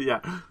 Yeah.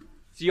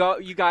 So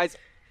you guys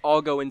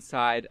all go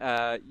inside.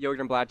 Yogurt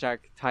and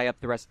Blackjack tie up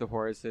the rest of the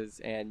horses,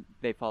 and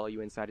they follow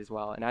you inside as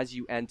well. And as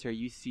you enter,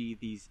 you see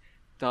these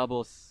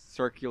double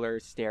circular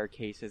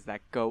staircases that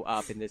go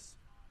up in this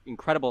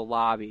incredible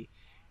lobby.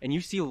 And you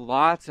see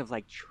lots of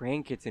like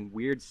trinkets and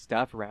weird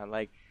stuff around,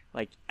 like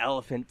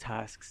elephant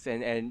tusks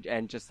and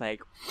just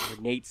like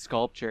ornate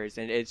sculptures.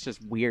 And it's just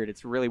weird.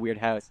 It's a really weird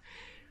house.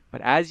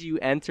 But as you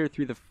enter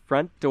through the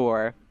front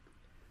door,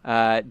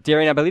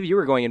 Darian, I believe you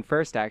were going in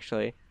first,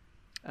 actually.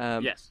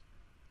 Yes.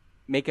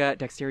 Make a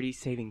dexterity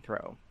saving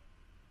throw.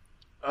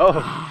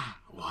 Oh.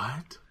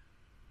 What?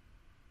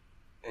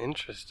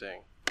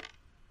 Interesting.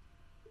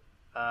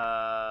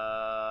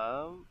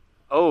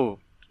 Oh,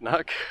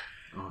 not good.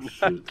 Oh, Not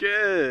shoot.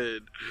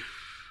 good.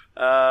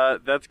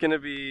 That's gonna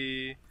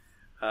be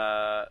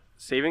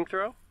saving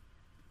throw,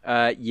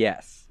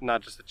 Yes.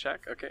 not just a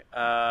check. Okay.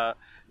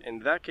 In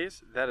that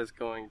case, that is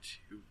going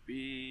to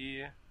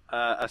be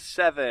a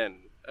 7.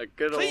 A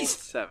good old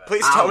 7.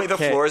 Please tell me the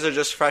Okay. floors are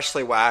just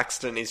freshly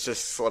waxed and he's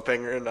just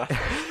slipping or nothing.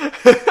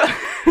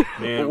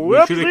 Man,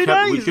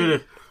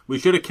 Whoopsie-daisy. we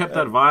should have kept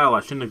that vial. I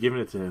shouldn't have given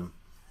it to him.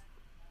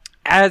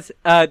 As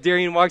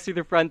Darian walks through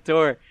the front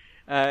door,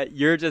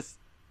 you're just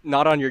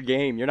not on your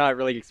game. You're not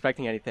really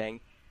expecting anything.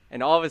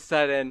 And all of a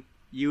sudden,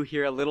 you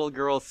hear a little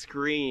girl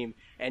scream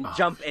and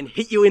jump and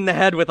hit you in the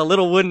head with a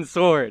little wooden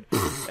sword.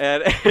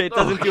 And it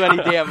doesn't do any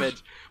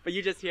damage. But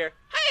you just hear,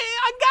 "Hey,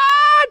 I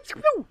got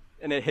you!"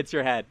 And it hits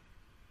your head.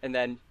 And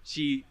then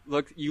you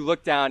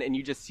look down and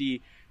you just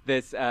see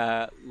this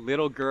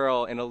little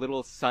girl in a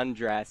little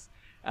sundress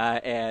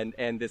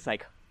and this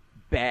like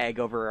bag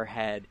over her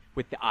head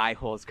with the eye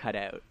holes cut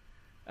out.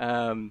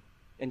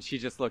 And she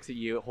just looks at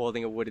you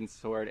holding a wooden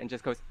sword and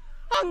just goes,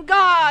 "On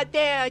guard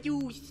there,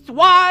 you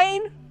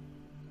swine!"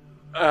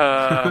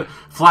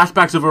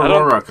 Flashbacks of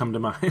Aurora come to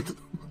mind.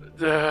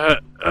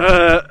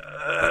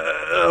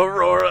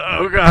 Aurora.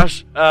 Oh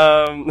gosh.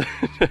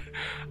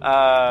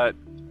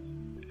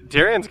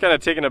 Darian's kind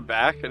of taken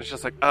aback and it's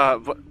just like,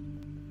 what?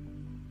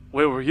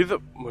 Wait, were you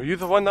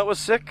the one that was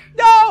sick?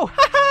 No!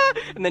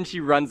 And then she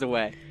runs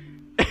away.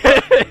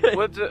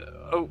 What?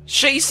 Oh,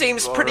 She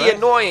seems pretty Alright.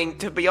 annoying,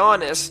 to be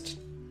honest.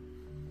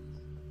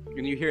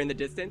 And you hear in the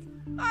distance,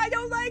 "I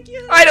don't like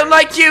you!" I don't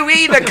like you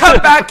either. Come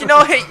back and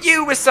I'll hit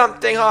you with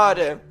something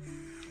harder.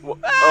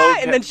 Ah!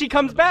 okay. And then she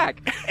comes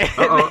back.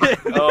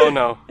 Oh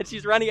no. And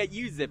she's running at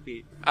you,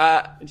 Zippy.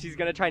 Uh, And she's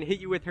going to try and hit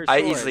you with her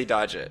sword. I easily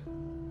dodge it.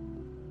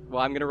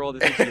 Well, I'm going to roll to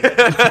see if you hit.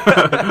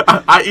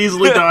 I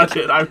easily dodge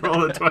it. I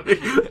roll a 20.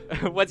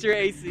 What's your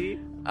AC?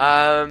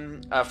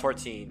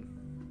 14.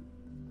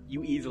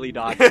 You easily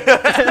dodge it.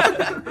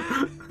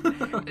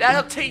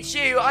 That'll teach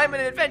you. I'm an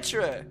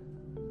adventurer.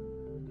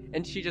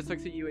 And she just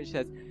looks at you and she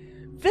says,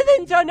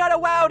 "Villains are not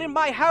allowed in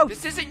my house."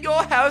 This isn't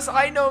your house.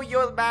 I know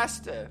your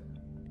master.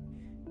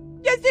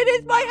 Yes, it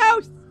is my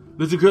house.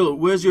 Little girl,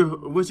 where's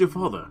your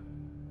father?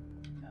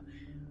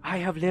 I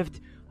have lived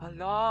a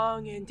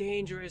long and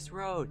dangerous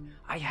road.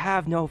 I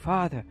have no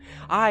father.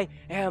 I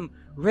am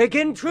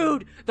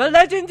Rigentrude, the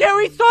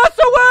legendary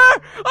sorcerer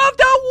of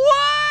the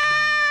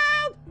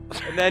world!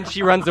 And then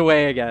she runs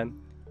away again.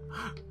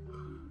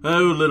 Oh,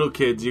 little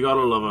kids, you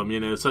gotta love them. You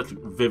know, such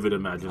vivid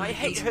imagination. I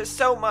hate her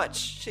so much.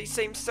 She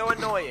seems so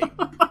annoying.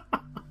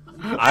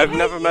 I've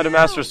never met a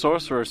master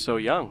sorcerer so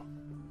young.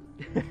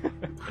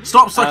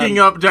 Stop sucking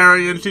up,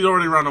 Darian. She's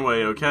already run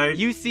away. Okay.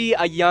 You see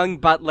a young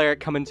butler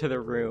come into the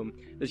room,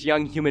 this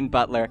young human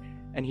butler,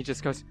 and he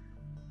just goes,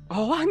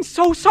 "Oh, I'm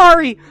so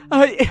sorry.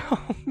 Oh,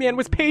 man,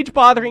 was Paige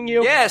bothering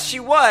you?" Yes, she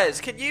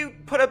was. Can you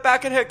put her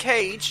back in her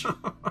cage?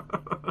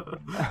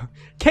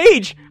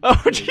 Cage! Oh,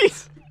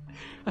 jeez.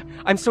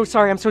 I'm so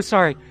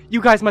sorry.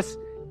 You guys must...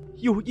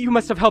 You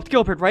must have helped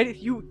Gilbert, right?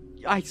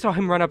 I saw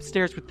him run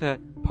upstairs with the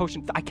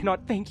potion. I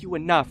cannot thank you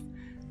enough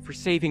for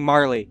saving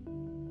Marley.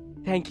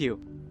 Thank you.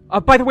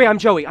 By the way, I'm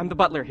Joey. I'm the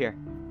butler here.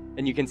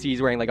 and you can see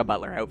he's wearing like a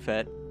butler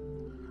outfit.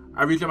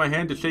 I reach out my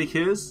hand to shake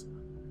his,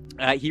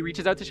 He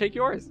reaches out to shake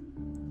yours.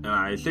 and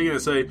I shake it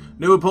and say,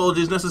 "No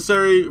apologies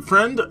necessary,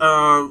 friend.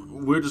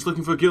 We're just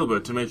looking for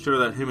Gilbert to make sure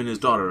that him and his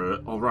daughter are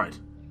all right."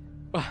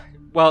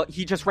 Well,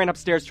 he just ran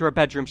upstairs to her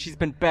bedroom. She's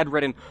been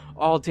bedridden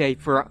all day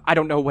for I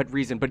don't know what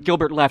reason, but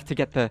Gilbert left to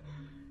get the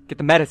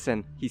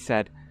medicine, he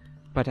said.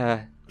 But,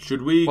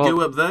 Should we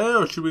go up there,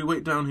 or should we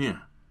wait down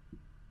here?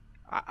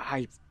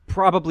 I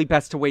probably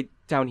best to wait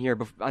down here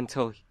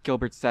until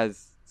Gilbert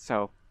says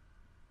so.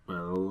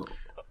 Well,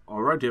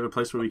 all right. Do you have a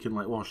place where we can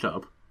wash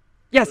up?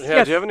 Yes, Yeah.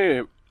 yes. Do you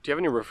have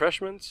any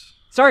refreshments?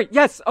 Sorry,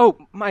 yes. Oh,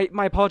 my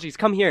apologies.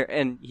 Come here.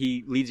 And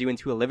he leads you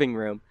into a living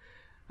room.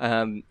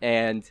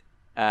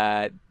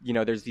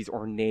 There's these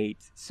ornate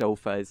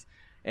sofas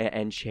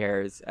and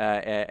chairs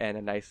and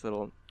a nice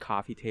little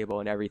coffee table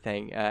and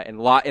everything.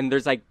 And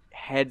there's like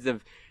heads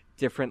of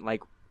different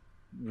like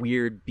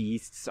weird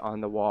beasts on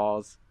the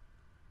walls.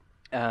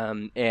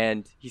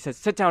 And he says,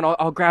 "Sit down.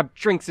 I'll grab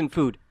drinks and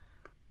food.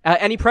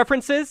 Any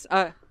preferences?"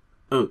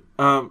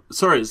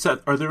 Sorry, Seth.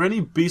 Are there any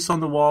beasts on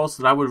the walls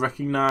that I would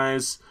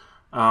recognize?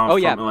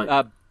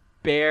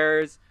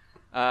 Bears,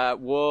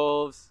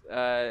 wolves.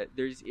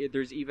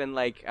 There's even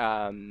like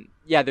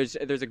there's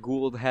a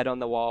ghoul head on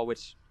the wall,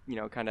 which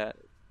kind of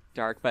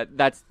dark, but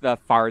that's the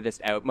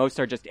farthest out. Most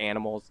are just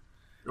animals.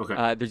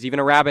 Okay. There's even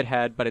a rabbit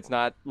head, but it's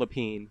not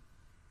Lapine.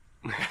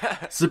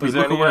 Zippy,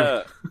 look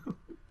away.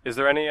 Is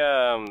there any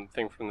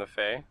thing from the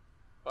Fae?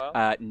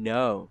 Well,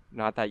 No,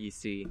 not that you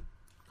see.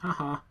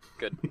 Haha.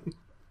 good.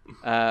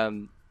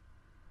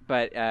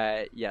 But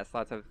yes,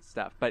 lots of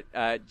stuff. But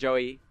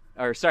Joey,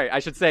 or sorry, I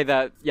should say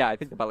that. Yeah, I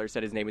think the butler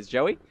said his name is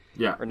Joey.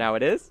 Yeah. Or now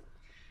it is.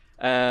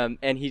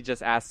 And he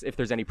just asks if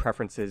there's any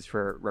preferences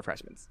for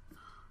refreshments.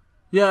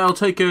 Yeah, I'll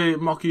take a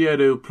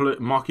macchiato.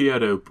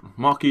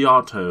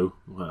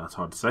 Well, that's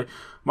hard to say.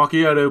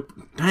 Macchiato.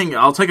 Dang it!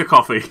 I'll take a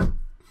coffee.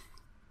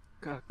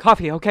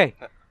 Coffee, okay.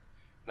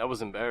 That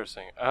was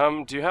embarrassing.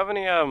 Do you have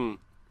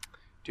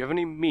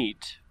any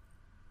meat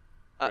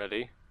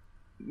ready?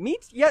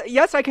 Meat? Yeah,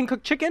 yes, I can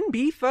cook chicken,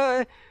 beef,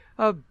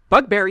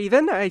 bugbear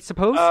even, I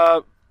suppose.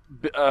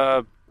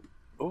 I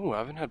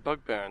haven't had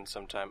bugbear in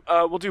some time.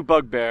 We'll do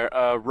bugbear,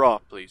 raw,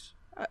 please.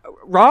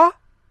 Raw?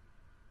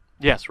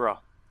 Yes, raw.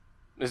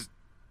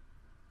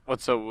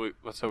 What's so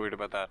weird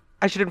about that?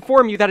 I should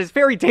inform you that is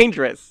very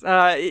dangerous.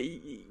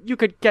 You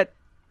could get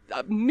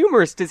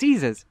numerous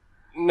diseases.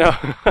 No,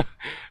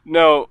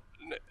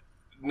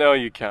 no,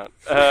 you can't.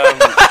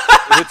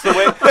 It's the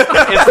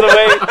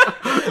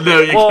way. No,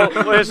 you Well,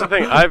 can't. here's the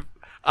thing.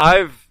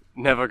 I've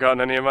never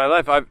gotten any in my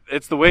life.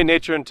 It's the way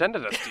nature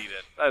intended us to eat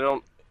it. I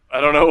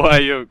don't know why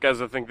you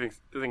guys are thinking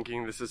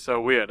this is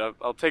so weird.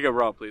 I'll take it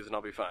raw, please, and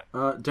I'll be fine.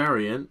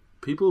 Darian,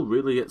 people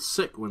really get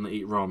sick when they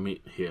eat raw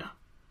meat here.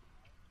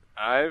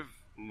 I've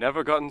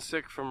never gotten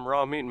sick from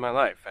raw meat in my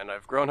life, and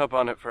I've grown up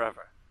on it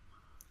forever.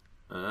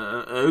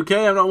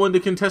 Okay, I'm not one to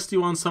contest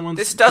you on someone's.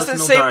 This doesn't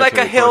personal seem like a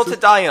dietary hill choices. to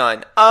die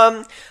on.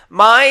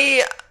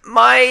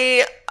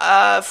 My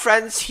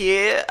friends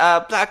here,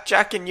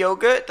 Blackjack and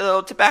Yogurt, the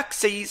little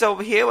tabaxis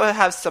over here, will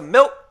have some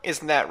milk.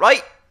 Isn't that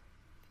right?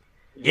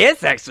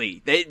 Yes,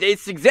 actually,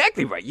 it's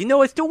exactly right. You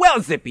know it so well,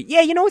 Zippy.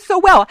 Yeah, you know it so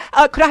well.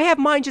 Could I have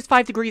mine just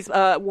 5 degrees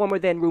warmer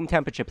than room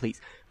temperature,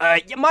 please?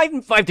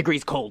 Mine 5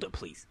 degrees colder,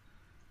 please.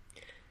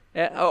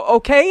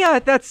 Okay,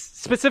 that's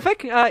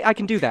specific. I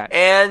can do that.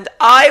 And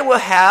I will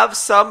have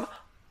some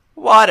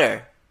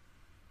water.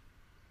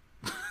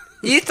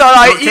 You thought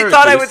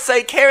I would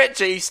say carrot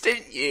juice,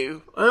 didn't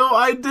you? Oh,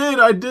 I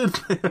did.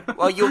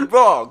 Well, you're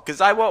wrong, because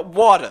I want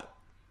water.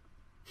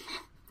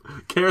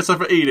 Carrots are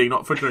for eating,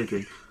 not for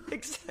drinking.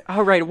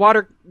 All right,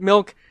 water,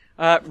 milk,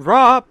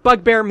 raw,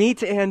 bugbear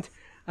meat, and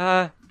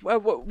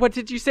what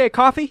did you say?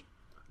 Coffee?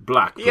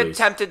 Black, He please.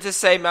 attempted to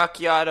say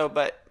macchiato,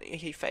 but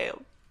he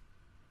failed.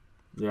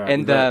 Yeah,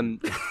 And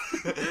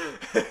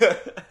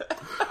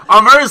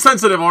I'm very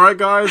sensitive. All right,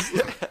 guys.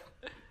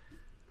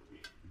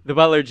 the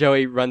butler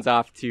Joey runs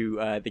off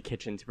to the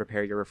kitchen to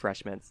prepare your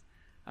refreshments,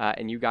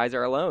 and you guys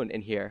are alone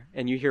in here.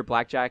 And you hear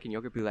Blackjack and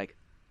Yogurt be like,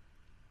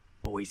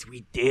 Boys,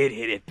 we did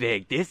hit it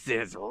big. This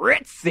is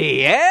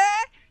ritzy, eh?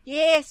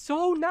 Yeah,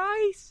 so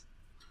nice.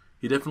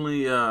 He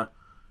definitely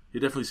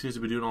seems to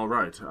be doing all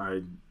right.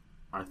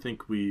 I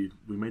think we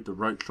made the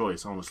right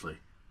choice, honestly.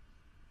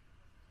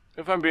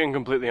 If I'm being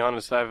completely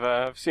honest,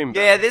 I've seen.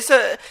 Yeah,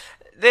 better.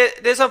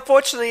 there's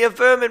unfortunately a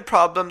vermin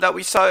problem that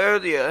we saw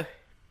earlier.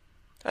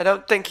 I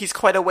don't think he's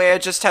quite aware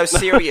just how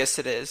serious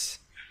it is.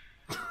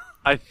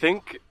 I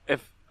think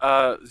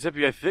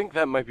Zippy, I think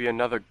that might be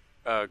another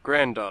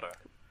granddaughter.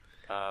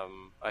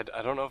 I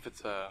don't know if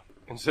it's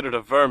considered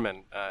a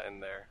vermin in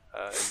their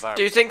environment.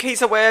 Do you think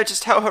he's aware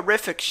just how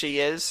horrific she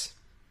is?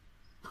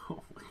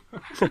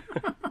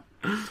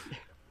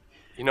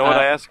 You know what?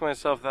 I ask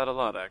myself that a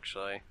lot,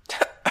 actually.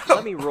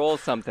 let me roll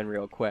something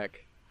real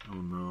quick. Oh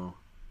no.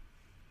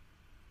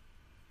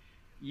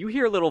 You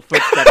hear little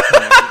footsteps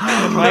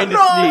coming.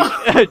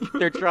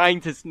 They're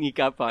trying to sneak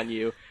up on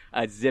you,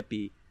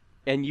 Zippy.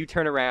 And you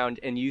turn around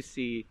and you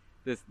see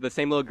the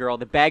same little girl.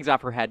 The bag's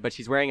off her head, but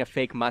she's wearing a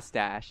fake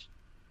mustache,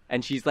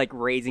 and she's like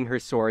raising her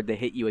sword to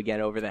hit you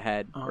again over the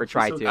head, or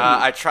try so to.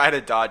 I try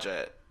to dodge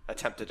it.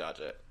 Attempt to dodge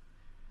it.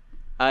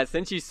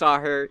 Since you saw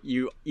her,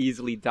 you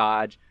easily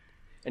dodge,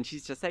 and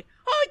she's just like,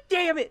 "Oh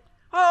damn it!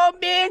 Oh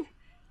man,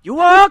 you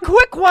are a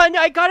quick one,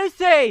 I gotta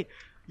say.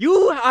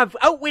 You have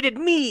outwitted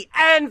me,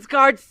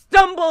 Ansgard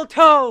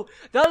Stumbletoe,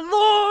 the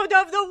Lord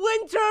of the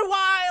Winter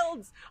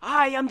Wilds.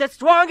 I am the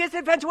strongest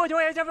adventurer to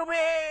ever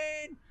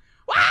win."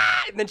 Wah!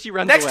 And then she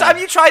runs Next away. time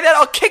you try that,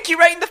 I'll kick you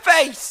right in the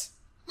face.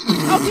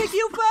 I'll kick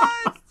you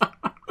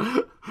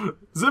first.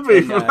 Zippy,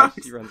 And,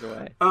 relax. she runs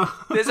away.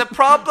 There's a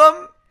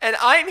problem, and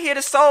I'm here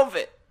to solve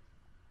it.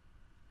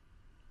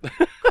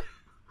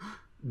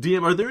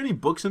 DM, are there any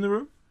books in the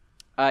room?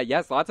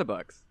 Yes, lots of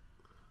books.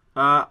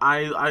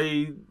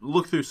 I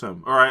look through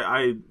some, or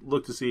I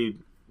look to see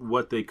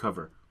what they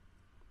cover.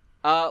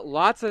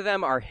 Lots of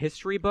them are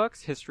history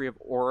books, history of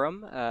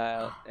Aurum,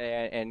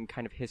 and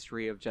kind of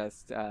history of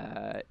just,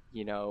 the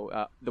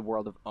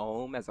world of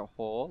Aurum as a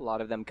whole. A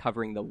lot of them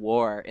covering the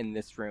war in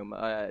this room,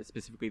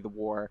 specifically the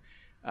war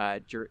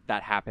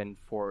that happened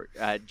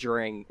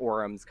during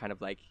Aurum's kind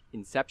of like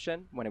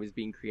inception when it was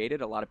being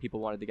created. A lot of people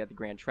wanted to get the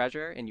Grand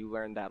Treasure, and you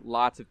learned that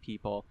lots of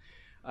people,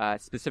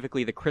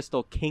 specifically the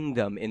Crystal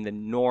Kingdom in the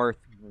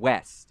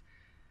northwest,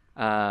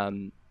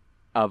 tried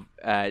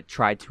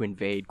to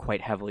invade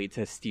quite heavily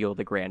to steal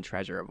the Grand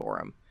Treasure of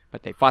Aurum,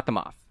 but they fought them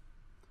off.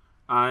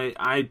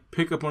 I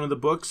pick up one of the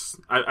books.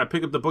 I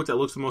pick up the book that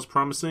looks the most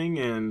promising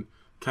and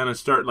kind of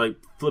start like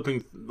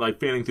flipping, like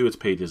fanning through its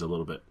pages a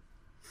little bit.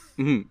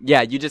 Mm-hmm.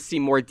 Yeah, you just see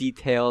more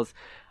details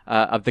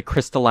of the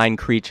crystalline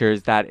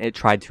creatures that it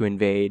tried to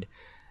invade,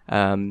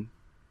 and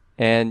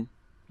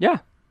yeah,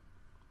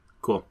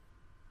 Cool.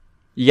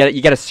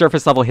 you get a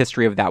surface level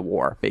history of that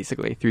war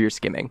basically through your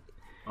skimming.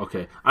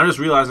 Okay, I'm just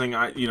realizing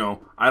I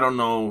don't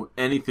know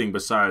anything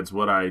besides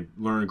what I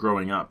learned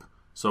growing up,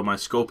 so my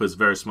scope is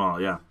very small.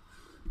 Yeah,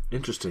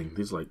 interesting.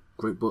 These are like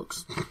great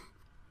books.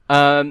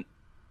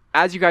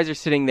 As you guys are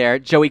sitting there,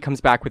 Joey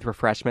comes back with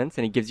refreshments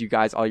and he gives you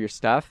guys all your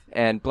stuff.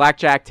 And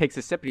Blackjack takes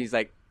a sip and he's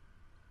like,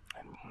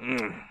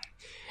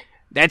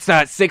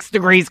 That's 6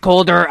 degrees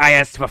colder. I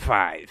asked for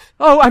 5.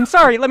 "Oh, I'm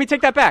sorry. Let me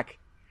take that back."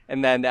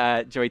 And then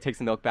Joey takes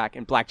the milk back,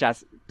 and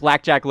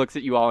Blackjack looks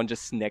at you all and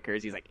just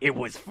snickers. He's like, "It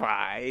was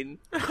fine."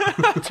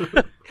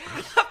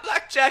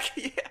 Blackjack,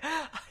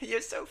 yeah, you're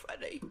so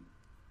funny.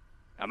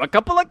 I'm a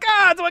couple of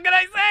cards. What can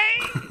I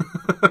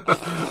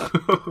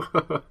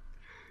say?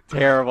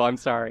 Terrible. I'm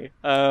sorry.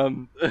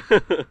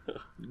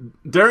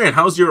 Darian,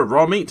 how's your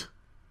raw meat?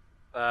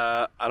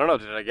 I don't know.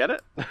 Did I get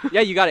it?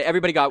 Yeah, you got it.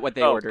 Everybody got what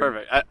they Oh, ordered.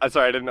 perfect. I'm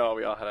sorry. I didn't know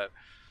we all had it.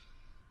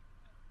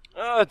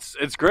 Oh,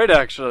 it's great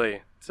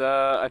actually.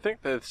 I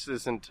think this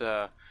isn't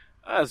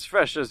as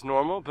fresh as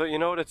normal, but you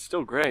know what? It's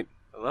still great.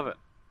 I love it.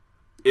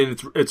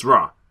 And it's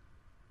raw.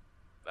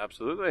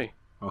 Absolutely.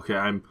 Okay,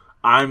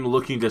 I'm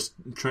looking just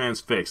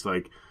transfixed.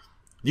 Like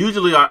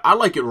usually I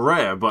like it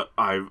rare, but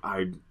I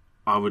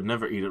would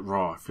never eat it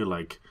raw. I feel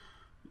like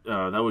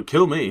that would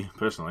kill me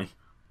personally.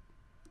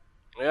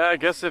 Yeah, I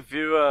guess if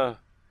you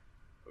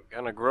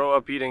kind of grow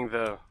up eating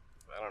the,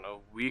 I don't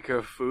know,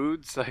 weaker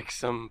foods like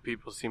some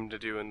people seem to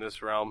do in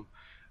this realm,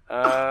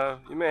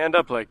 you may end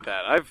up like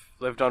that. I've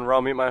lived on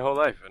raw meat my whole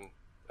life, and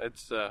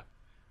it's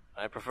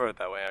I prefer it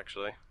that way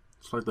actually.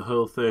 It's like the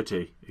Whole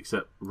 30,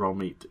 except raw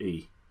meat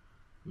E.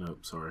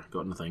 Nope, sorry,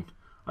 got nothing.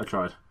 I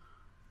tried.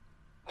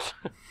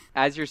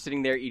 As you're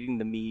sitting there eating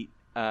the meat,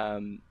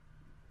 one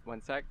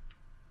sec.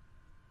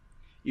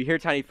 You hear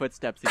tiny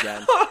footsteps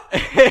again.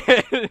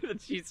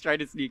 She's trying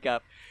to sneak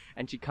up,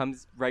 and she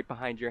comes right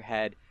behind your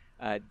head,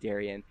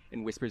 Darian,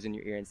 and whispers in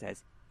your ear and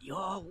says,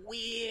 "You're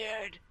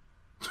weird."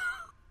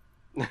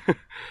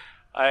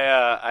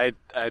 I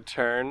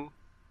turn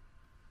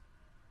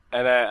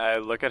and I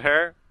look at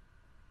her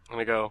and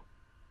I go,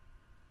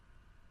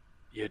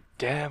 "You're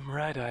damn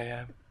right I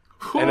am."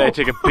 And I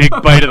take a big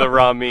bite of the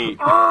raw meat.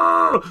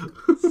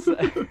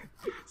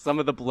 Some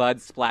of the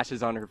blood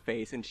splashes on her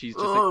face, and she's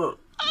just like,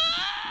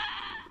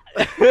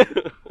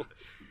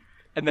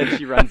 and then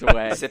she runs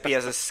away. Zippy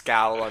has a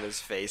scowl on his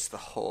face the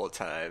whole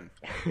time.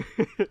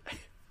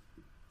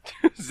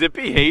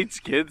 Zippy hates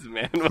kids,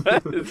 man.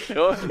 What is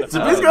going on?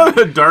 Zippy's got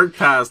a dark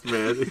past,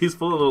 man. He's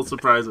full of little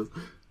surprises.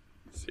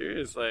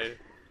 Seriously.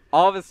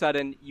 All of a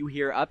sudden, you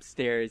hear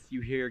upstairs,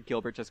 you hear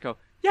Gilbert just go,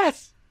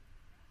 "Yes!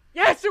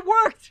 Yes, it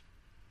worked!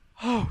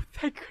 Oh,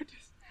 thank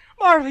goodness.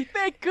 Marley,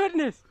 thank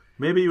goodness."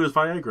 Maybe he was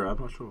Viagra, I'm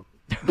not sure.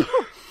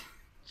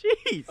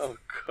 Jeez. Oh,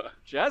 God.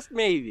 Just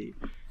maybe.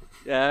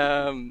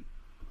 That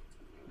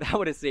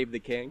would have saved the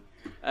king.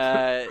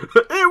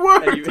 It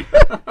worked!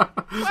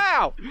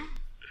 Wow!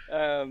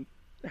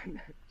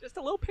 Just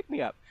a little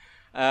pick-me-up.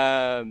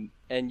 And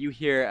you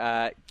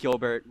hear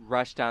Gilbert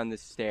rush down the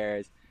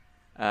stairs,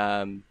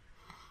 and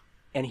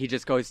he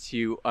just goes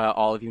to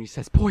all of you and he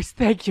says, "Boys,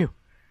 thank you.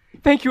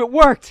 Thank you, it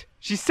worked.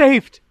 She's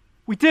saved.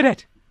 We did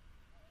it."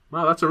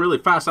 Wow, that's a really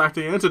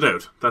fast-acting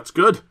antidote. That's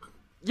good.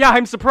 Yeah,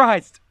 I'm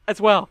surprised as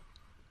well.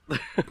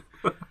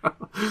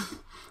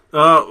 Hey,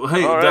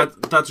 All right.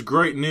 that's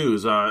great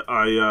news.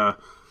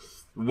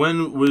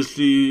 When was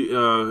she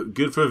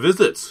good for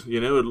visits?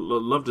 I'd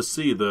love to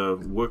see the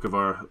work of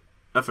our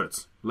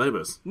efforts,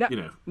 labors.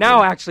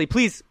 Now, actually,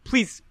 please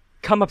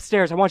come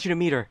upstairs. I want you to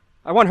meet her.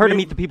 I want her to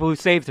meet the people who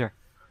saved her.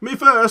 Me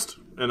first,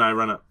 and I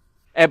run up.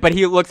 But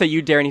he looks at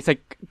you, Darren. He's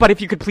like, "But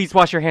if you could please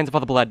wash your hands of all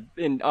the blood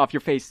off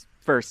your face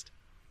first."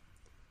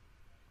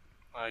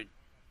 I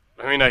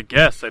mean, I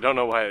guess. I don't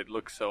know why it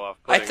looks so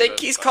off-putting. I think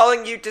he's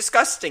calling you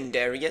disgusting,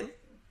 Darian.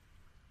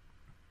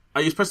 I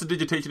use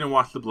prestidigitation and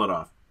wash the blood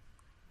off.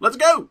 Let's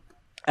go!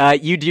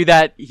 You do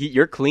that,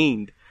 you're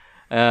cleaned.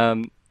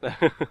 And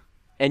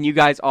you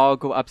guys all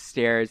go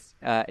upstairs,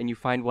 and you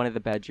find one of the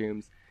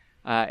bedrooms.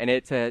 And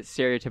it's a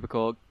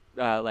stereotypical,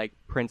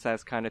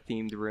 princess kind of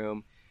themed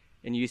room.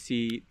 And you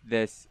see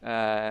this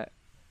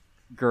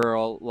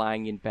girl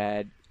lying in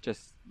bed,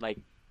 just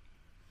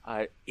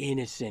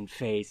innocent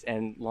face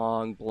and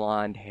long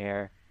blonde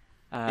hair.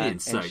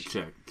 Insight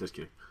check. Just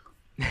kidding.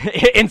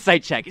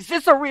 Insight check. Is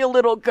this a real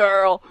little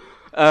girl?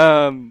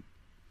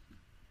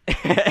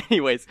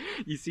 Anyways,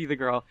 you see the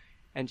girl,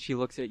 and she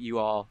looks at you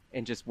all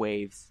and just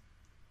waves.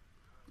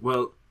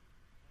 Well,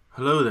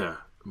 hello there,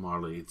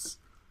 Marley.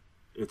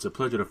 It's a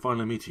pleasure to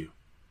finally meet you.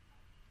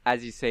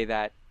 As you say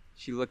that,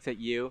 she looks at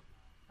you,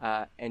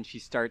 and she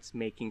starts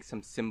making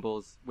some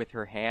symbols with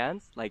her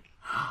hands,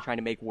 trying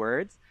to make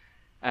words.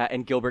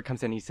 And Gilbert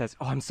comes in and he says,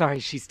 "Oh, I'm sorry,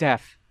 she's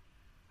deaf.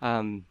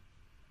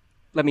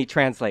 Let me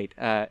translate.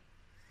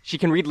 She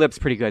can read lips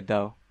pretty good,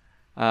 though.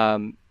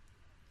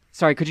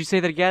 Sorry, could you say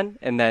that again?"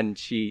 And then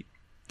she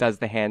does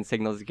the hand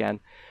signals again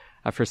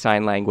for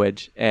sign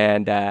language.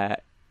 And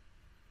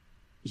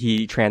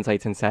he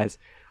translates and says,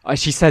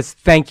 she says,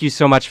 "Thank you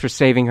so much for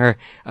saving her.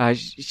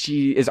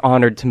 She is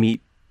honored to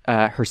meet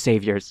her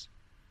saviors."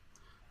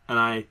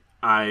 And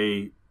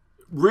I,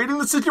 reading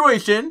the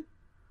situation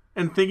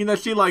and thinking that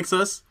she likes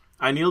us,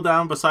 I kneel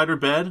down beside her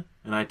bed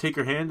and I take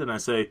her hand and I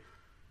say,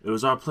 "It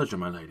was our pleasure,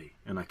 my lady."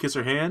 And I kiss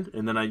her hand,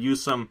 and then I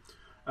use some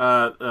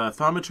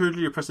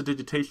thaumaturgy or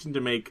prestidigitation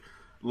to make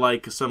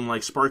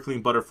some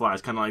sparkling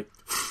butterflies, kind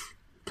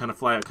of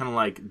fly out, kind of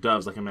like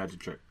doves, like a magic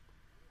trick.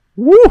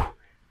 Woo!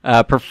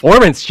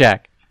 Performance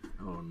check.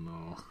 Oh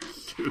no!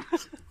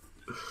 Shoot.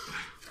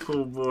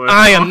 Oh boy!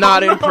 I am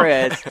not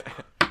impressed.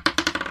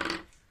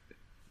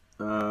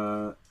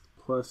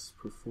 Plus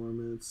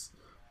performance,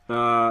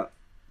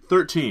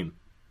 13.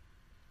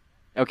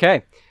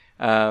 Okay.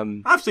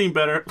 I've seen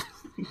better.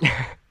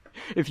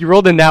 If you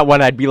rolled in that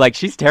one, I'd be like,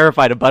 she's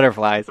terrified of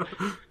butterflies.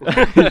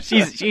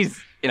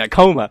 she's in a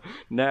coma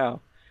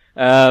now.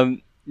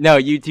 No,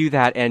 you do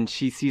that, and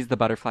she sees the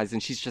butterflies,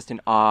 and she's just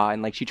in awe,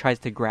 and she tries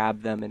to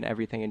grab them and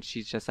everything, and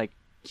she's just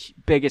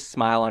biggest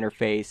smile on her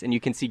face, and you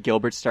can see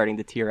Gilbert starting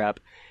to tear up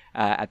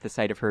at the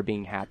sight of her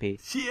being happy.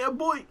 Yeah,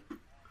 boy.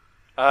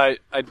 I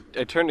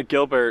turn to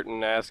Gilbert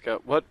and ask,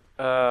 what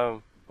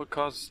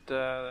caused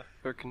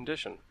her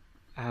condition?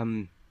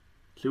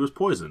 She was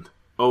poisoned.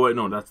 Oh wait,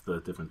 no, that's the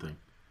different thing.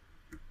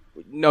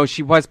 No,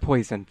 she was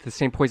poisoned. The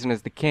same poison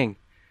as the king.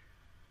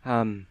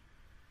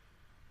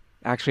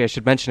 Actually, I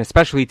should mention,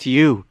 especially to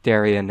you,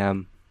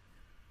 Darian,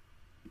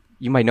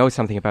 you might know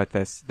something about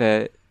this.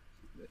 The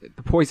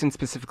poison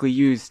specifically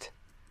used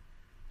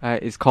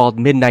is called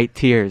Midnight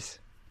Tears.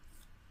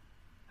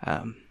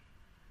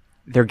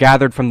 They're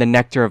gathered from the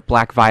nectar of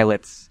black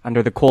violets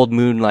under the cold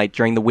moonlight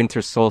during the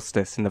winter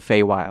solstice in the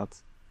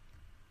Feywilds.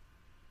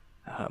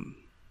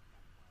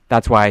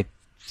 That's why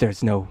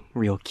there's no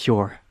real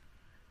cure.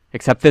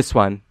 Except this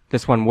one.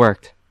 This one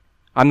worked.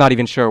 I'm not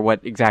even sure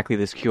what exactly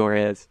this cure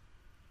is.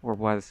 Or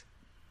was.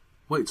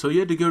 Wait, so you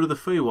had to go to the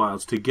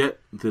Feywilds to get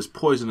this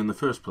poison in the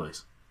first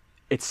place?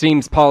 It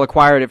seems Paul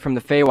acquired it from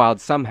the Feywilds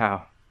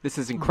somehow. This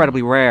is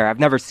incredibly rare. I've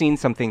never seen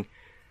something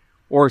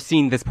or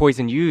seen this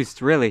poison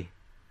used, really.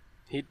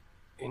 He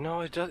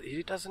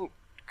doesn't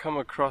come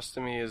across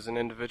to me as an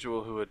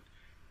individual who would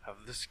have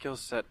the skill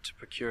set to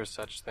procure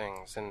such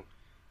things. And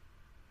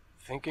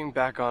thinking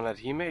back on it,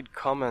 he made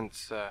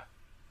comments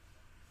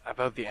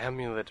about the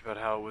amulet, about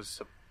how it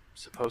was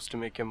supposed to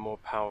make him more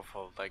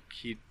powerful. Like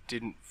he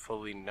didn't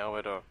fully know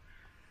it, or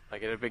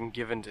like it had been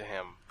given to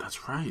him.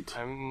 That's right.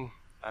 I'm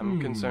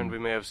concerned we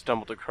may have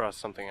stumbled across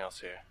something else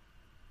here.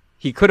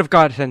 He could have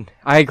gotten...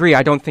 I agree,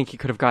 I don't think he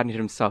could have gotten it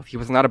himself. He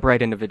was not a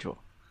bright individual.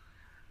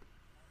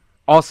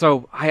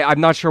 Also, I'm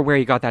not sure where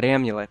he got that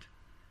amulet.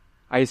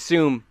 I'm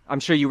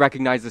sure you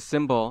recognize the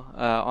symbol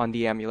on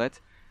the amulet,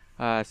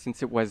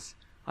 since it was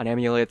an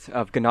amulet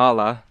of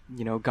Ganala,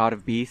 god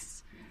of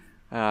beasts.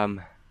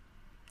 I'm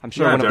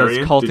sure one of those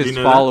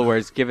cultist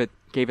followers gave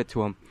it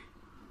to him.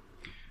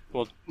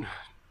 Well,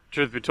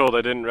 truth be told,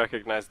 I didn't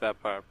recognize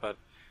that part, but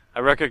I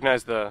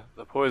recognize the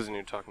poison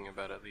you're talking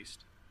about, at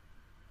least.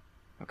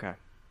 Okay.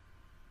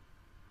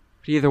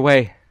 But either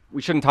way,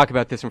 we shouldn't talk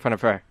about this in front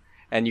of her.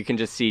 And you can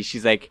just see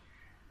she's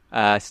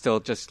still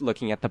just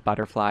looking at the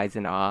butterflies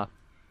in awe.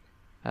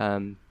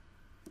 And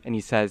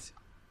he says,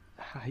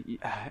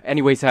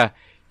 anyways,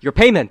 your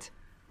payment,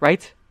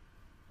 right?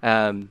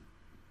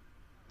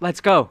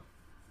 Let's go.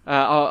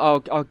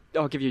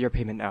 I'll give you your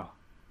payment now.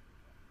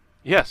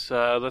 Yes,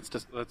 let's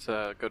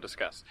go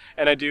discuss.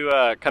 And I do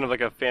kind of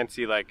like a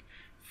fancy, like,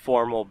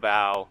 formal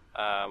bow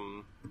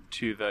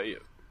to the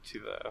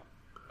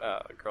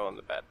girl in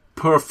the bed.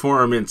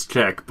 Performance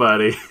check,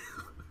 buddy.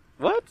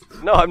 What?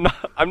 No, I'm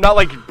not. I'm not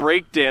like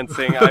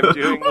breakdancing. I'm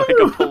doing like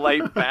a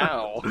polite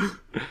bow.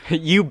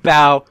 You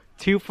bow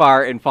too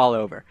far and fall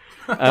over.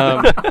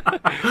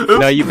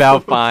 No, you bow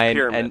fine,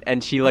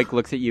 and she like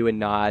looks at you and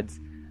nods.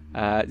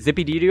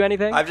 Zippy, do you do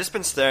anything? I've just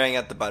been staring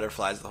at the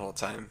butterflies the whole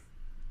time.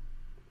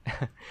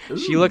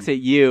 She looks at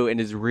you and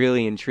is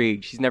really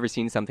intrigued. She's never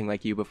seen something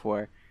like you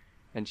before,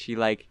 and she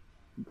like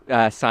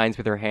signs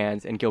with her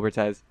hands. And Gilbert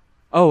says,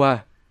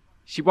 "Oh,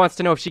 she wants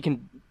to know if she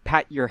can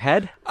pat your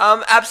head."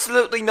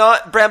 Absolutely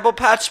not. Bramble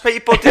Patch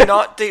people do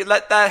not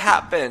let that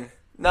happen.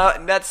 No,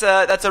 that's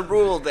a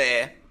rule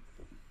there.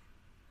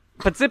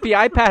 But Zippy,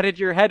 I patted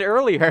your head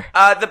earlier.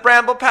 The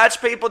Bramble Patch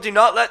people do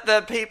not let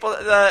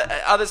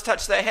the others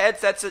touch their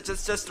heads. That's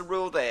just a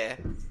rule there.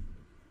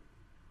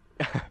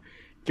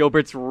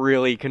 Gilbert's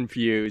really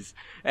confused,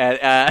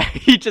 and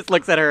he just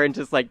looks at her and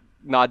just like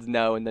nods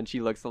no, and then she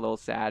looks a little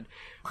sad.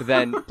 But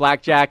then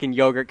Blackjack and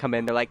Yogurt come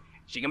in. They're like,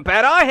 "She can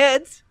pat our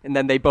heads," and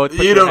then they both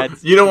put their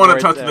heads. You don't want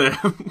to touch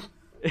them,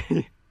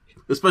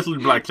 especially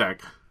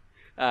Blackjack.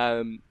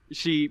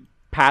 She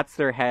pats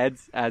their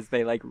heads as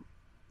they like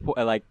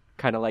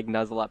kind of like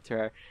nuzzle up to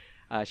her.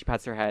 She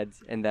pats their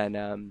heads, and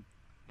then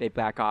they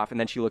back off, and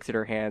then she looks at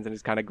her hands and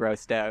is kind of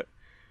grossed out.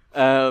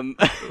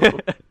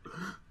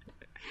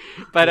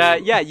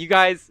 But yeah, you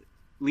guys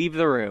leave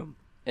the room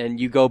and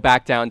you go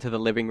back down to the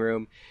living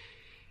room,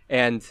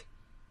 and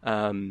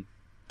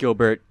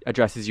Gilbert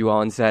addresses you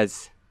all and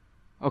says,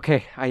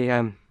 "Okay,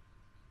 I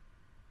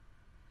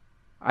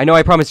know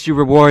I promised you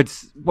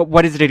rewards.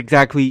 What is it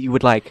exactly you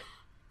would like?"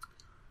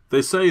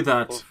 They say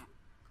that.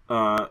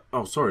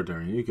 Oh, sorry,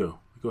 Darian. You go.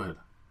 Go ahead.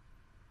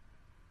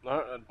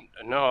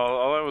 No,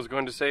 all I was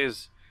going to say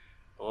is,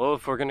 well,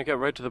 if we're going to get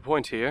right to the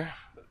point here,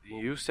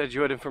 you said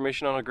you had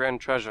information on a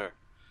grand treasure.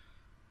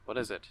 What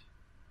is it?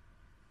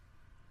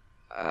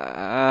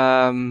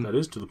 That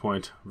is to the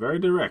point. Very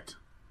direct.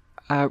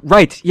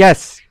 Right,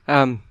 yes.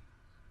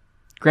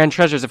 Grand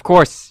treasures, of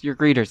course, your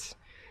greeters.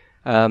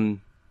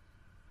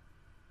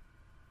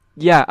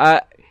 Yeah,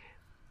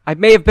 I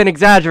may have been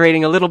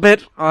exaggerating a little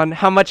bit on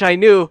how much I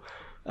knew.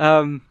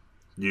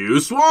 You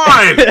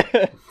swine!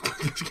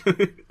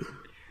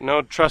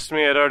 No, trust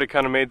me, I'd already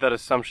kind of made that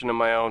assumption in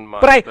my own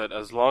mind. But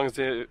as long as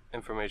the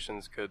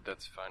information's good,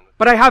 that's fine.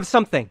 But I have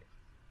something.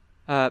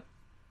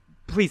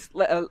 Please,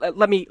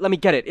 let me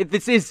get it.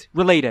 This is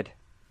related.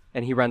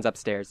 And he runs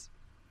upstairs.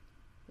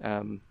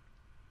 And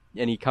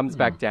he comes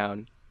back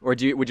down. Or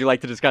would you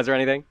like to discuss or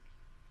anything?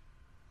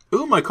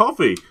 Ooh, my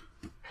coffee!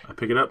 I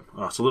pick it up.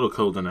 Oh, it's a little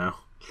colder now.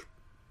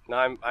 No,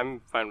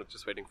 I'm fine with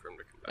just waiting for him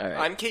to come back.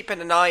 Right. I'm keeping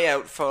an eye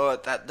out for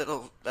that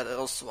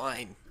little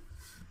swine.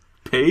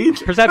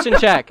 Paige? Perception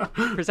check.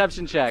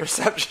 Perception check.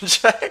 Perception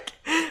check.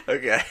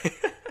 Okay.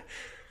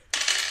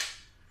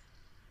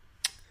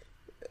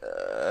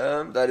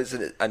 That is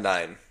a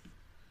 9.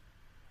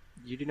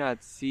 You do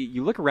not see.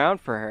 You look around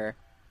for her,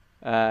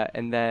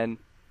 and then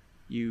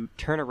you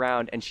turn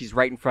around, and she's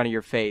right in front of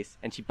your face,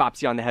 and she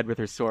bops you on the head with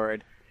her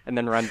sword, and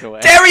then runs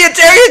away. Darian,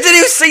 did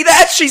you see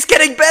that? She's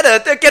getting better.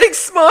 They're getting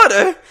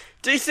smarter.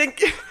 Do you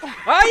think?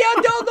 I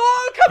am the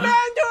Lord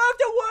Commander of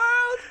the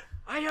world.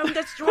 I am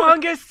the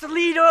strongest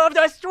leader of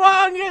the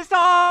strongest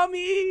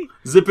army.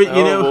 Zippy,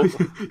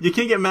 you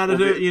can't get mad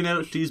at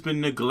her. She's been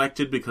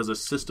neglected because her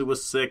sister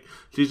was sick.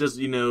 She's just,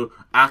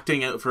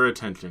 acting out for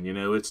attention.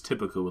 It's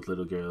typical with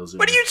little girls.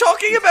 What are you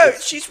talking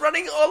about? She's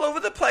running all over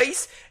the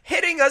place,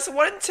 hitting us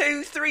 1,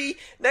 2, 3.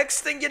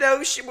 Next thing you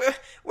know,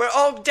 we're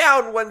all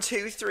down 1,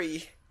 2,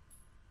 3.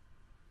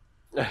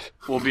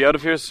 We'll be out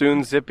of here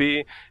soon,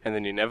 Zippy, and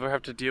then you never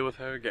have to deal with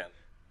her again.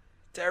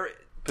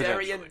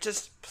 Darian,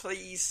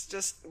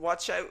 please,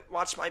 watch out,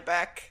 watch my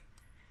back.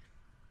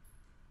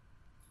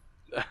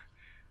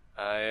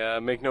 I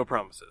make no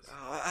promises.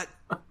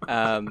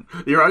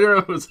 You're on your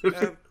own,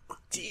 Zippy.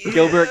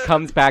 Gilbert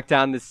comes back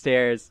down the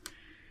stairs,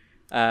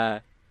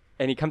 and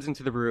he comes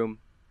into the room,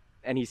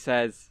 and he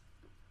says,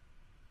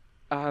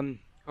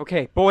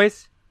 "Okay,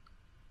 boys,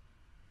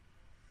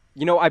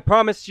 I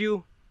promised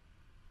you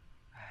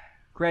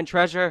grand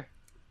treasure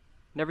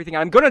and everything.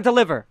 I'm gonna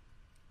deliver.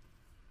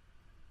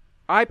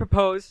 I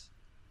propose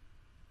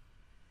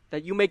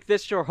that you make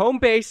this your home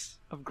base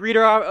of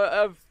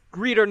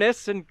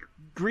greeterness and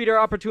greeter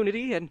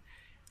opportunity, and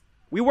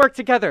we work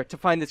together to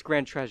find this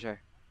grand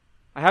treasure.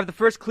 I have the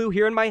first clue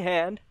here in my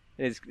hand,"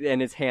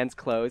 and his hand's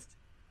closed.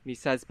 And he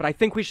says, "But I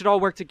think we should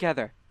all work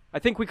together. I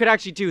think we could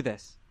actually do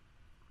this.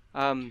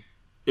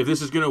 If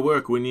this is going to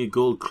work, we need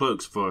gold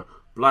cloaks for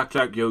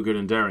Blackjack, Yogurt,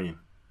 and Darian."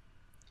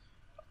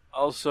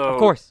 Also, of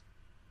course,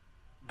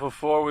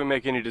 before we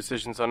make any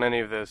decisions on any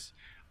of this,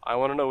 I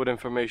want to know what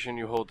information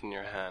you hold in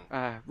your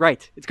hand.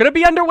 Right. It's going to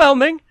be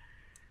underwhelming.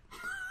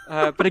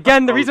 But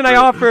again, the reason I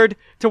offered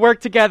to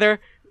work together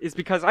is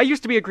because I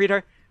used to be a greeter,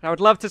 and I would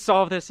love to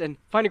solve this and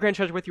find a grand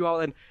treasure with you all.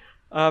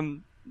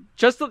 And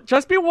just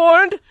be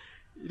warned,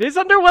 it is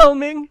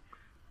underwhelming.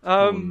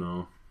 Oh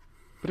no.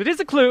 But it is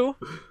a clue.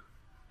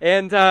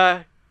 And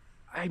I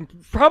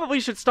probably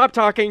should stop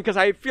talking because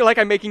I feel like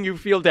I'm making you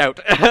feel doubt.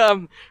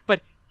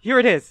 But here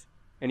it is.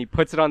 And he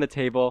puts it on the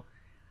table.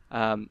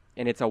 And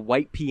it's a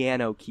white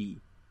piano key.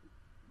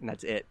 And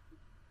that's it.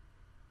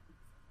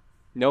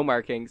 No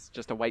markings,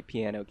 just a white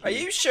piano key. Are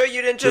you sure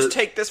you didn't just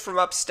take this from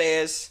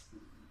upstairs?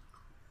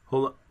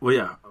 Hold on. Well,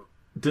 yeah.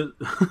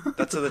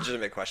 That's a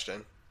legitimate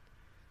question.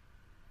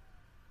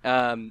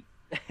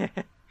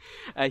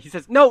 He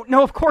says, no,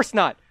 of course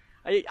not.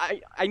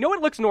 I know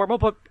it looks normal,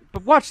 but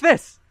watch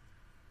this.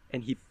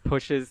 And he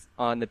pushes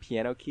on the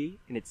piano key,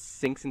 and it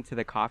sinks into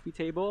the coffee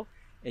table,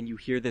 and you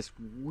hear this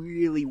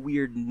really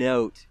weird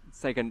note.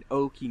 It's like an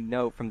oaky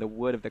note from the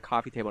wood of the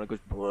coffee table, and it goes,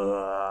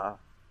 blah.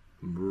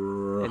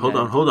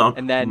 Hold on.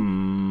 And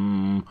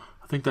then...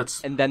 I think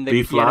that's and then the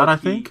B flat, I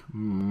key... think?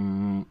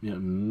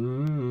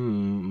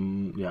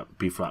 Yeah,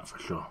 B flat for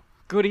sure.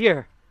 Good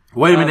ear.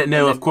 Wait a minute,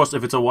 no, of course,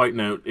 if it's a white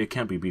note, it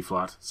can't be B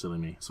flat. Silly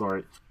me.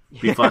 Sorry.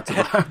 B flat's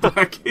a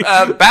black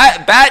ear.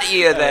 Bad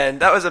ear then.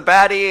 That was a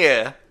bad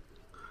ear.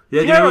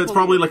 Yeah, you know, it's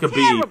probably like a B.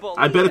 Terrible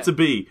I bet ear. it's a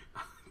B.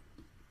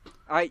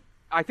 I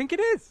think it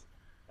is.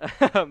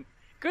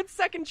 Good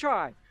second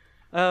try.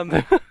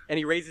 And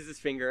he raises his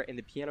finger, and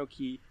the piano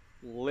key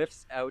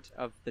lifts out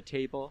of the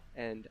table,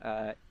 and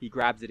he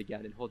grabs it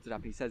again and holds it up,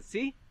 and he says,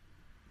 "See?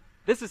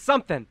 This is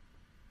something."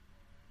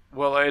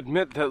 Well, I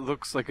admit that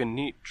looks like a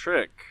neat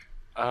trick.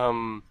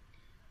 Here,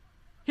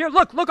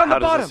 look on the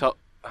bottom.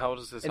 How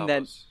does this And help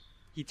then us?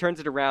 he turns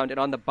it around, and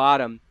on the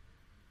bottom,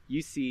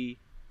 you see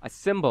a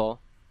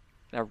symbol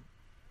that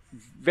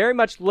very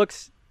much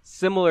looks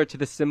similar to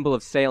the symbol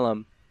of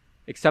Salem,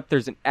 except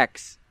there's an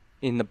X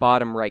in the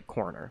bottom right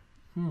corner.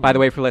 By the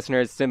way, for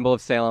listeners, symbol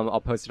of Salem,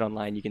 I'll post it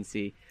online, you can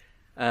see.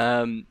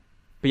 But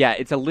yeah,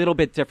 it's a little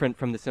bit different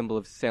from the symbol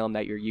of Salem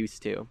that you're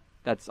used to.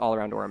 That's all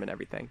around Aurum and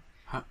everything.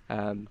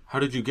 How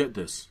did you get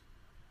this?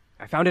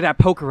 I found it at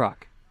Poker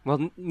Rock.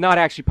 Well, not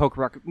actually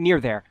Poker Rock, near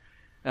there.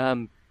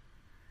 It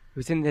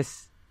was in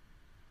this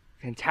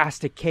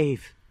fantastic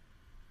cave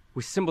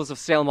with symbols of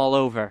Salem all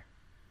over.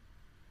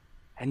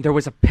 And there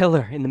was a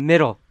pillar in the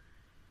middle.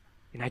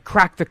 And I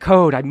cracked the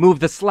code. I moved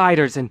the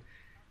sliders, and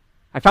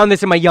I found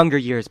this in my younger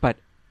years, but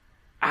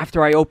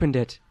after I opened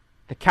it,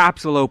 the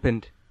capsule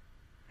opened,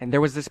 and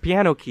there was this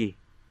piano key.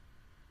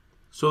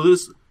 So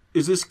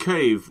this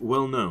cave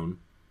well known?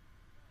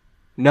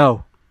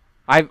 No.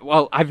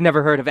 I've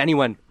never heard of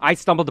anyone. I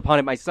stumbled upon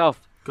it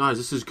myself. Guys,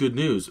 this is good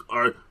news.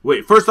 All right,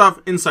 wait, first off,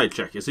 insight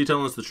check. Is he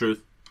telling us the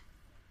truth?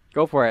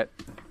 Go for it.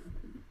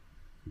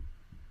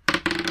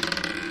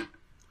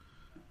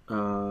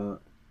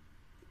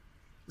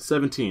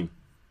 17.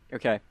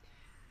 Okay.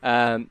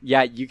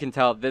 Yeah, you can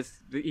tell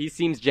he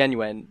seems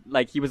genuine.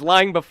 Like, he was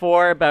lying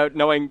before about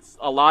knowing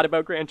a lot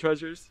about Grand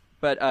Treasures,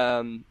 but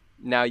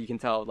now you can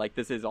tell, like,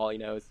 this is all he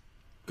knows.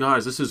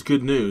 Guys, this is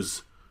good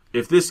news.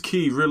 If this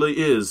key really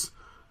is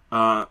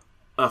a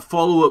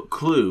follow-up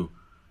clue,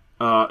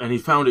 and he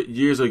found it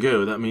years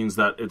ago, that means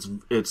that it's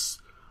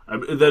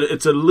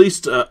at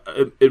least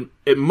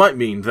it might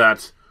mean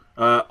that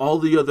all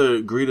the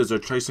other greeters are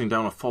tracing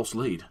down a false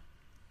lead.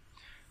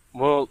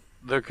 Well,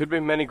 there could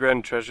be many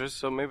grand treasures,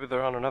 so maybe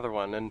they're on another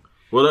one. And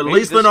well, at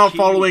least they're not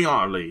following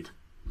our lead.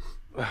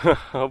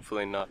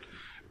 Hopefully not.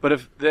 But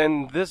if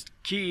then this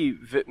key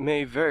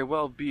may very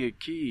well be a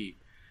key,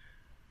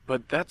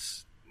 but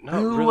that's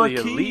not really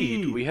a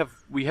lead.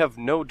 We have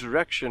no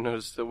direction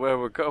as to where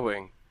we're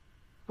going.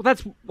 Well,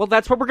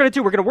 that's what we're gonna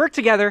do. We're gonna work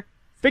together,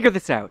 figure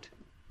this out.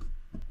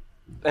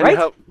 And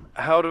right?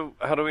 how do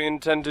we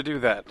intend to do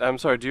that? I'm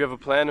sorry. Do you have a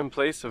plan in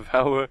place of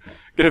how we're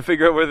gonna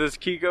figure out where this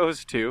key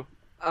goes to?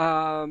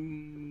 Not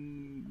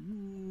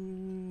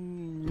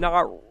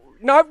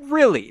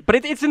really, but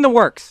it's in the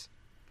works.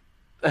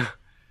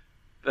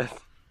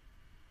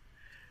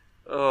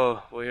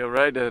 Oh, well, you're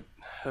right to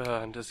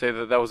say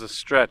that was a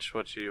stretch.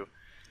 What you?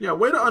 Yeah,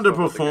 way to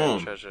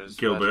underperform, treasures,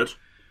 Gilbert.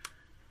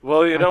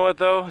 Well, you know what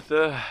though?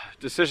 The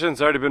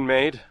decision's already been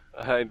made.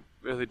 I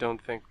really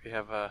don't think we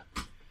have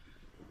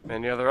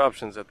many other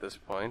options at this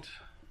point.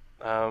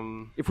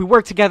 If we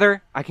work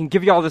together, I can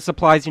give you all the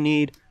supplies you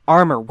need.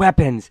 Armor,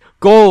 weapons,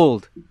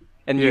 gold.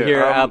 And you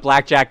hear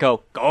Blackjack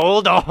go,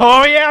 "Gold?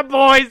 Oh yeah,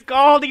 boys,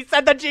 gold!" He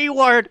said the G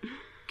word.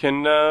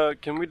 Can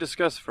we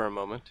discuss for a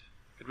moment?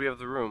 Could we have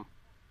the room?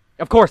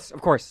 Of course.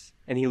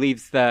 And he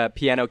leaves the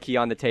piano key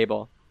on the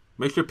table.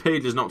 Make sure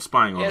Paige is not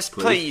spying on us,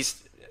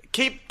 please.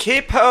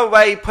 Keep her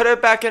away. Put her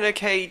back in a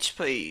cage,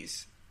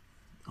 please.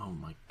 Oh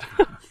my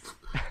god.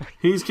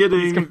 He's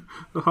kidding.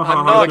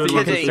 I'm not I'm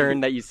kidding.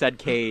 concerned that you said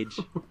cage,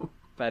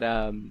 but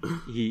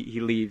he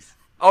leaves.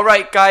 All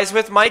right, guys.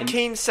 With my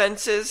keen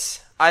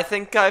senses, I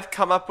think I've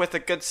come up with a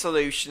good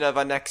solution of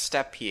our next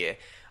step here.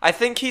 I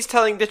think he's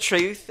telling the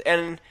truth,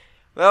 and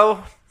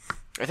well,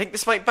 I think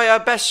this might be our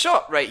best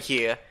shot right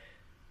here.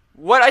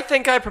 What I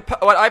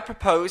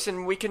propose,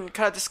 and we can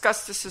kind of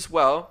discuss this as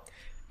well,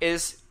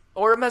 is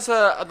Aurum has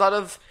a lot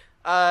of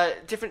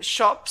different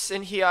shops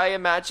in here, I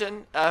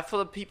imagine, full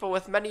of people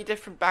with many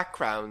different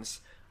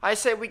backgrounds. I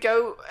say we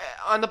go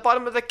on the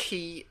bottom of the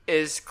key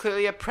is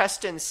clearly a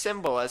Preston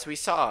symbol, as we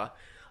saw.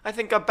 I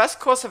think our best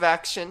course of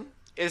action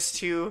is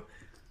to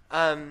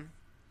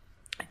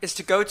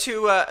go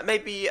to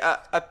maybe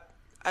I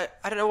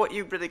don't know what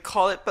you really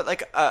call it, but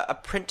like a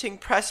printing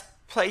press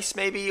place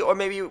maybe, or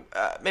maybe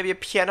a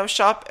piano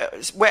shop,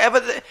 wherever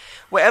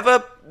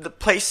the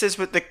places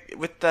with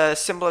the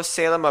symbol of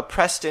Salem are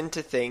pressed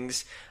into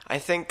things. I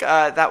think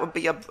that would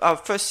be our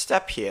first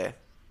step here.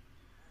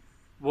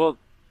 Well,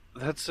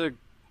 that's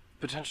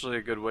potentially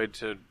a good way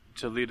to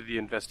lead the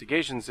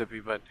investigation, Zippy,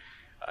 but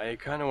I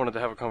kind of wanted to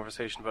have a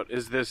conversation about,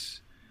 is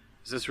this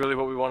really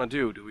what we want to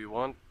do? Do we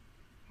want,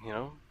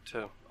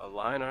 to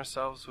align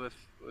ourselves with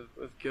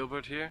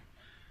Gilbert here?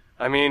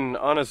 I mean,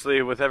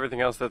 honestly, with everything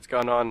else that's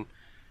gone on,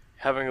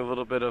 having a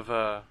little bit of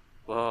a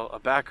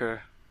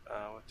backer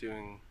with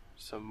doing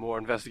some more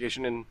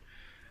investigation in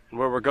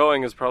where we're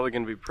going is probably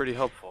going to be pretty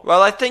helpful.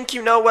 Well, I think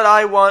you know what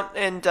I want,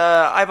 and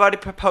I've already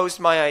proposed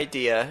my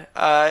idea.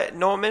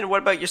 Norman,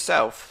 what about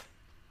yourself?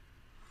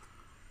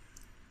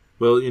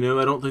 Well,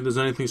 I don't think there's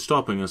anything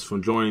stopping us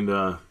from joining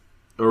the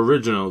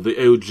original, the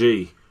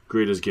OG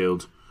Greeters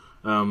Guild.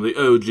 The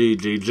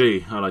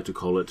OGGG, I like to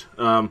call it.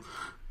 I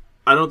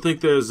don't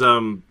think there's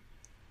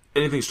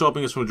anything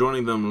stopping us from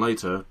joining them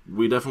later.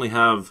 We definitely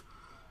have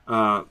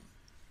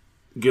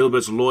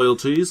Gilbert's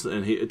loyalties,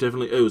 and he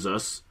definitely owes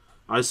us.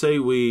 I say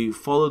we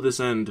follow this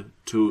lead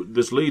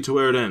to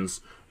where it ends,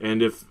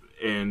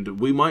 and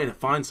we might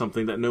find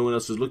something that no one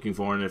else is looking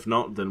for, and if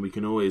not, then we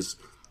can always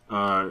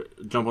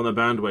jump on the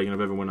bandwagon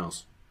of everyone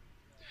else.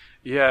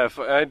 Yeah,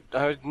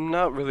 I'm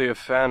not really a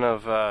fan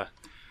of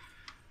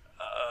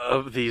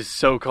these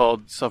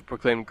so-called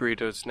self-proclaimed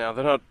greeters now.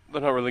 They're not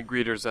really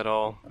greeters at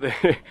all.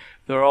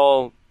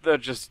 They're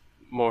just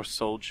more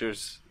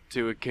soldiers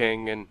to a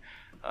king, and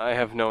I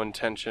have no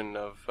intention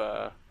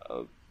of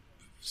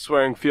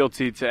swearing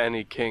fealty to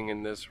any king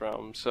in this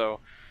realm. So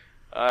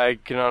I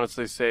can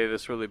honestly say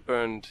this really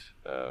burned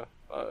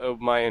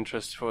my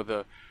interest for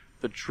the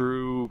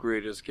true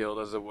Greeters Guild,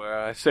 as it were.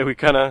 I say we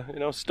kind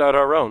of start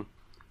our own.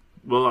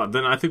 Well,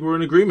 then I think we're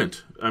in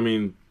agreement. I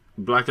mean,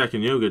 Blackjack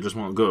and Yoga just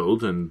want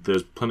gold, and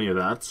there's plenty of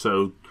that,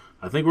 so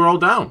I think we're all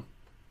down.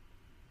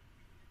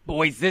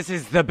 Boys, this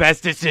is the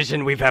best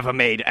decision we've ever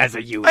made as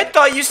a unit. I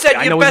thought you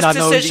said your best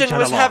decision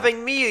was long.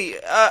 having me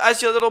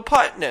as your little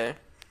partner.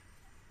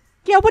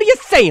 Yeah, what are you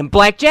saying,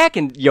 Blackjack?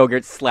 And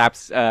Yogurt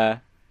slaps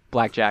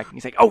Blackjack.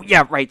 He's like, oh,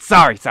 yeah, right,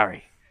 sorry.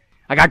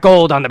 I got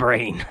gold on the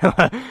brain.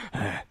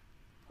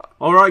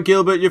 All right,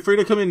 Gilbert, you're free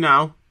to come in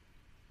now.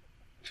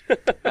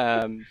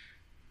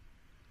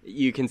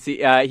 You can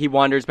see he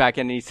wanders back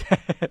in, and he says,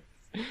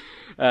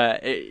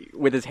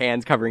 with his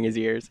hands covering his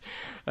ears.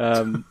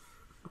 And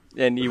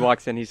he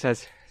walks in, he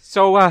says,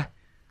 so,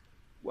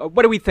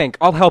 what do we think?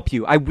 I'll help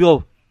you. I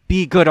will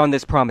be good on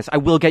this promise. I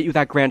will get you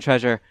that grand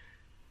treasure.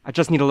 I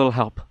just need a little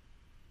help.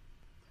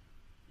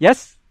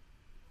 Yes?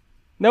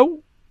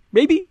 No?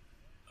 Maybe?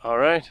 All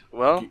right.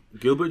 Well,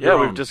 Gilbert, yeah,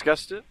 we've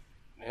discussed it.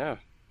 Yeah.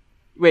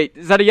 Wait,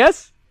 is that a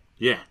yes?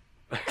 Yeah.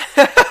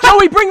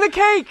 Joey, bring the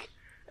cake!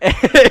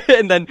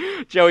 And then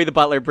Joey the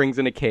butler brings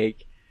in a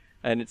cake,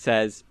 and it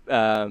says,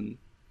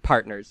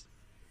 partners.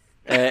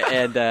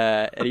 And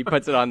he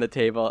puts it on the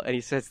table, and he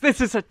says, this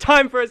is a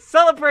time for a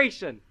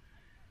celebration!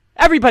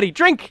 Everybody,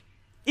 drink,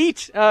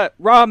 eat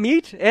raw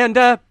meat,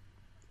 and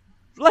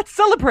let's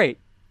celebrate!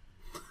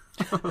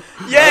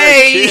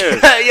 Yay! Yay!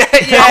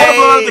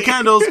 I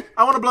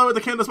want to blow out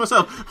the candles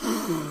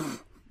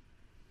myself.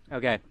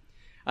 Okay.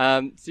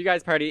 So you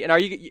guys party, and are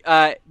you?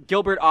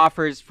 Gilbert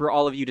offers for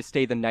all of you to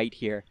stay the night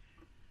here.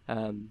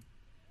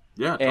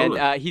 Yeah, totally.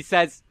 And he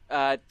says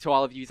to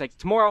all of you, he's like,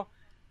 tomorrow,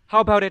 how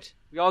about it?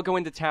 We all go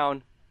into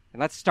town, and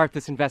let's start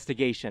this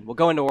investigation. We'll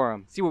go into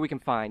Aurum, see what we can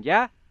find,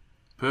 yeah?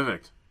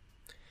 Perfect.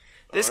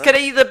 This could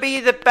either be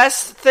the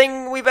best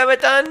thing we've ever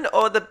done,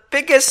 or the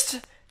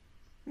biggest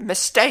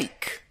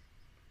mistake.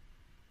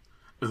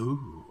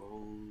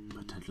 Ooh,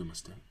 potential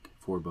mistake.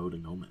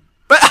 Foreboding omen.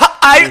 But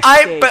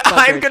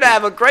I'm gonna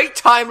have a great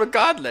time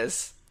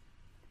regardless.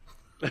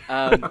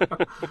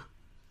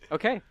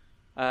 Okay.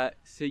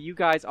 So you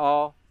guys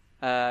all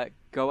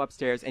go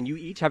upstairs, and you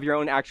each have your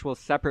own actual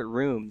separate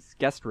rooms,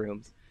 guest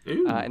rooms.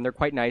 And they're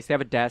quite nice. They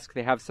have a desk.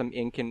 They have some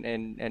ink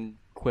and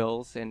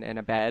quills and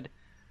a bed.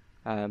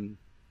 And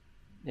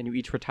you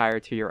each retire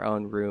to your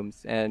own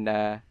rooms.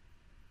 And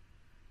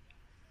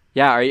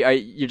yeah, are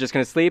you just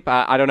gonna sleep?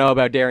 I don't know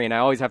about Darian. I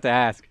always have to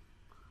ask.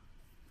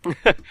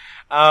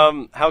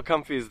 How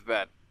comfy is the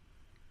bed?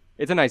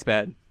 It's a nice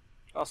bed.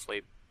 I'll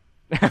sleep.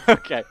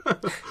 Okay.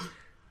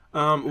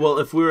 Well,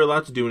 if we were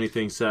allowed to do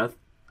anything, Seth,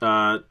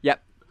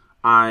 Yep.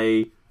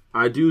 I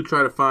do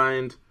try to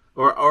find,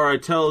 or I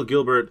tell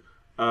Gilbert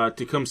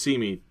to come see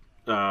me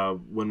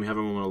when we have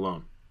a moment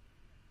alone.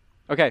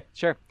 Okay,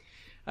 sure.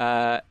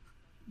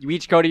 You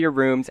each go to your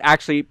rooms.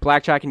 Actually,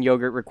 Blackjack and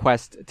Yogurt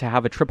request to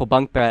have a triple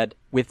bunk bed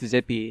with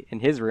Zippy in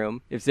his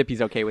room, if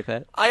Zippy's okay with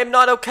it. I am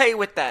not okay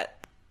with that.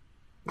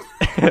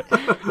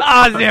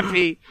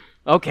 Zippy!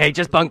 Okay,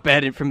 just bunk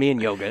bed for me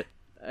and Yogurt.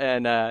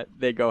 And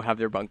they go have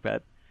their bunk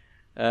bed.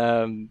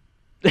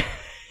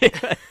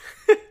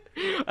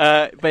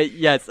 But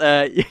yes,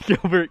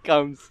 Gilbert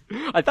comes.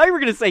 I thought you were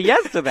going to say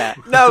yes to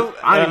that. No,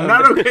 I'm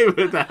not okay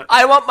with that.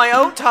 I want my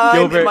own time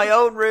Gilbert. in my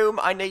own room.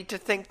 I need to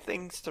think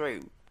things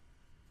through.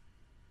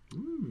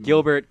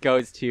 Gilbert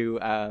goes to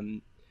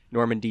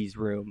Normandy's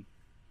room,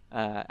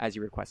 as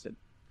you requested.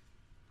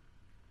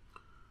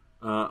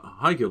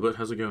 Hi, Gilbert.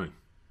 How's it going?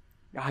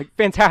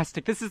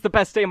 Fantastic. This is the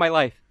best day of my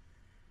life.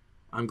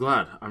 I'm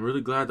glad. I'm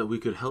really glad that we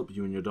could help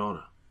you and your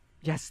daughter.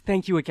 Yes,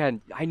 thank you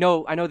again. I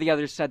know the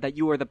others said that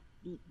you were the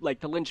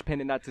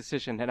linchpin in that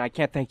decision, and I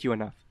can't thank you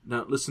enough.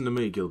 Now, listen to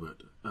me,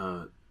 Gilbert.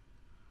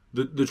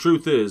 The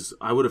truth is,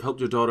 I would have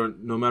helped your daughter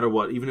no matter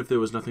what, even if there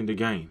was nothing to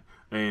gain.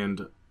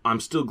 And I'm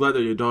still glad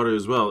that your daughter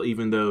is well,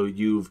 even though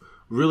you've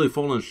really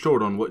fallen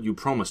short on what you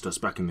promised us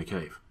back in the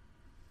cave.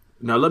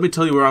 Now, let me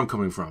tell you where I'm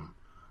coming from.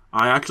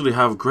 I actually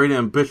have great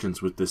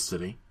ambitions with this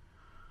city.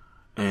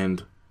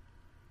 And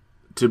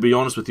to be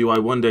honest with you, I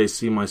one day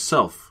see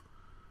myself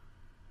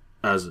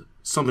as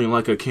something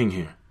like a king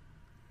here.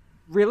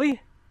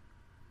 Really?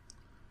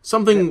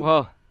 Something...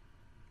 Well...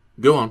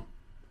 Go on.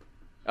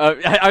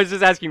 I was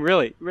just asking,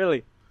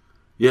 really?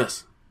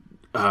 Yes.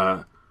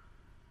 I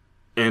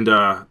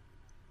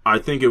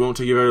think it won't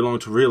take you very long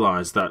to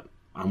realize that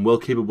I'm well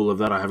capable of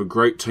that. I have a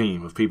great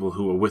team of people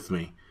who are with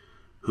me,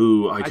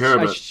 who I care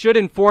about. I should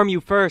inform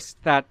you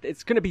first that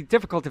it's going to be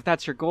difficult if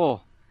that's your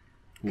goal.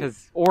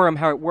 Because Aurum,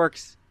 how it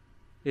works,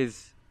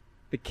 is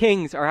the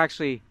kings are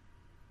actually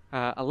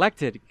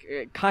elected,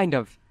 kind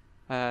of.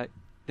 The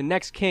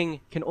next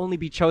king can only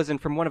be chosen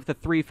from one of the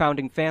 3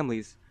 founding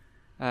families.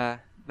 The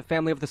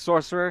family of the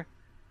sorcerer,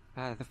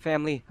 the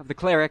family of the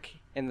cleric,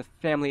 and the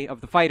family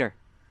of the fighter.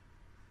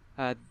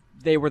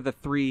 They were the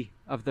 3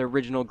 of the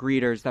original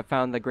greeters that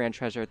found the grand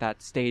treasure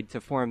that stayed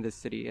to form this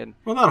city. And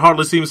Well, that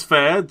hardly seems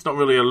fair. It's not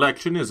really an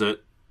election, is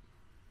it?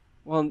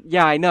 well,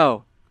 yeah, I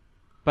know.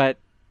 But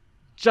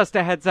just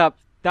a heads up,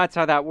 that's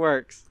how that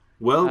works.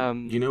 Well,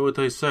 you know what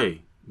they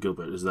say,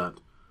 Gilbert, is that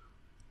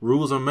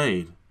rules are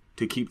made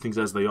to keep things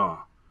as they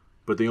are,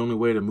 but the only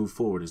way to move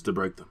forward is to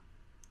break them.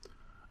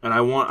 And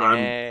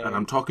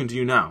I'm talking to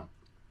you now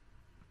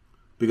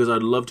because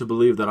I'd love to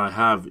believe that I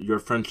have your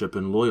friendship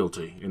and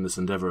loyalty in this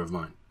endeavor of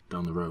mine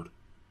down the road.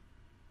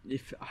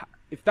 If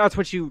that's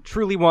what you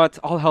truly want,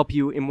 I'll help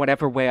you in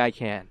whatever way I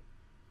can.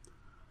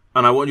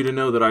 And I want you to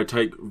know that I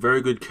take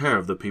very good care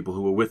of the people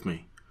who are with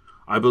me.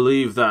 I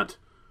believe that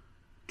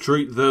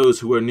treat those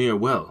who are near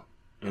well,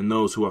 and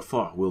those who are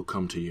far will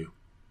come to you.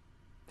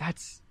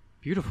 That's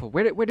beautiful.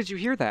 Where did you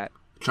hear that?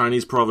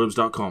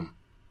 ChineseProverbs.com.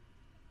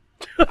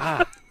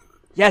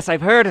 Yes,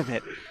 I've heard of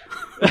it.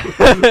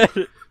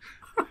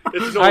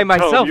 It's I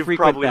myself You've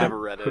frequent probably that. never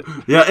read it.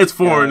 Yeah, it's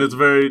foreign. It's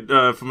very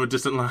from a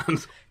distant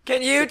land.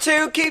 Can you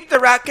two keep the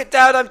racket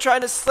down? I'm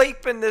trying to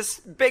sleep in this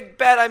big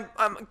bed.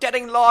 I'm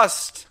getting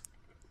lost.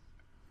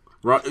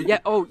 Right. Yeah.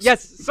 Oh,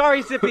 yes.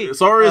 Sorry, Zippy.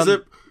 Sorry,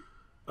 Zip.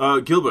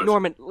 Gilbert.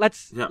 Norman,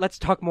 let's Yeah.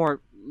 talk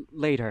more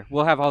later.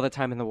 We'll have all the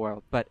time in the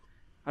world. But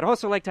I'd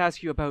also like to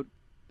ask you about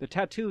the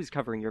tattoos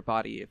covering your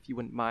body, if you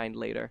wouldn't mind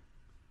later.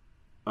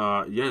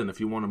 Yeah, and if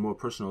you want a more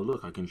personal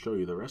look, I can show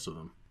you the rest of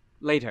them.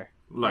 Later.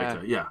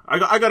 Later, yeah.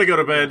 I gotta go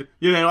to bed.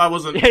 You know, I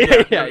wasn't...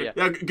 Yeah.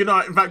 Good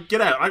night. In fact,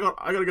 get out. I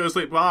gotta go to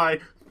sleep.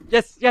 Bye.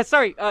 Yes,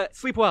 sorry.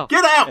 Sleep well.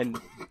 Get out! And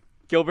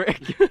Gilbert...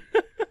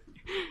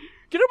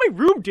 Get out of my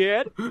room,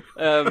 Dad!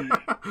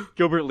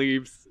 Gilbert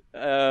leaves.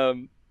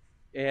 And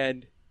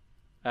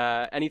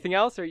anything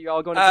else? Are you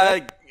all going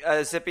to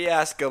bed? Zippy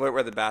asked Gilbert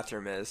where the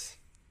bathroom is.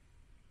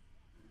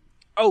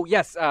 Oh,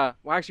 yes. Well,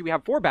 actually, we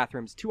have 4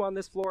 bathrooms. 2 on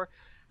this floor,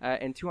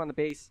 and 2 on the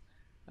base.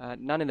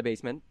 None in the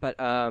basement, but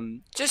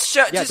Just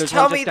there's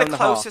tell one me just the down the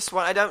hall. closest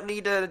one. I don't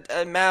need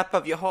a map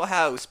of your whole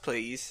house,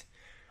 please.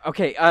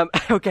 Okay,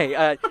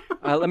 okay.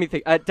 Let me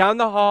think. Down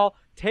the hall,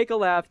 take a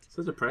left.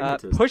 Such a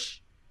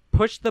pragmatist.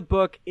 Push the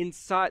book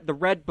inside the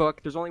red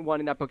book. There's only one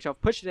in that bookshelf.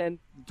 Push it in.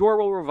 Door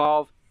will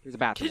revolve. There's a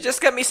Can bathroom. you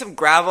just get me some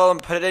gravel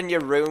and put it in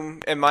your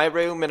room, in my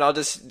room, and I'll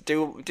just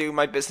do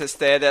my business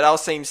there? That all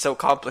seems so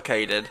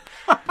complicated.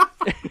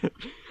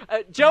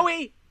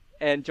 Joey,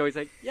 and Joey's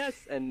like, yes,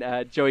 and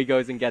Joey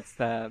goes and gets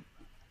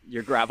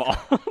your gravel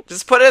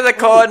Just put it in the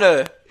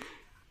corner.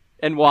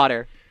 and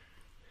water,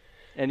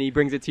 and he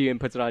brings it to you and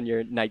puts it on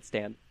your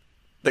nightstand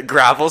The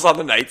gravel's on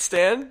the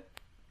nightstand?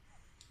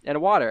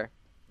 and water.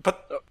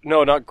 But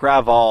No, not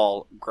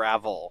gravel.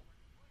 Gravel.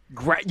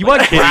 You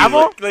want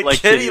gravel? the Like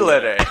kitty kitty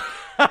litter.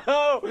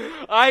 Oh,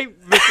 I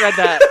misread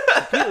that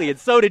completely, and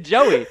so did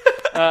Joey.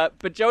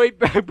 But Joey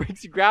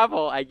brings you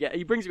gravel.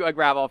 He brings you a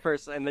gravel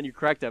first, and then you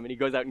correct him, and he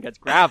goes out and gets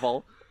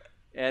gravel,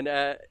 and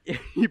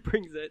he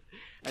brings it,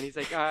 and he's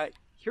like,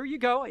 "Here you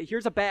go.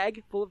 Here's a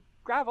bag full of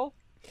gravel."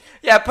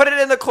 Yeah, put it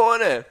in the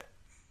corner.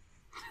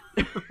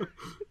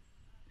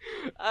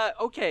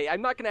 Okay,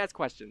 I'm not gonna ask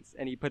questions,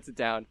 and he puts it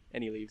down,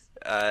 and he leaves.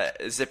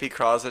 Zippy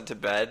crawls into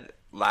bed,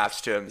 laughs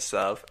to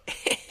himself.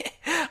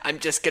 I'm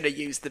just gonna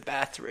use the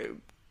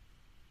bathroom.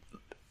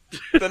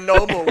 The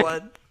normal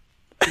one.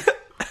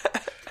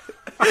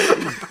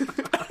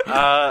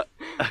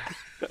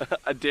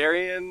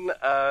 Darian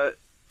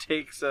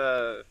takes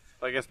a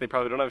I guess they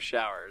probably don't have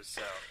showers,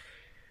 so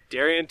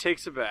Darian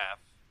takes a bath.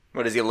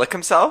 What, does he lick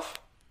himself?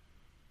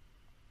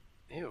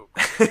 Ew.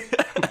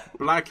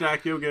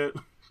 Blackjack, you'll get.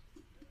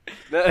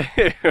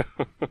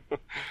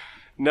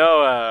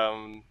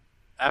 No,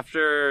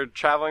 after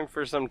traveling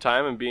for some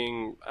time and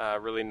being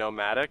really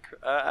nomadic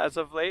as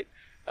of late,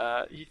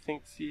 he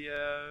thinks he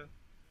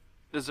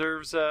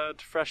deserves to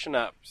freshen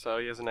up, so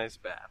he has a nice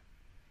bath.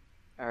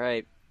 All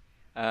right.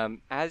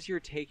 As you're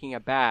taking a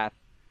bath,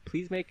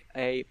 please make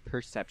a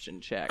perception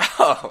check.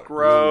 Oh,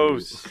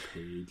 Gross.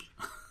 Ooh,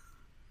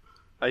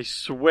 I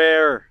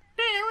swear.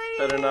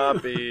 Better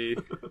not be.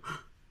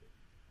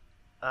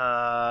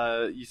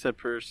 You said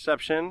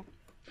perception?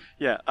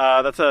 Yeah,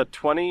 that's a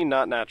 20,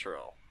 not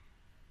natural.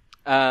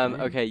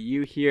 Okay,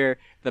 you hear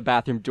the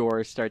bathroom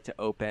doors start to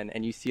open,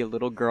 and you see a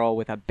little girl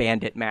with a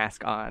bandit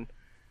mask on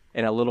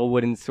and a little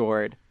wooden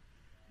sword,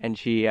 and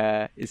she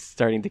is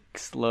starting to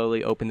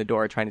slowly open the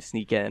door, trying to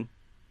sneak in.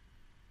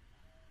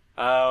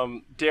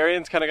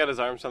 Darian's kind of got his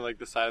arms on like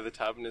the side of the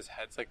tub, and his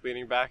head's like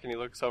leaning back, and he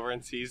looks over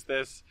and sees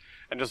this,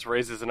 and just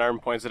raises an arm,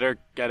 points at her.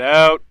 Get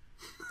out!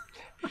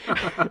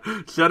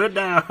 Shut it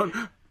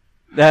down.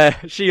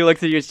 She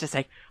looks at you, it's just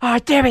like, Oh,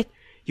 damn it!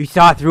 You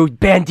saw through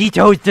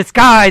Bandito's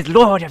disguise,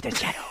 Lord of the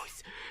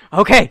Shadows.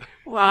 Okay,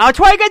 well, I'll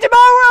try again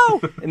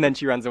tomorrow! and then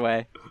she runs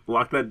away.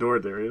 Lock that door,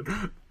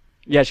 Darian.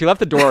 Yeah, she left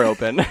the door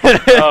open.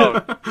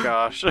 Oh,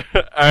 gosh.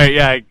 Alright,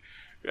 yeah,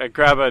 I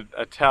grab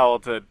a towel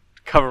to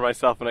cover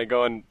myself, and I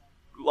go and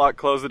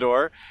close the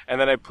door, and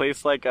then I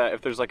place like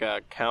if there's like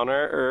a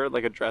counter or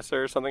like a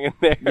dresser or something in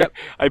there, Yep.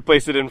 I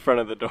place it in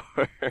front of the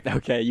door.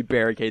 Okay, you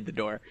barricade the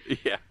door.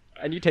 Yeah.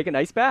 And you take a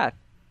nice bath.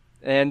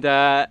 And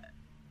are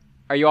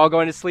you all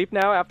going to sleep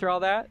now after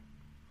all that?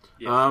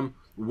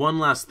 One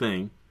last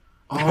thing.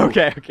 Oh,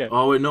 Okay.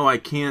 Oh, wait, no, I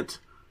can't.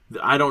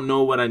 I don't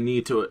know what I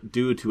need to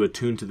do to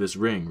attune to this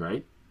ring,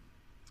 right?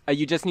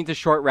 You just need to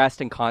short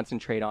rest and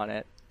concentrate on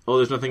it. Oh,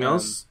 there's nothing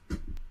else?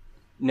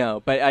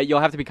 No, but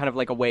you'll have to be kind of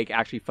like awake,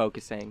 actually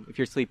focusing. If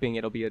you're sleeping,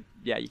 it'll be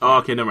yeah. You can. Oh,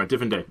 okay, never mind.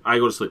 Different day. I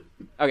go to sleep.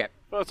 Okay.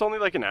 Well, it's only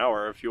like an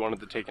hour if you wanted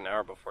to take an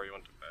hour before you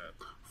went to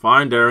bed.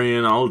 Fine,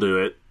 Darian, I'll do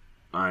it.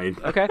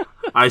 Okay.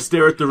 I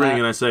stare at the ring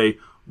and I say,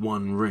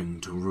 one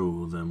ring to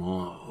rule them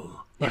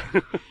all.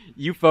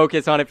 You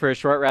focus on it for a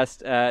short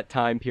rest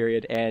time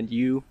period, and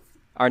you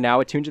are now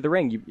attuned to the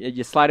ring.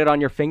 You slide it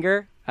on your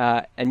finger,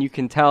 and you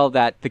can tell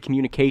that the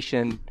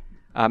communication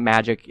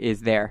magic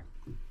is there.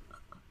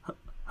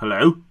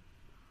 Hello?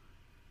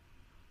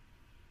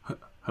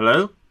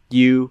 Hello?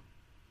 You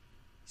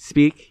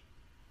speak,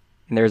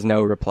 and there's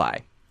no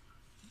reply.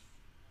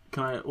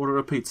 Can I order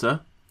a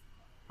pizza?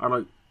 I'd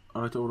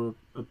like to order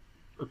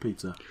a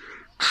pizza.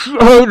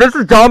 Oh, this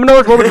is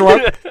Domino's. What would you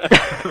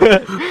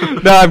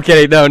want? No, I'm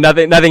kidding. No,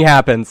 nothing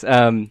happens.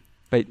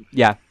 But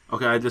yeah,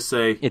 Okay, I just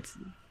say, it's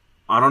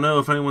I don't know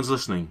if anyone's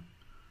listening,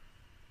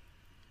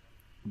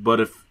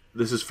 but if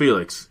this is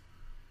Felix,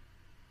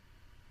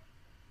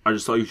 I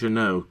just thought you should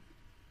know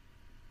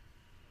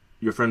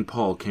your friend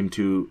Paul came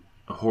to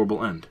a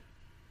horrible end.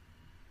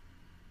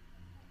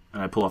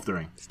 And I pull off the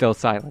ring. still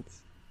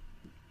silence.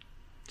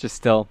 Just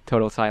still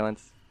total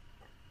silence.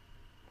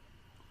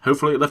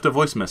 Hopefully it left a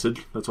voice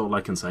message. That's all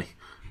I can say.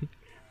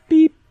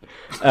 Beep.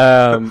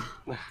 Oh,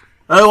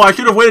 I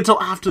should have waited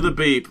till after the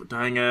beep.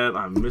 Dang it,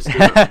 I missed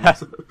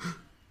it.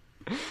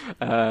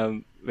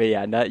 But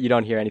yeah, you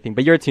don't hear anything.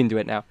 But you're attuned to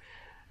it now.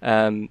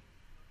 And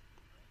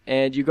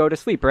you go to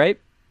sleep, right?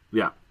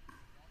 Yeah.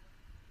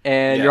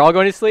 And Yeah. you're all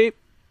going to sleep?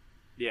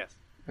 Yes.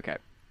 Okay.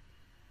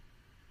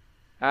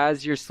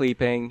 As you're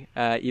sleeping,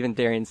 even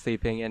Darian's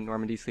sleeping and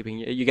Normandy's sleeping,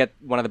 you get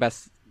one of the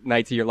best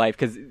nights of your life,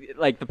 because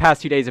like the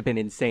past 2 days have been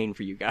insane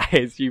for you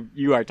guys.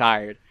 You are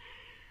tired.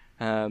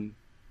 And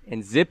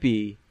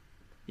Zippy,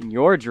 in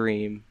your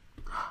dream,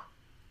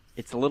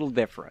 it's a little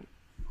different.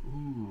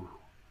 Ooh.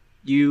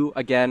 You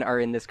again are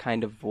in this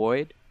kind of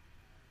void,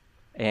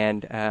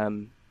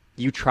 and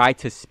you try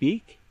to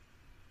speak,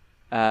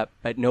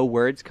 but no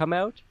words come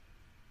out.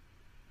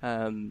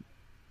 And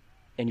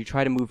you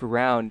try to move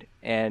around,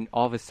 and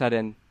all of a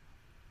sudden,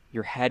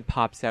 your head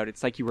pops out.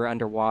 It's like you were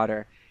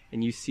underwater,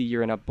 and you see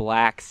you're in a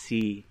black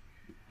sea,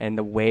 and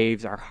the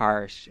waves are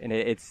harsh, and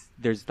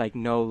there's like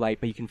no light,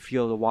 but you can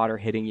feel the water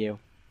hitting you.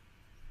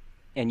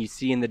 And you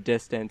see in the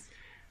distance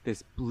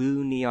this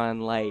blue neon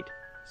light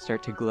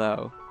start to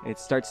glow, and it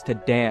starts to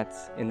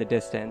dance in the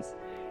distance,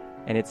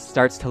 and it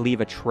starts to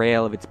leave a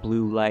trail of its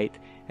blue light,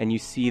 and you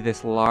see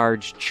this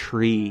large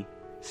tree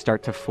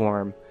start to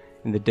form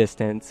in the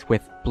distance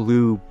with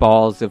blue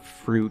balls of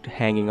fruit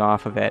hanging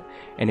off of it,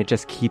 and it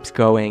just keeps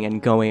going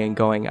and going and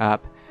going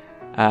up.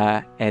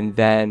 And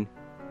then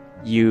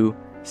you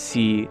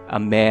see a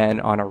man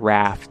on a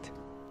raft,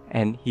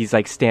 and he's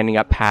like standing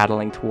up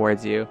paddling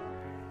towards you,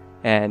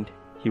 and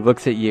he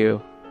looks at you,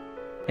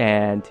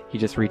 and he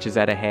just reaches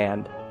out a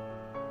hand,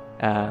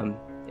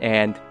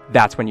 and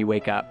that's when you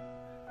wake up.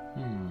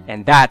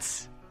 And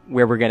that's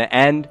where we're gonna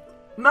end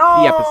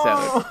No! the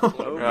episode.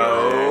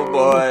 Oh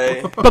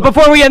boy. But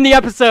before we end the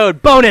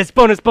episode, bonus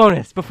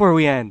before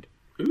we end.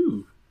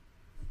 Ooh.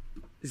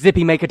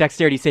 Zippy, make a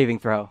dexterity saving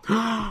throw.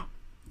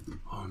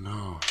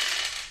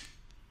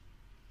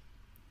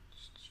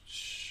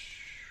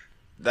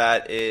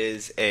 That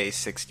is a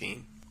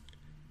 16.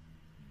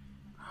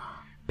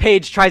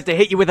 Paige tries to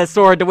hit you with a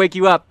sword to wake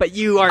you up, but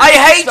you are I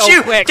hate so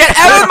you! quick. Get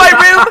out of my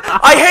room!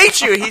 I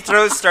hate you! He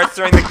starts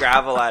throwing the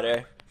gravel at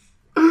her.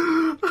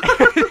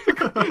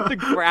 The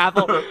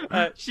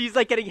gravel. She's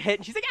like getting hit,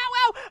 and she's like, ow,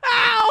 ow,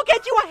 ow, I'll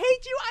get you, I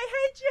hate you, I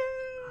hate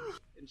you!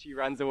 And she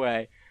runs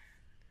away.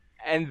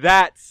 And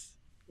that's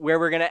where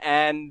we're gonna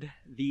end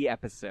the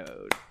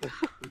episode.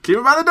 Keep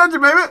him out of the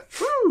dungeon, baby!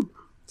 Woo!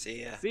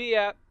 See ya. See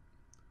ya.